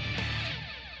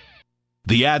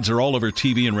 The ads are all over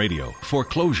TV and radio.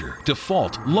 Foreclosure,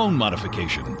 default, loan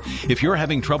modification. If you're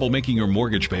having trouble making your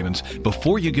mortgage payments,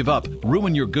 before you give up,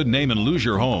 ruin your good name and lose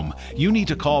your home, you need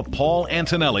to call Paul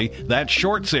Antonelli, that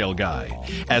short sale guy.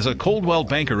 As a Coldwell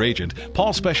Banker agent,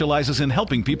 Paul specializes in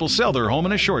helping people sell their home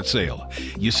in a short sale.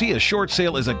 You see, a short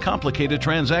sale is a complicated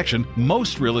transaction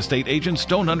most real estate agents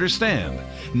don't understand.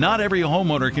 Not every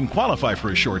homeowner can qualify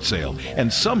for a short sale,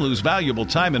 and some lose valuable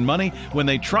time and money when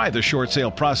they try the short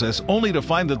sale process only to to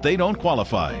find that they don't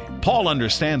qualify. Paul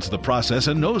understands the process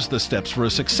and knows the steps for a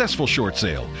successful short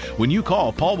sale. When you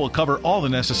call, Paul will cover all the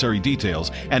necessary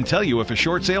details and tell you if a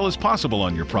short sale is possible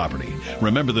on your property.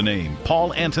 Remember the name,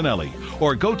 Paul Antonelli,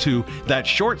 or go to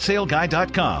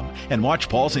thatshortsaleguy.com and watch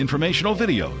Paul's informational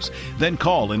videos. Then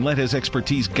call and let his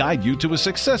expertise guide you to a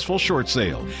successful short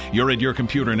sale. You're at your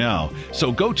computer now,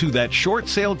 so go to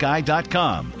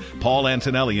thatshortsaleguy.com. Paul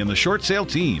Antonelli and the short sale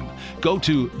team. Go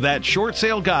to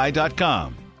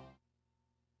thatshortsaleguy.com.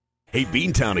 Hey,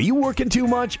 Beantown, are you working too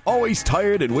much? Always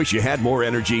tired and wish you had more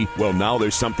energy? Well, now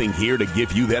there's something here to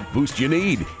give you that boost you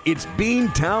need. It's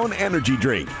Beantown Energy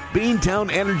Drink. Beantown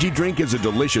Energy Drink is a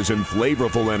delicious and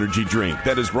flavorful energy drink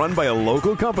that is run by a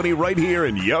local company right here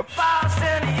in,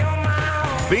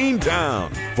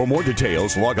 Beantown. For more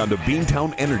details, log on to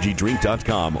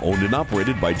BeantownEnergyDrink.com, owned and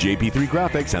operated by JP3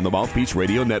 Graphics and the Mouthpiece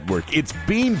Radio Network. It's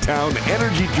Beantown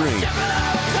Energy Drink.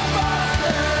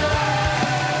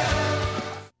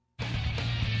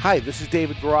 Hi, this is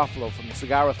David Garofalo from the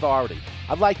Cigar Authority.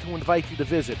 I'd like to invite you to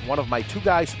visit one of my Two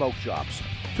Guys Smoke Shops.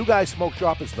 Two Guys Smoke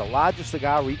Shop is the largest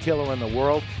cigar retailer in the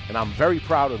world, and I'm very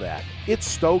proud of that. It's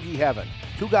Stogie Heaven.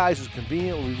 Two Guys is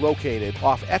conveniently located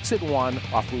off Exit 1,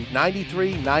 off Route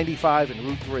 93, 95, and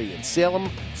Route 3 in Salem,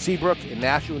 Seabrook, and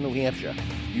Nashua, New Hampshire.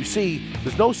 You see,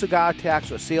 there's no cigar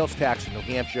tax or sales tax in New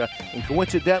Hampshire, and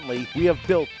coincidentally, we have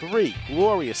built 3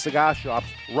 glorious cigar shops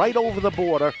right over the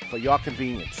border for your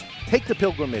convenience. Take the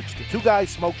pilgrimage to Two Guys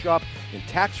Smoke Shop in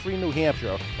tax-free New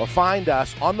Hampshire, or find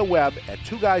us on the web at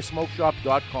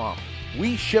twoguysmokeshop.com.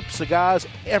 We ship cigars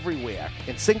everywhere,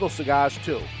 and single cigars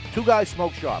too. Two Guys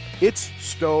Smoke Shop. It's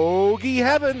Stogie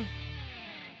Heaven.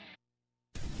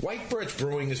 White Birch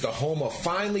Brewing is the home of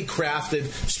finely crafted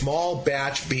small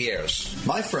batch beers.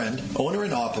 My friend, owner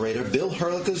and operator Bill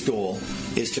Herlica's goal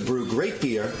is to brew great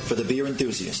beer for the beer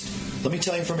enthusiast. Let me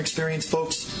tell you from experience,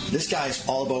 folks, this guy's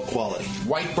all about quality.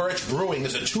 White Birch Brewing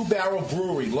is a 2-barrel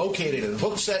brewery located in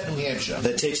Hooksett, New Hampshire,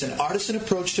 that takes an artisan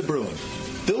approach to brewing.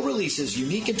 Bill releases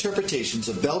unique interpretations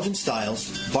of Belgian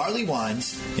styles, barley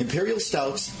wines, imperial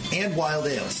stouts, and wild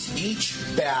ales. Each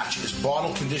batch is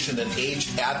bottle conditioned and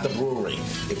aged at the brewery.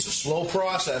 It's a slow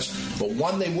process, but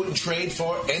one they wouldn't trade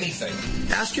for anything.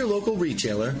 Ask your local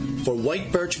retailer for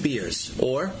White Birch beers,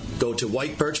 or go to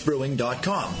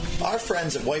whitebirchbrewing.com. Our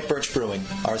friends at White Birch Brewing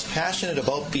are as passionate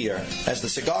about beer as the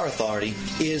Cigar Authority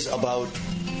is about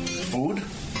food?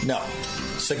 No,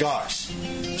 cigars.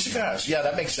 Cigars, yeah,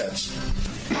 that makes sense.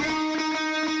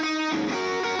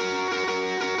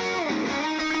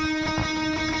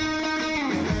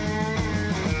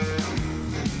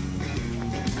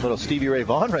 Little Stevie Ray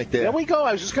Vaughan right there. There we go.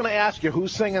 I was just going to ask you,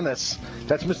 who's singing this?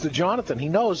 That's Mr. Jonathan. He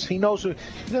knows who.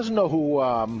 He doesn't know who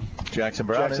Jackson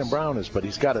Brown is, but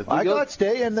he's got it. I got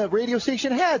stay, and the radio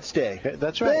station had stay.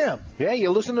 That's right. Damn. Yeah,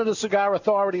 you listen to the Cigar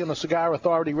Authority on the Cigar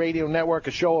Authority Radio Network,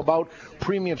 a show about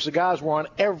premium cigars. We're on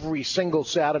every single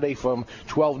Saturday from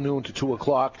 12 noon to 2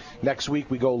 o'clock. Next week,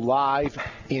 we go live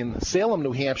in Salem,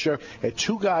 New Hampshire, at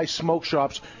Two Guys Smoke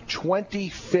Shop's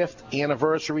 25th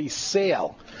anniversary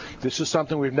sale. This is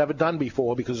something we've never done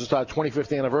before because it's our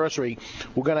 25th anniversary.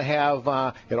 We're going to have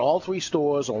at all 3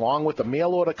 stores, along with the mail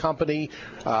order company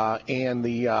and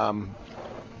the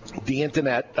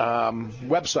internet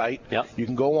website. Yep. You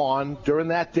can go on during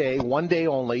that day, one day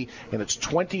only, and it's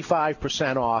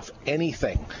 25% off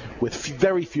anything, with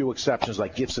very few exceptions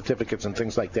like gift certificates and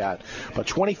things like that. But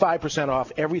 25%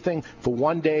 off everything for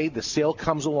one day. The sale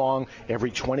comes along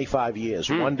every 25 years.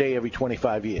 One day every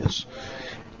 25 years.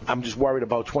 I'm just worried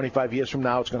about 25 years from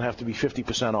now, it's going to have to be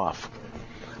 50% off.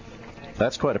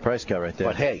 That's quite a price cut right there.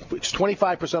 But hey, it's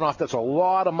 25% off. That's a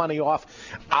lot of money off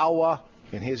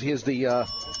and here's the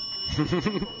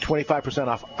 25%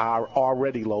 off our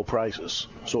already low prices.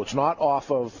 So it's not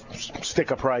off of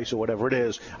sticker price or whatever it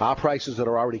is. Our prices that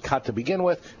are already cut to begin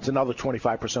with, it's another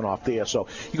 25% off there. So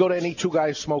you go to any Two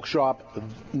Guys Smoke Shop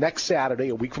next Saturday,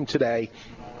 a week from today,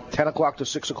 10 o'clock to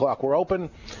 6 o'clock, we're open.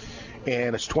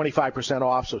 And it's 25%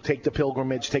 off, so take the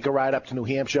pilgrimage, take a ride up to New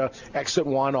Hampshire, exit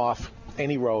 1 off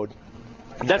any road.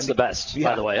 That's the best,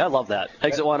 by the way. I love that.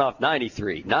 Exit 1 off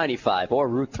 93, 95, or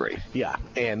Route 3. Yeah,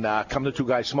 and come to Two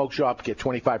Guys Smoke Shop, get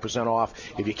 25% off.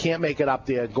 If you can't make it up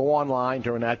there, go online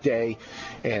during that day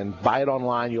and buy it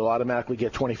online. You'll automatically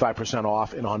get 25%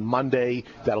 off. And on Monday,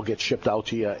 that'll get shipped out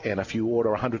to you. And if you order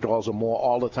 $100 or more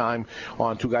all the time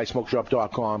on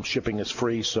twoguysmokeshop.com, shipping is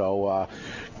free. So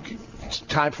it's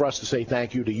time for us to say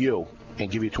thank you to you and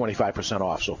give you 25%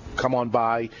 off. So come on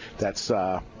by. That's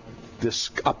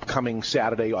this upcoming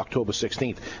Saturday, October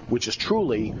 16th, which is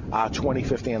truly our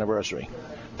 25th anniversary.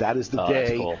 That is the Oh, that's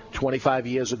day, cool. 25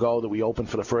 years ago, that we opened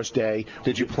for the first day.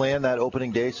 Did you plan that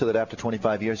opening day so that after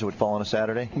 25 years it would fall on a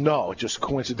Saturday? No, it just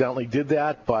coincidentally did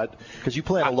that, but... Because you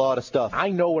plan a lot of stuff. I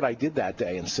know what I did that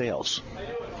day in sales.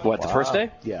 What, the first day?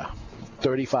 Yeah,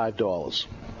 $35.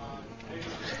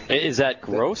 Is that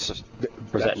gross?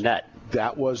 Or is that net?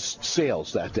 That was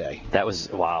sales that day. That was,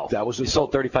 wow. That was you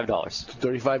sold $35.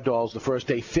 $35 the first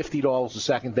day, $50 the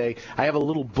second day. I have a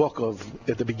little book of,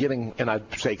 at the beginning, and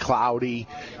I'd say cloudy,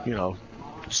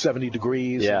 70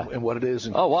 degrees and what it is.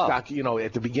 And oh, wow. stock,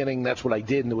 at the beginning, that's what I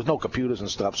did, and there was no computers and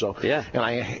stuff. So yeah. And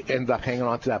I ended up hanging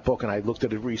on to that book, and I looked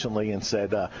at it recently and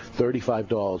said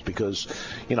 $35 because,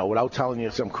 without telling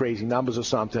you some crazy numbers or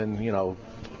something,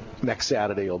 next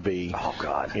Saturday will be, oh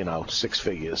God, 6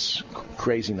 figures,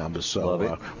 crazy numbers.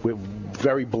 So we're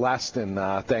very blessed,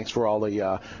 and thanks for all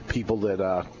the people that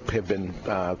have been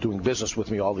doing business with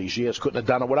me all these years. Couldn't have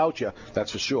done it without you,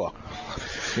 that's for sure.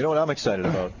 You know what I'm excited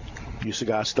about? Your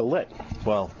cigar's still lit.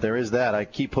 Well, there is that. I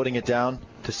keep putting it down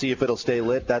to see if it'll stay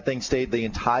lit. That thing stayed the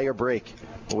entire break.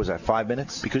 What was that, 5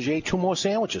 minutes? Because you ate 2 more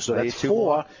sandwiches, so that's 4.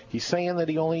 More. He's saying that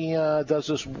he only does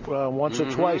this once or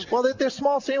twice. Well, they're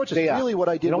small sandwiches. Really, what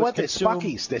I did was They're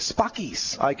Spuckies. They're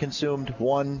Spuckies. I consumed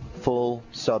 1 full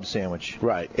sub sandwich.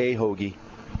 Right. A hoagie.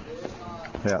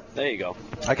 Yeah. There you go.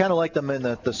 I kind of like them in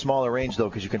the smaller range, though,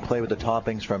 because you can play with the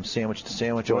toppings from sandwich to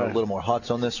sandwich. I want a little more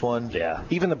huts on this one. Yeah.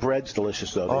 Even the bread's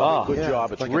delicious, though. Good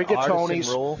job. It's like Rigatoni's.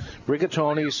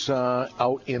 Rigatoni's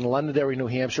out in Londonderry, New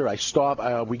Hampshire. I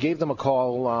stopped. We gave them a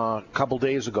call a couple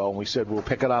days ago, and we said we'll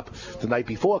pick it up the night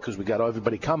before because we got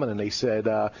everybody coming. And they said,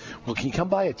 well, can you come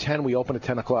by at 10? We open at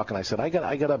 10 o'clock. And I said, I got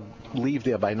to leave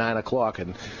there by 9 o'clock.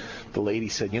 And the lady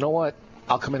said, you know what?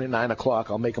 I'll come in at 9 o'clock.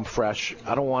 I'll make them fresh.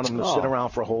 I don't want them to sit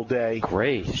around for a whole day.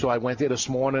 Great. So I went there this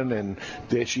morning, and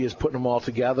there she is putting them all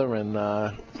together.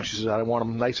 And she says, I want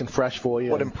them nice and fresh for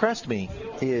you. What impressed me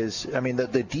is,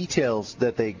 the details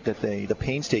the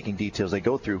painstaking details they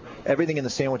go through. Everything in the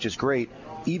sandwich is great.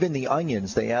 Even the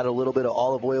onions, they add a little bit of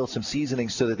olive oil, some seasoning,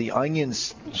 so that the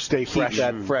onions stay fresh.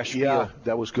 That fresh feel.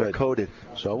 That was good. Coated.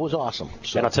 So it was awesome.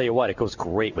 So, and I'll tell you what, it goes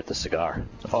great with the cigar.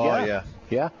 Oh,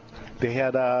 yeah. They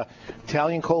had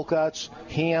Italian cold cuts,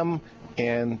 ham,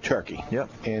 and turkey.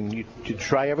 Yep. And did you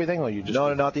try everything, or you just?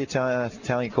 No, not the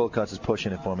Italian cold cuts is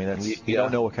pushing it for me. You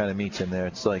don't know what kind of meat's in there.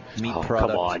 It's like meat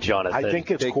product. Come on, Jonathan. I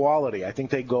think it's quality. I think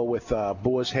they go with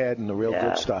boar's head and the real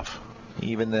good stuff.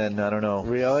 Even then, I don't know.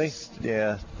 Really?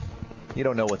 Yeah. You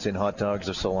don't know what's in hot dogs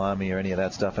or salami or any of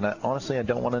that stuff, and honestly, I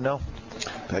don't want to know.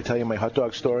 Did I tell you my hot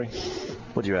dog story?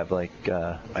 What'd you have? I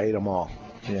ate them all.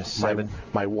 Yeah, 7.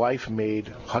 My wife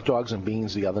made hot dogs and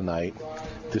beans the other night.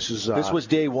 This was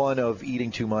day 1 of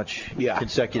eating too much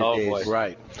consecutive days. Boy.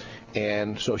 Right.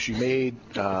 And so she made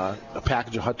a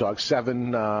package of hot dogs,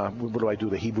 7, what do I do,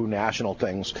 the Hebrew national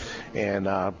things, and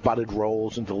buttered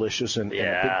rolls and delicious, and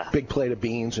a big plate of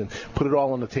beans, and put it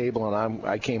all on the table, and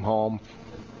I came home.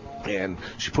 And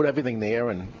she put everything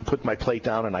there and put my plate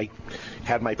down, and I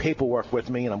had my paperwork with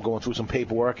me, and I'm going through some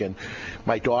paperwork, and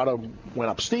my daughter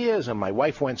went upstairs, and my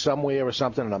wife went somewhere or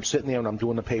something, and I'm sitting there, and I'm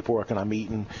doing the paperwork, and I'm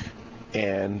eating,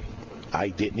 and I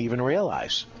didn't even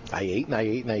realize. I ate, and I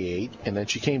ate, and I ate, and then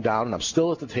she came down, and I'm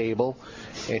still at the table,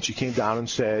 and she came down and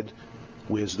said,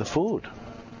 "Where's the food?"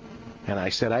 And I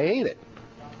said, "I ate it."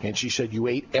 And she said, "You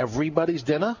ate everybody's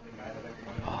dinner?"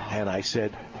 And I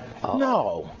said,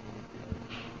 "No.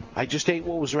 I just ate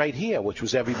what was right here, which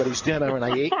was everybody's dinner, and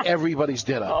I ate everybody's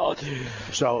dinner."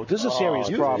 So this is a serious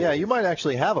problem. Yeah, you might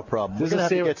actually have a problem. We're going to have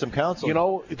to get some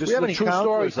counseling. This is a true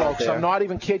story, folks. I'm not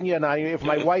even kidding you. And if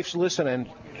my wife's listening,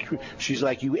 she's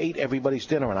like, "You ate everybody's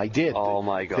dinner," and I did. Oh,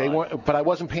 my God. But I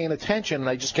wasn't paying attention, and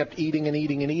I just kept eating and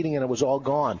eating and eating, and it was all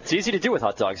gone. It's easy to do with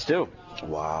hot dogs, too.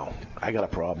 Wow. I got a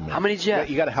problem, man. How many did you have?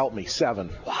 You got to help me. 7.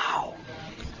 Wow.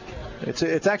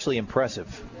 It's actually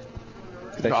impressive.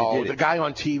 No, the guy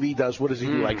on TV does, what does he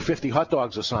do, like 50 hot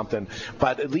dogs or something,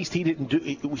 but at least he didn't do,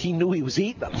 he knew he was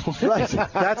eating them. Right,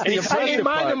 that's the impressive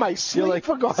part. In my sleep, You're like,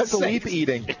 for God's sleep sake.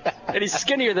 Eating. And he's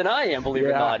skinnier than I am, believe it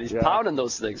or not. He's pounding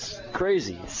those things.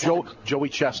 Crazy. Joey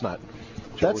Chestnut.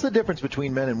 That's the difference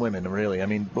between men and women, really. I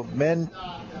mean, men,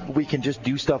 we can just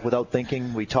do stuff without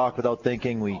thinking. We talk without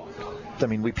thinking. We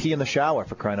pee in the shower,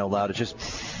 for crying out loud.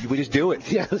 We just do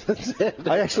it. Yeah, that's it.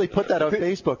 I actually put that on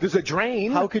Facebook. There's a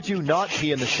drain. How could you not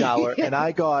pee in the shower? And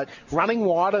I got running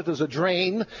water. There's a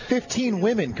drain. 15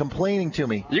 women complaining to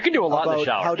me. You can do a lot in the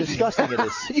shower. How disgusting it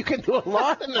is. You can do a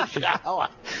lot in the shower.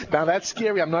 Now that's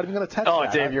scary. I'm not even going to touch that. Oh,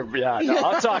 Dave,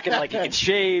 I'm talking like you can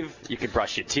shave, you can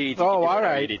brush your teeth. You can do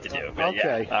whatever you need to do. But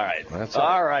okay. Yeah, all right. That's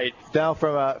all right. Now,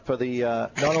 for the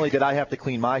not only did I have to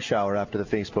clean my shower after the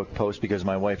Facebook post because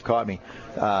my wife caught me,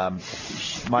 My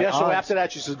so after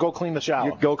that, she says, go clean the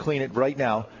shower. Go clean it right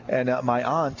now. And my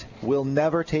aunt will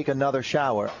never take another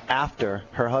shower after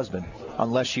her husband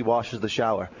unless she washes the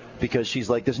shower, because she's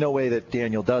like, there's no way that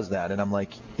Daniel does that. And I'm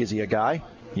like, is he a guy?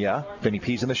 Yeah. Then he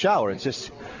pees in the shower. It's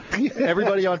just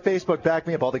everybody on Facebook back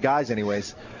me up, all the guys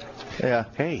anyways. Yeah.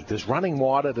 Hey, there's running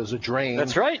water. There's a drain.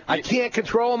 That's right. I can't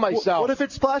control myself. What if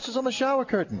it splashes on the shower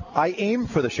curtain? I aim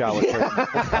for the shower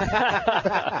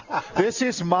curtain. This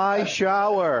is my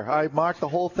shower. I mark the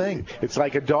whole thing. It's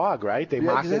like a dog, right? They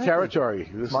mark their territory.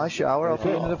 This is my shower. I'll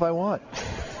put in it if I want.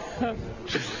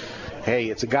 Hey,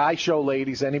 it's a guy show,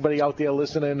 ladies. Anybody out there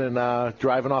listening and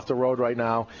driving off the road right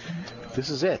now? This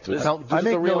is it. I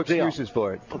make no excuses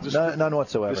for it. None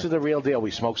whatsoever. This is the real deal. We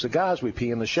smoke cigars. We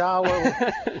pee in the shower.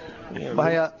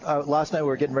 Last night we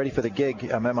were getting ready for the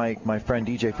gig. I'm at my friend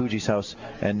DJ Fuji's house,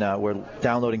 and we're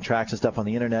downloading tracks and stuff on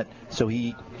the internet. So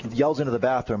he yells into the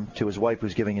bathroom to his wife,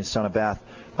 who's giving his son a bath.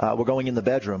 We're going in the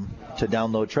bedroom to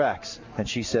download tracks. And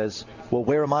she says, well,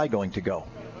 where am I going to go?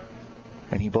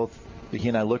 And he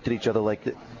and I looked at each other like,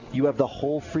 you have the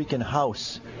whole freaking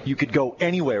house. You could go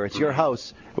anywhere. It's your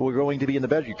house. We're going to be in the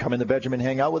bedroom. You come in the bedroom and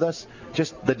hang out with us.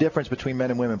 Just the difference between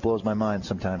men and women blows my mind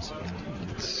sometimes.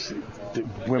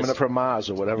 Women are from Mars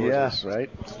or whatever it is, right?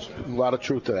 A lot of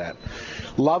truth to that.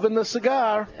 Loving the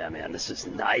cigar. Yeah, man, this is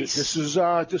nice.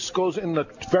 This goes in the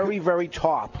very, very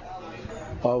top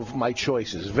of my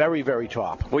choices. Very, very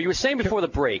top. Well, you were saying before the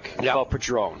break about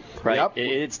Padron, right? Yep.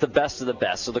 It's the best of the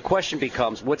best. So the question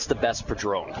becomes, what's the best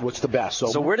Padron? What's the best?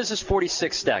 So where does this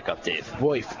 46 stack up, Dave?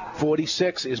 Boy,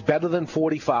 46 is better than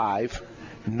 45,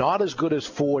 not as good as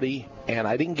 40, and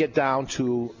I didn't get down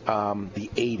to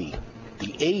the 80.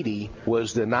 The 80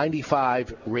 was the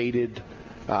 95 rated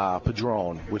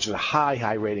Padron, which is a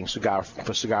high rating cigar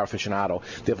for Cigar Aficionado.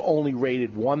 They've only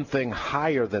rated one thing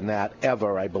higher than that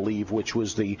ever, I believe, which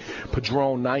was the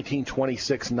Padron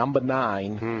 1926 number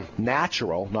 9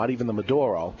 natural, not even the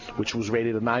Maduro, which was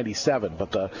rated a 97.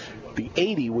 But the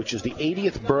 80, which is the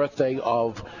 80th birthday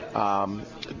of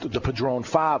the Padron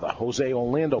father, Jose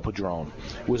Orlando Padron,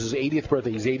 was his 80th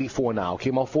birthday. He's 84 now.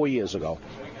 Came out 4 years ago.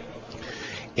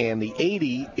 And the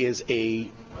 80 is a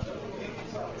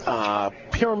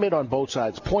pyramid on both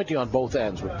sides, pointy on both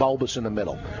ends with bulbous in the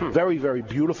middle. Very, very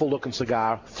beautiful looking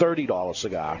cigar, $30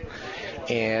 cigar.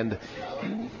 And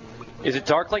is it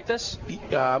dark like this?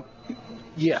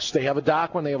 Yes, they have a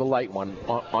dark one, they have a light one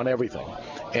on everything.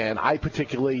 And I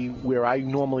particularly, where I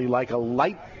normally like a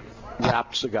light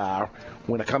wrapped cigar,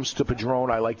 when it comes to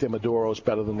Padron, I like their Maduros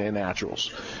better than their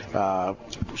naturals.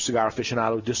 Cigar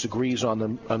Aficionado disagrees on the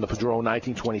Padron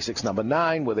 1926 number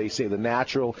 9, where they say the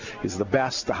natural is the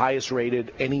best, the highest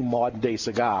rated, any modern day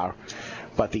cigar.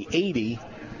 But the 80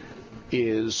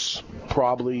 is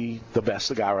probably the best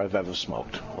cigar I've ever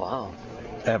smoked. Wow.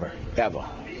 Ever.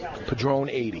 Padron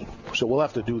 80. So we'll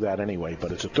have to do that anyway,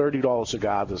 but it's a $30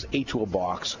 cigar. There's 8 to a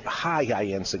box.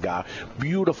 High-end cigar.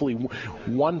 Beautifully,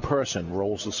 one person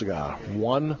rolls the cigar.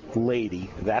 One lady.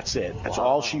 That's it. That's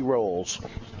all she rolls.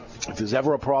 If there's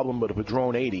ever a problem with a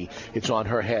Padron 80, it's on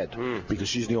her head because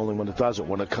she's the only one that does it.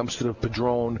 When it comes to the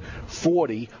Padron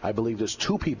 40, I believe there's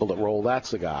 2 people that roll that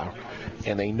cigar,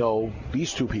 and they know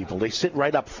these 2 people. They sit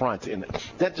right up front, and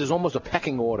there's almost a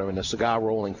pecking order in the cigar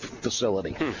rolling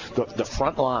facility. The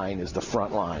front line is the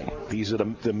front line. These are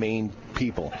the main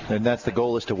people. And that's the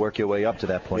goal, is to work your way up to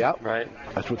that point. Yep. Right.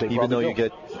 That's what they Even though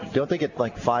do. Don't they get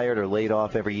like fired or laid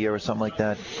off every year or something like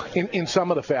that? In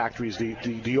some of the factories,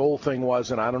 the old thing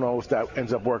was, and I don't know if that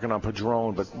ends up working on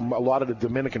Padron, but a lot of the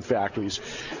Dominican factories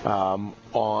it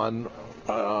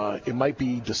might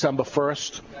be December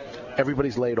 1st,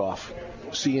 everybody's laid off.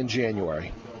 See you in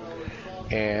January.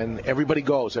 And everybody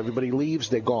goes. Everybody leaves.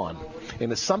 They're gone.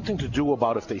 And it's something to do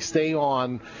about if they stay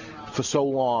on for so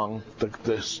long,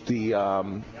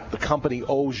 the company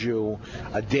owes you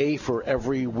a day for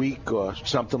every week or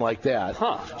something like that.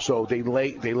 So they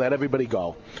let everybody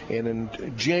go. And in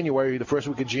January, the first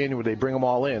week of January, they bring them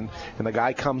all in, and the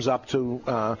guy comes up to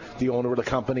the owner of the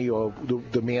company or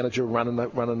the manager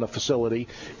running the facility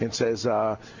and says,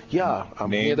 "Yeah,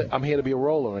 I'm here to be a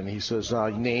roller." And he says,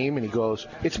 "Name?" And he goes,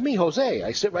 "It's me, Jose.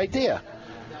 I sit right there."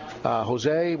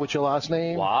 Jose, what's your last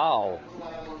name? Wow.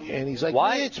 And he's like,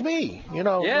 "Why? Hey, it's me.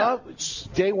 It's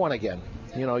day one again.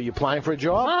 You're applying for a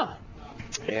job?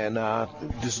 And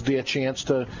this is their chance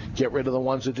to get rid of the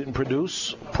ones that didn't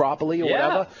produce properly or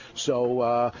whatever.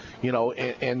 So,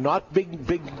 and not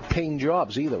big paying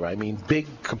jobs either. I mean, big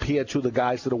compared to the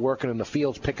guys that are working in the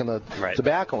fields picking the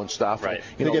tobacco and stuff. Right.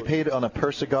 They get paid on a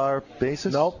per cigar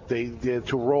basis? No, they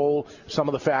to roll some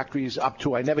of the factories up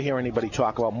to, I never hear anybody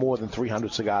talk about more than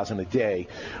 300 cigars in a day,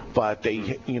 but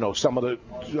they, some of the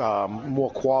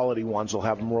more quality ones will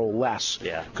have them roll less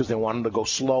because they want them to go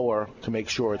slower to make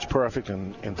sure it's perfect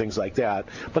and things like that.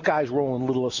 But guys rolling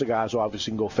littler cigars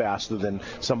obviously can go faster than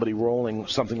somebody rolling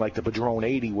something like the Padron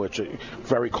 80, which is a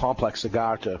very complex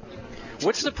cigar to.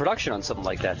 What's the production on something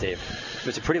like that, Dave?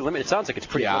 It's a pretty limited. It sounds like it's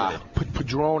pretty limited.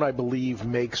 Padron, I believe,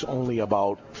 makes only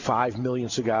about 5 million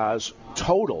cigars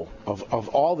total of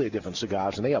all their different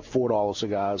cigars, and they have $4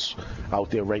 cigars out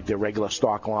there, their regular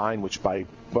stock line, which by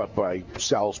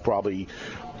sells probably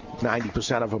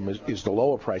 90% of them is the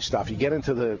lower price stuff. You get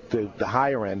into the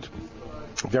higher end,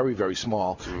 very, very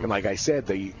small. And like I said,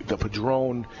 the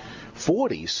Padron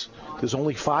 40s, there's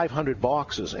only 500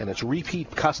 boxes, and it's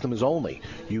repeat customers only.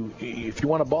 If you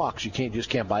want a box, you just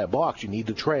can't buy a box. You need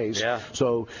the trays. Yeah.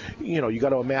 So, you got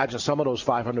to imagine some of those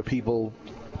 500 people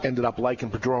ended up liking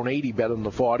Padron 80 better than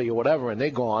the 40 or whatever, and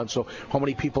they're gone. So how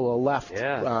many people are left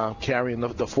carrying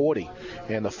the 40?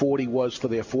 And the 40 was for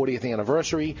their 40th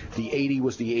anniversary. The 80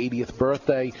 was the 80th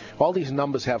birthday. All these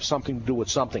numbers have something to do with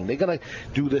something. They're going to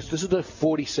do this. This is the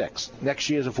 46. Next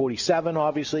year's a 47,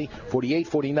 obviously. 48,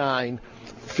 49,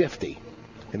 50.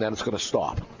 And then it's going to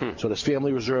stop. So this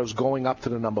family reserve's going up to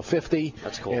the number 50.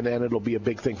 That's cool. And then it'll be a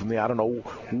big thing from there. I don't know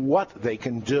what they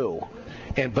can do.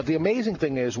 But the amazing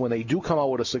thing is when they do come out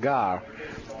with a cigar,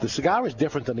 the cigar is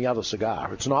different than the other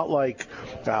cigar. It's not like,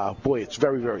 it's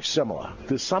very, very similar.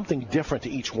 There's something different to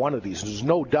each one of these. There's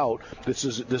no doubt this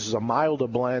is a milder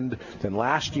blend than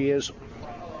last year's.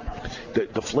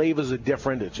 The flavors are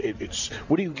different. It's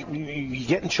what are you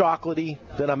getting chocolatey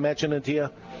that I'm mentioning to you?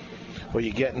 Or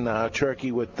you getting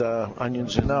turkey with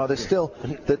onions? No, there's still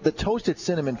the toasted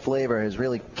cinnamon flavor has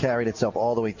really carried itself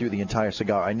all the way through the entire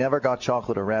cigar. I never got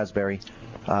chocolate or raspberry.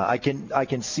 I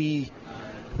can see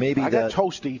maybe I got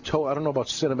toasty. I don't know about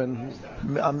cinnamon.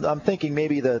 I'm thinking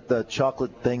maybe the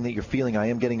chocolate thing that you're feeling. I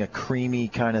am getting a creamy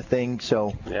kind of thing.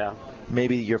 So yeah.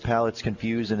 Maybe your palate's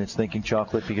confused and it's thinking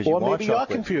chocolate because you want chocolate.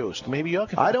 Or maybe you're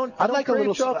confused. I don't like a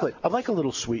little chocolate. I'd like a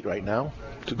little sweet right now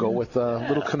to go with a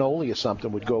little cannoli or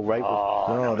something would go right with.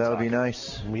 Oh, that would be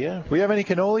nice. Yeah. We have any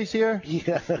cannolis here?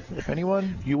 Yeah.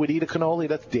 Anyone? You would eat a cannoli?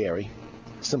 That's dairy.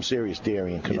 Some serious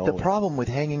dairy and cannoli. The problem with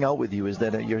hanging out with you is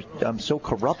that I'm so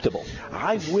corruptible.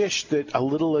 I wish that a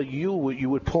little of you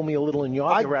would pull me a little in your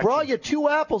direction. I brought you 2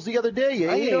 apples the other day.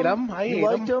 I ate them. You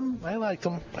liked them? I liked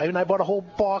them. I bought a whole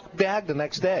bag the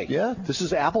next day. Yeah. This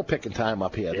is apple picking time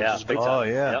up here. Yeah. This is big time. Oh,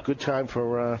 yeah. Yep. Good time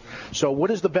for. So what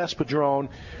is the best Padron?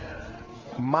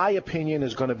 My opinion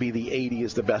is going to be the 80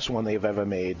 is the best one they've ever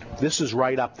made. This is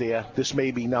right up there. This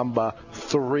may be number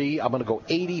 3. I'm going to go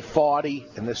 80, 40,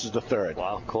 and this is the 3rd.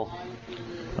 Wow, cool.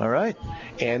 All right.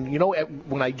 And,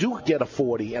 when I do get a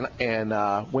 40,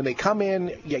 and when they come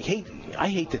in, I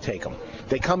hate to take them.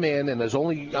 They come in, and there's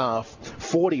only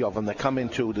 40 of them that come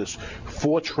into this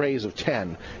 4 trays of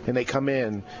 10, and they come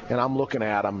in, and I'm looking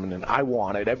at them, and I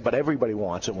want it, but everybody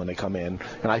wants it when they come in,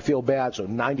 and I feel bad, so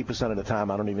 90% of the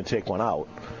time I don't even take one out.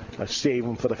 I save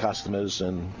them for the customers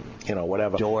and,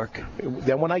 whatever. Dork.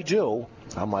 Then when I do,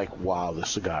 I'm like, wow,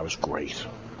 this cigar is great.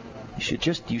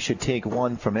 You should take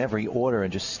one from every order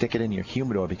and just stick it in your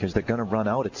humidor because they're going to run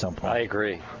out at some point. I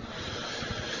agree.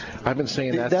 I've been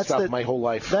saying that stuff my whole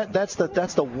life. That's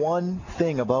the one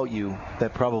thing about you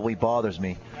that probably bothers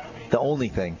me. The only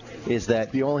thing is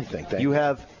that you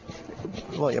have.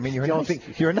 Well, I mean,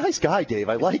 you're a nice guy, Dave.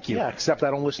 I like you. Yeah, except I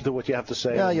don't listen to what you have to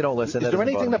say. Yeah, you don't listen. Is there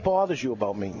anything that bothers you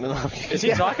about me? Is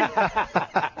he talking?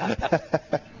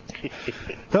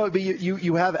 No, but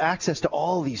you have access to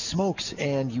all these smokes,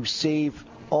 and you save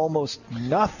almost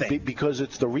nothing. Because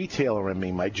it's the retailer in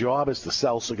me. My job is to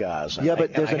sell cigars. Yeah,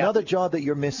 but there's another job that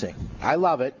you're missing. I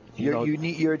love it.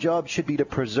 Your job should be to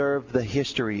preserve the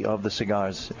history of the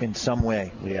cigars in some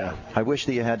way. Yeah. I wish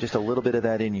that you had just a little bit of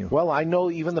that in you. Well, I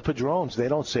know even the Padrones, they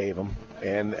don't save them.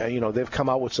 And, they've come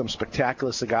out with some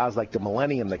spectacular cigars like the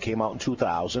Millennium that came out in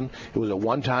 2000. It was a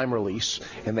one-time release,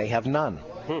 and they have none.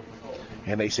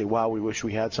 And they say, wow, we wish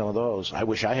we had some of those. I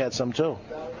wish I had some, too.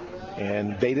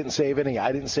 And they didn't save any.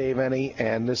 I didn't save any.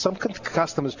 And there's some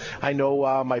customers. I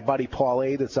know my buddy Paul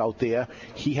A. that's out there.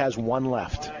 He has one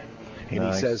left. And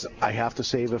he says, I have to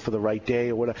save it for the right day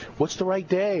or whatever. What's the right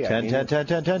day?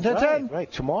 10.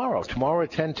 Right, tomorrow. Tomorrow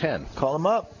at 10:10. Call him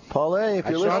up. Paul A., if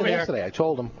you're listening. Yesterday. I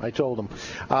told him.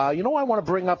 I want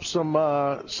to bring up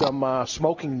some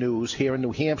smoking news here in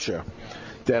New Hampshire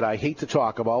that I hate to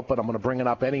talk about, but I'm going to bring it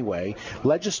up anyway.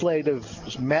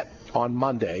 Legislators met on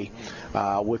Monday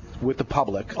with the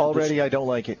public. Already, I don't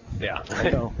like it. Yeah.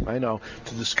 I know.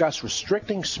 To discuss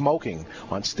restricting smoking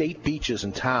on state beaches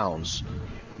and towns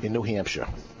in New Hampshire.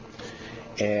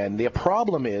 And their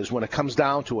problem is, when it comes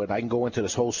down to it, I can go into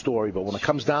this whole story, but when it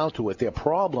comes down to it, their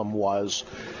problem was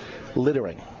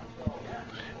littering.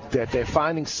 That they're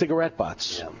finding cigarette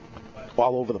butts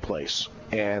all over the place.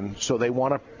 And so they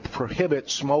want to prohibit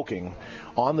smoking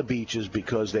on the beaches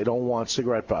because they don't want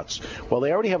cigarette butts. Well,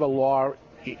 they already have a law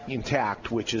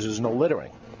intact, which is no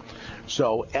littering.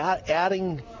 So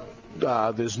adding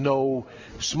there's no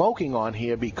smoking on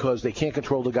here because they can't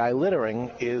control the guy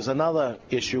littering is another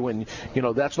issue. And,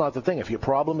 that's not the thing. If your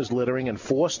problem is littering,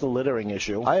 enforce the littering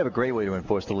issue. I have a great way to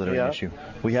enforce the littering issue.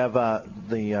 We have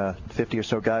the 50 or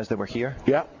so guys that were here.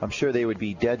 Yeah. I'm sure they would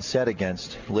be dead set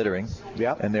against littering.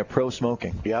 Yeah. And they're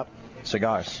pro-smoking. Yeah.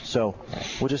 Cigars. So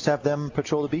we'll just have them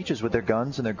patrol the beaches with their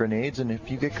guns and their grenades, and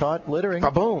if you get caught littering,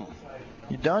 boom,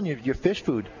 you're done. You're fish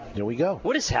food. There we go.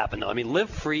 What has happened, though? I mean, live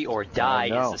free or die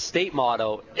is the state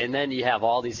motto, and then you have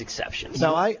all these exceptions.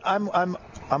 Now, I'm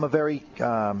a very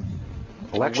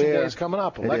Election day is coming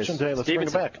up. Election day, let's bring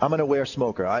it back. I'm an aware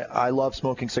smoker. I love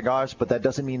smoking cigars, but that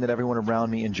doesn't mean that everyone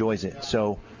around me enjoys it.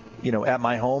 So, at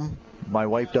my home, my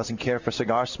wife doesn't care for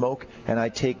cigar smoke, and I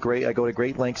go to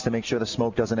great lengths to make sure the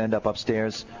smoke doesn't end up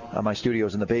upstairs. My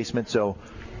studio's in the basement, so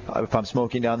if I'm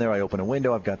smoking down there, I open a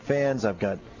window. I've got fans. I've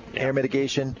got air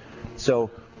mitigation.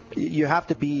 So you have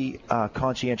to be a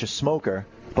conscientious smoker,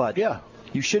 but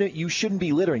you shouldn't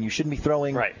be littering. You shouldn't be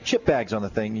throwing chip bags on the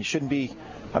thing. You shouldn't be.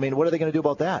 I mean, what are they going to do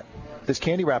about that? There's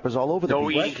candy wrappers all over the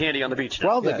beach. No eating candy on the beach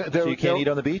now. Well, so you can't eat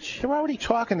on the beach? They're already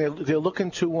talking. They're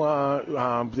looking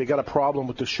to, they got a problem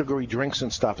with the sugary drinks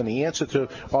and stuff. And the answer to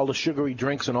all the sugary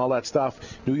drinks and all that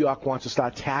stuff, New York wants to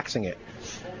start taxing it.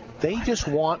 They just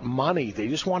want money. They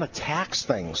just want to tax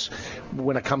things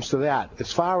when it comes to that.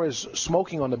 As far as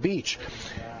smoking on the beach,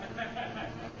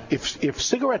 if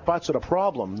cigarette butts are the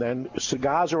problem, then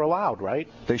cigars are allowed, right?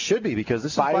 They should be, because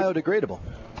this is biodegradable.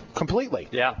 Completely.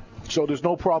 Yeah. So there's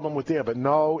no problem with there. But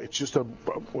no, it's just a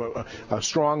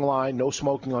strong line, no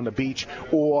smoking on the beach,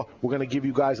 or we're going to give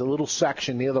you guys a little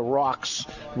section near the rocks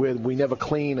where we never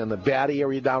clean, and the bad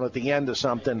area down at the end or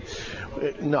something.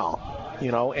 No.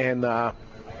 And I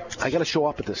got to show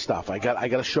up at this stuff. I got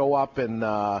to show up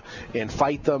and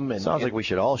fight them. And sounds like we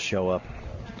should all show up.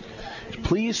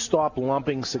 Please stop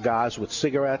lumping cigars with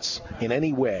cigarettes in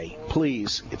any way.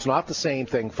 Please. It's not the same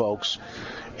thing, folks.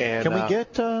 And can we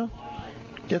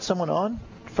get someone on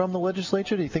from the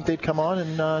legislature? Do you think they'd come on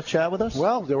and chat with us?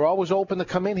 Well, they're always open to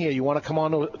come in here. You want to come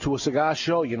on to a cigar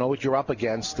show, you know what you're up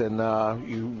against, and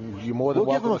you're more than welcome.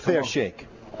 We'll give them a fair shake.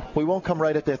 We won't come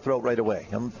right at their throat right away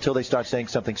until they start saying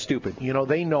something stupid.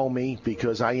 They know me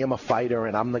because I am a fighter,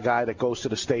 and I'm the guy that goes to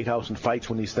the State House and fights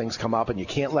when these things come up, and you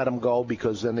can't let them go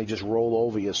because then they just roll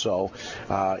over you. So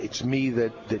it's me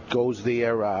that goes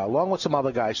there, along with some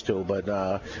other guys too. But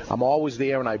I'm always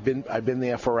there, and I've been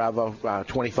there forever,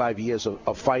 25 years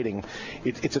of fighting.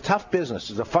 It's a tough business.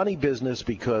 It's a funny business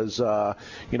because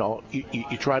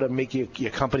you try to make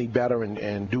your company better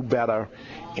and do better.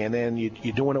 And then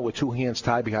you're doing it with two hands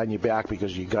tied behind your back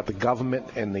because you got the government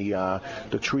and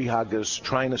the tree huggers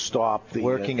trying to stop the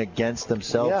working against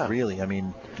themselves. Really, I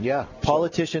mean,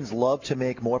 politicians love to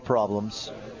make more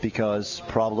problems because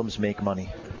problems make money.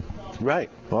 Right.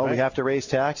 Well, we have to raise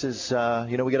taxes. We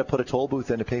got to put a toll booth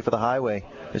in to pay for the highway.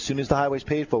 As soon as the highway's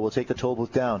paid for, we'll take the toll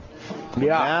booth down.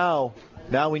 Yeah.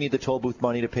 Now we need the toll booth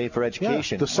money to pay for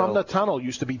education. The Sumner Tunnel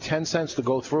used to be 10 cents to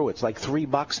go through. It's like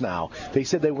 $3 now. They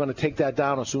said they were going to take that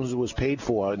down as soon as it was paid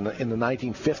for in the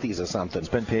 1950s or something. It's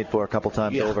been paid for a couple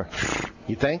times over.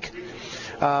 You think?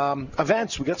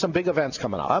 Events. We got some big events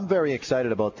coming up. I'm very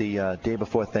excited about the day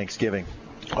before Thanksgiving.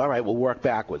 All right, we'll work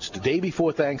backwards. The day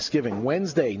before Thanksgiving,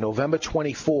 Wednesday, November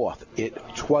 24th. It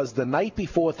was the night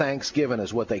before Thanksgiving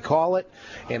is what they call it,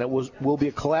 and will be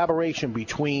a collaboration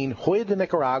between Hoya de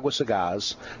Nicaragua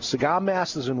Cigars, Cigar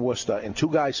Masters in Worcester, and Two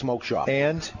Guys Smoke Shop.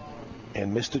 And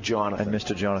Mr.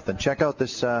 Jonathan. Check out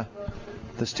this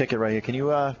this ticket right here. Can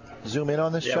you zoom in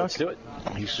on this, Chuck? Let's do it.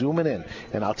 He's zooming in.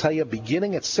 And I'll tell you,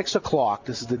 beginning at 6 o'clock,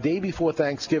 this is the day before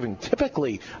Thanksgiving,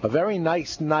 typically a very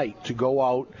nice night to go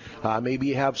out. Maybe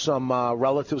you have some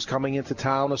relatives coming into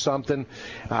town or something.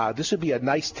 This would be a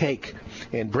nice take.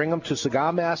 And bring them to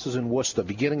Cigar Masters in Worcester,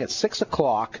 beginning at 6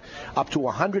 o'clock, up to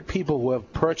 100 people who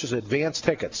have purchased advance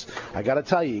tickets. I got to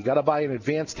tell you, you got to buy an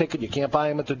advance ticket. You can't buy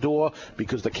them at the door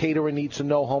because the caterer needs to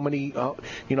know how many,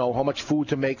 how much food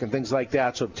to make and things like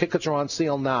that. So tickets are on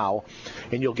sale now,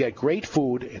 and you'll get great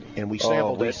food, and we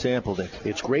sampled it.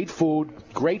 It's great food,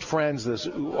 great friends. There's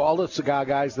all the cigar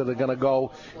guys that are going to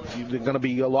go. They're going to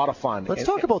be a lot of fun. Let's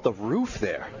talk about the roof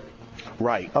there.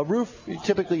 Right. A roof,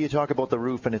 typically you talk about the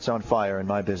roof and it's on fire in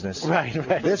my business. Right.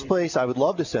 This place, I would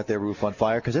love to set their roof on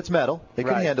fire because it's metal. They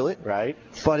can handle it. Right.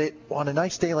 But on a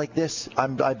nice day like this,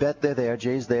 I bet they're there.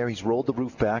 Jay's there. He's rolled the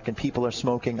roof back and people are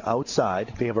smoking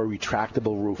outside. They have a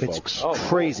retractable roof, folks. It's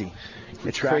crazy.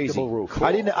 It's crazy. Roof. Cool.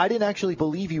 I didn't actually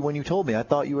believe you when you told me. I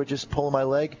thought you were just pulling my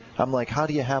leg. I'm like, how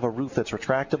do you have a roof that's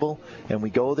retractable? And we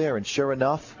go there, and sure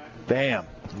enough, bam.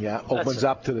 Yeah, opens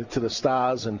up to the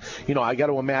stars. And, I got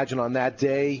to imagine on that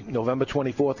day, November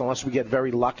 24th, unless we get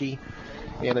very lucky,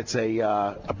 and it's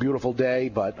a beautiful day,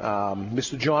 but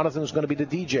Mr. Jonathan is going to be the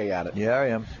DJ at it. Yeah, I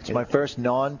am. It's my first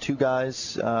non-two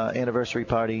guys anniversary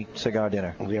party cigar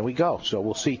dinner. There we go. So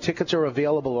we'll see. Tickets are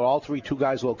available at all 3 Two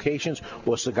Guys locations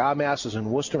or Cigar Masters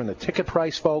in Worcester, and the ticket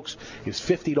price, folks, is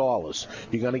 $50.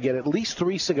 You're going to get at least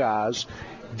 3 cigars,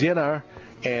 dinner,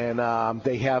 and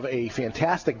they have a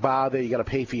fantastic bar there. You got to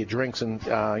pay for your drinks, and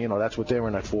that's what they're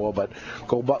in it for. But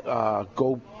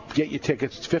go get your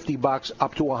tickets. It's $50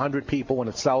 up to 100 people. When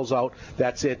it sells out,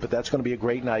 that's it. But that's going to be a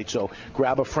great night. So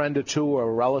grab a friend or two or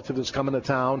a relative that's coming to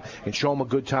town and show them a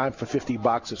good time for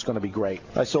 $50. It's going to be great.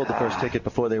 I sold the first ticket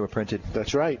before they were printed.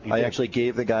 That's right. I actually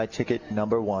gave the guy ticket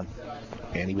number 1.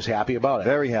 And he was happy about it.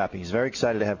 Very happy. He's very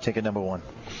excited to have ticket number 1.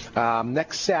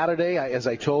 Next Saturday, as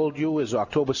I told you, is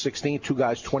October 16th, Two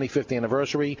Guys' 25th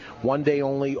anniversary. One day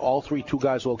only, all 3 Two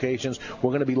Guys locations.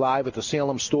 We're going to be live at the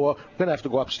Salem store. We're going to have to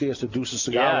go upstairs to Deuce's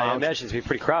Cigar Lounge. I imagine it's going to be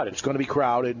pretty crowded. It's going to be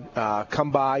crowded.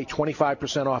 Come by,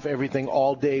 25% off everything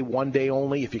all day, one day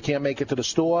only. If you can't make it to the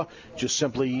store, just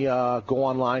simply go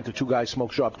online to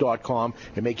twoguysmokeshop.com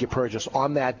and make your purchase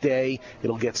on that day.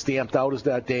 It'll get stamped out as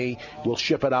that day. We'll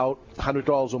ship it out,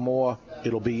 $100 or more.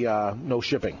 It'll be no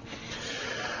shipping.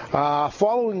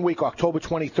 Following week, October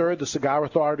 23rd, the Cigar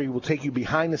Authority will take you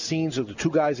behind the scenes of the Two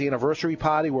Guys anniversary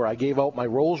party where I gave out my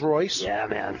Rolls Royce. Yeah,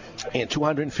 man. And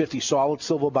 250 solid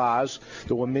silver bars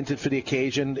that were minted for the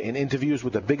occasion, and interviews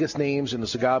with the biggest names in the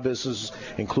cigar business,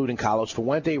 including Carlos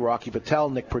Fuente, Rocky Patel,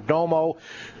 Nick Perdomo,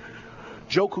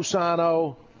 Joe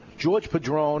Cusano, George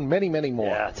Padron, many, many more.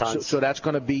 Yeah, tons. So that's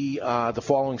going to be the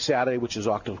following Saturday, which is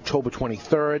October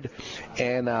 23rd.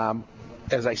 And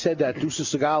as I said, that Deuce's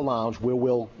Cigar Lounge, where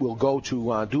we'll go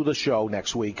to do the show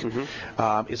next week,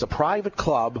 is a private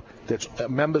club that's a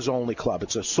members-only club.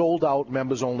 It's a sold-out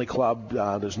members-only club.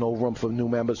 There's no room for new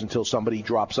members until somebody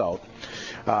drops out.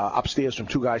 Upstairs from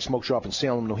Two Guys Smoke Shop in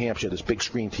Salem, New Hampshire, there's big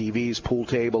screen TVs, pool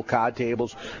table, card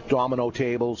tables, domino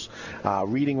tables,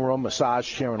 reading room, massage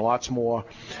chair, and lots more.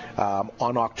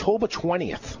 On October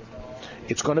 20th,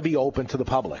 it's going to be open to the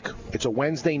public. It's a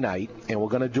Wednesday night, and we're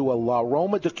going to do a La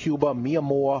Roma de Cuba Mi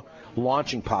Amor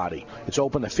launching party. It's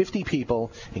open to 50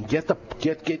 people, and get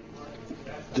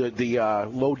the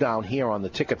lowdown here on the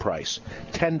ticket price,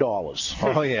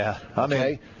 $10. Oh yeah,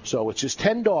 okay. So it's just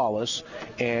 $10,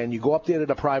 and you go up there to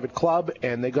the private club,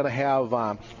 and they're going to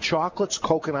have chocolates,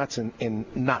 coconuts, and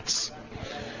nuts.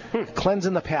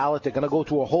 Cleansing the palate. They're going to go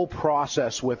through a whole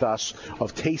process with us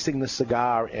of tasting the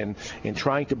cigar and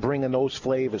trying to bring in those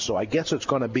flavors. So I guess it's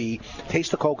going to be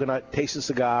taste the coconut, taste the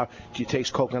cigar. Do you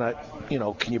taste coconut?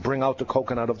 Can you bring out the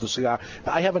coconut of the cigar?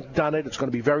 I haven't done it. It's going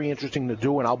to be very interesting to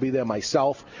do, and I'll be there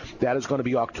myself. That is going to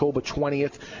be October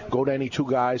 20th. Go to any Two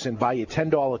Guys and buy your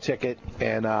 $10 ticket.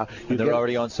 And they're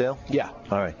already on sale? Yeah.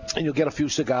 All right. And you'll get a few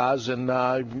cigars, and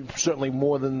certainly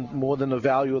more than the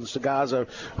value of the cigars are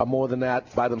more than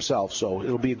that by themselves. So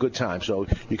it'll be a good time. So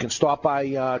you can stop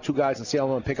by Two Guys in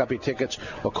Salem and pick up your tickets,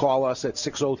 or call us at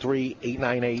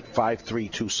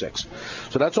 603-898-5326.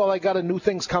 So that's all I got of new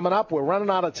things coming up. We're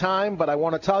running out of time, but I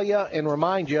want to tell you and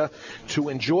remind you to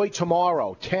enjoy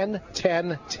tomorrow,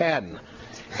 10-10-10.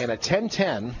 And at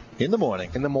 10:10 in the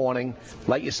morning,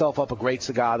 light yourself up a great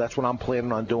cigar. That's what I'm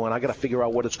planning on doing. I got to figure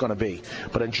out what it's going to be.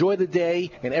 But enjoy the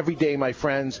day and every day, my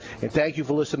friends. And thank you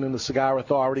for listening to the Cigar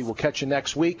Authority. We'll catch you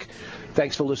next week.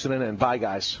 Thanks for listening, and bye,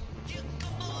 guys.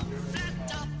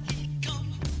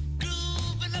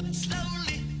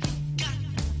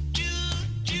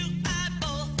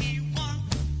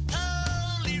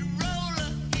 Roller.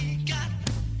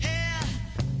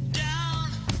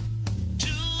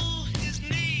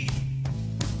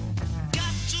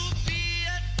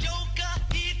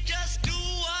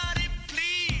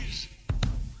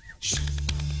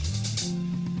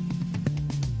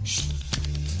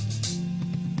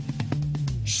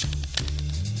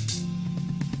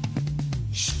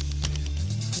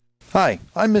 Hi,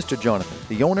 I'm Mr. Jonathan,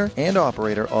 the owner and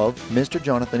operator of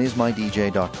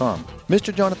MrJonathanIsMyDJ.com.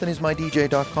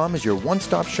 MrJonathanIsMyDJ.com is your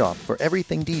one-stop shop for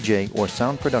everything DJ or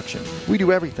sound production. We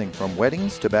do everything from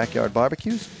weddings to backyard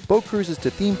barbecues, boat cruises to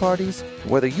theme parties.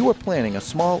 Whether you are planning a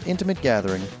small, intimate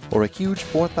gathering or a huge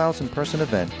 4,000-person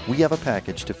event, we have a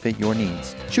package to fit your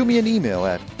needs. Shoot me an email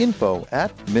at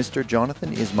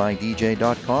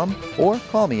info@MrJonathanIsMyDJ.com or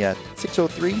call me at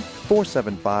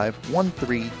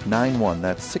 603-475-1391.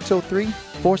 That's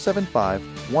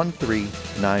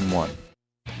 603-475-1391.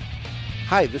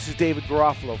 Hi, this is David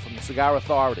Garofalo from the Cigar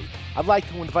Authority. I'd like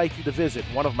to invite you to visit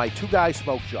one of my Two Guys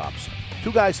Smoke Shops.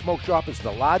 Two Guys Smoke Shop is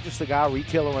the largest cigar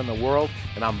retailer in the world,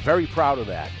 and I'm very proud of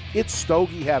that. It's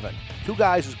Stogie Heaven. Two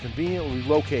Guys is conveniently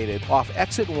located off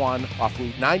Exit 1, off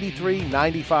Route 93,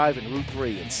 95, and Route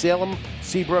 3 in Salem,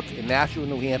 Seabrook, and Nashua,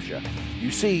 New Hampshire.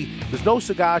 You see, there's no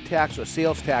cigar tax or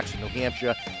sales tax in New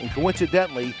Hampshire, and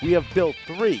coincidentally, we have built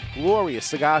 3 glorious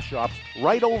cigar shops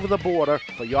right over the border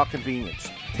for your convenience.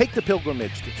 Take the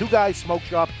pilgrimage to Two Guys Smoke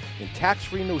Shop in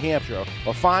tax-free New Hampshire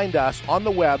or find us on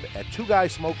the web at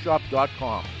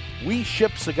twoguysmokeshop.com. We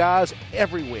ship cigars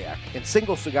everywhere, and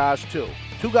single cigars too.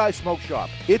 Two Guys Smoke Shop.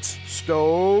 It's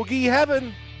Stogie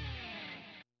Heaven.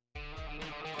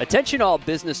 Attention all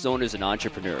business owners and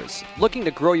entrepreneurs. Looking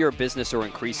to grow your business or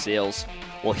increase sales?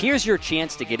 Well, here's your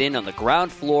chance to get in on the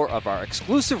ground floor of our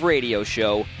exclusive radio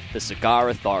show, The Cigar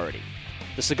Authority.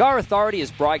 The Cigar Authority is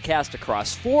broadcast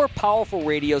across 4 powerful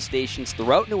radio stations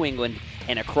throughout New England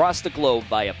and across the globe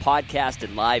via podcast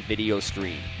and live video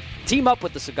stream. Team up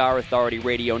with the Cigar Authority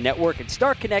Radio Network and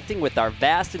start connecting with our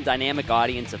vast and dynamic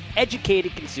audience of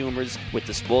educated consumers with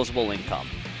disposable income.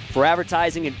 For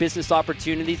advertising and business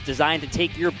opportunities designed to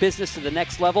take your business to the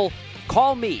next level,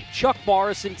 call me, Chuck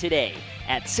Morrison, today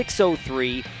at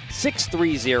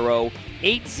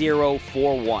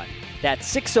 603-630-8041.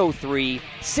 That's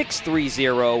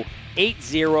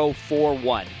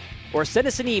 603-630-8041. Or send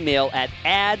us an email at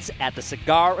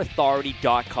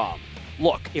ads@thecigarauthority.com.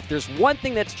 Look, if there's one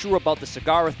thing that's true about the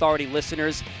Cigar Authority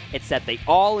listeners, it's that they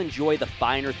all enjoy the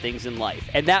finer things in life.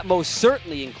 And that most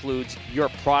certainly includes your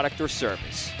product or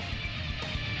service.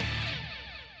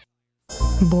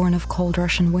 Born of cold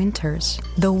Russian winters,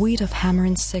 the wheat of hammer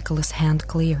and sickle is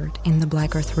hand-cleared in the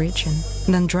Black Earth region,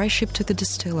 then dry shipped to the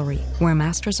distillery, where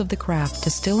masters of the craft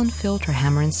distill and filter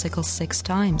hammer and sickle 6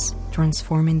 times,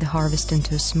 transforming the harvest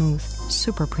into a smooth,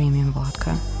 super premium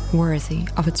vodka, worthy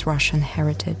of its Russian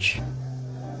heritage.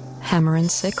 Hammer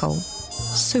and sickle,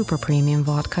 super premium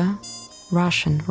vodka, Russian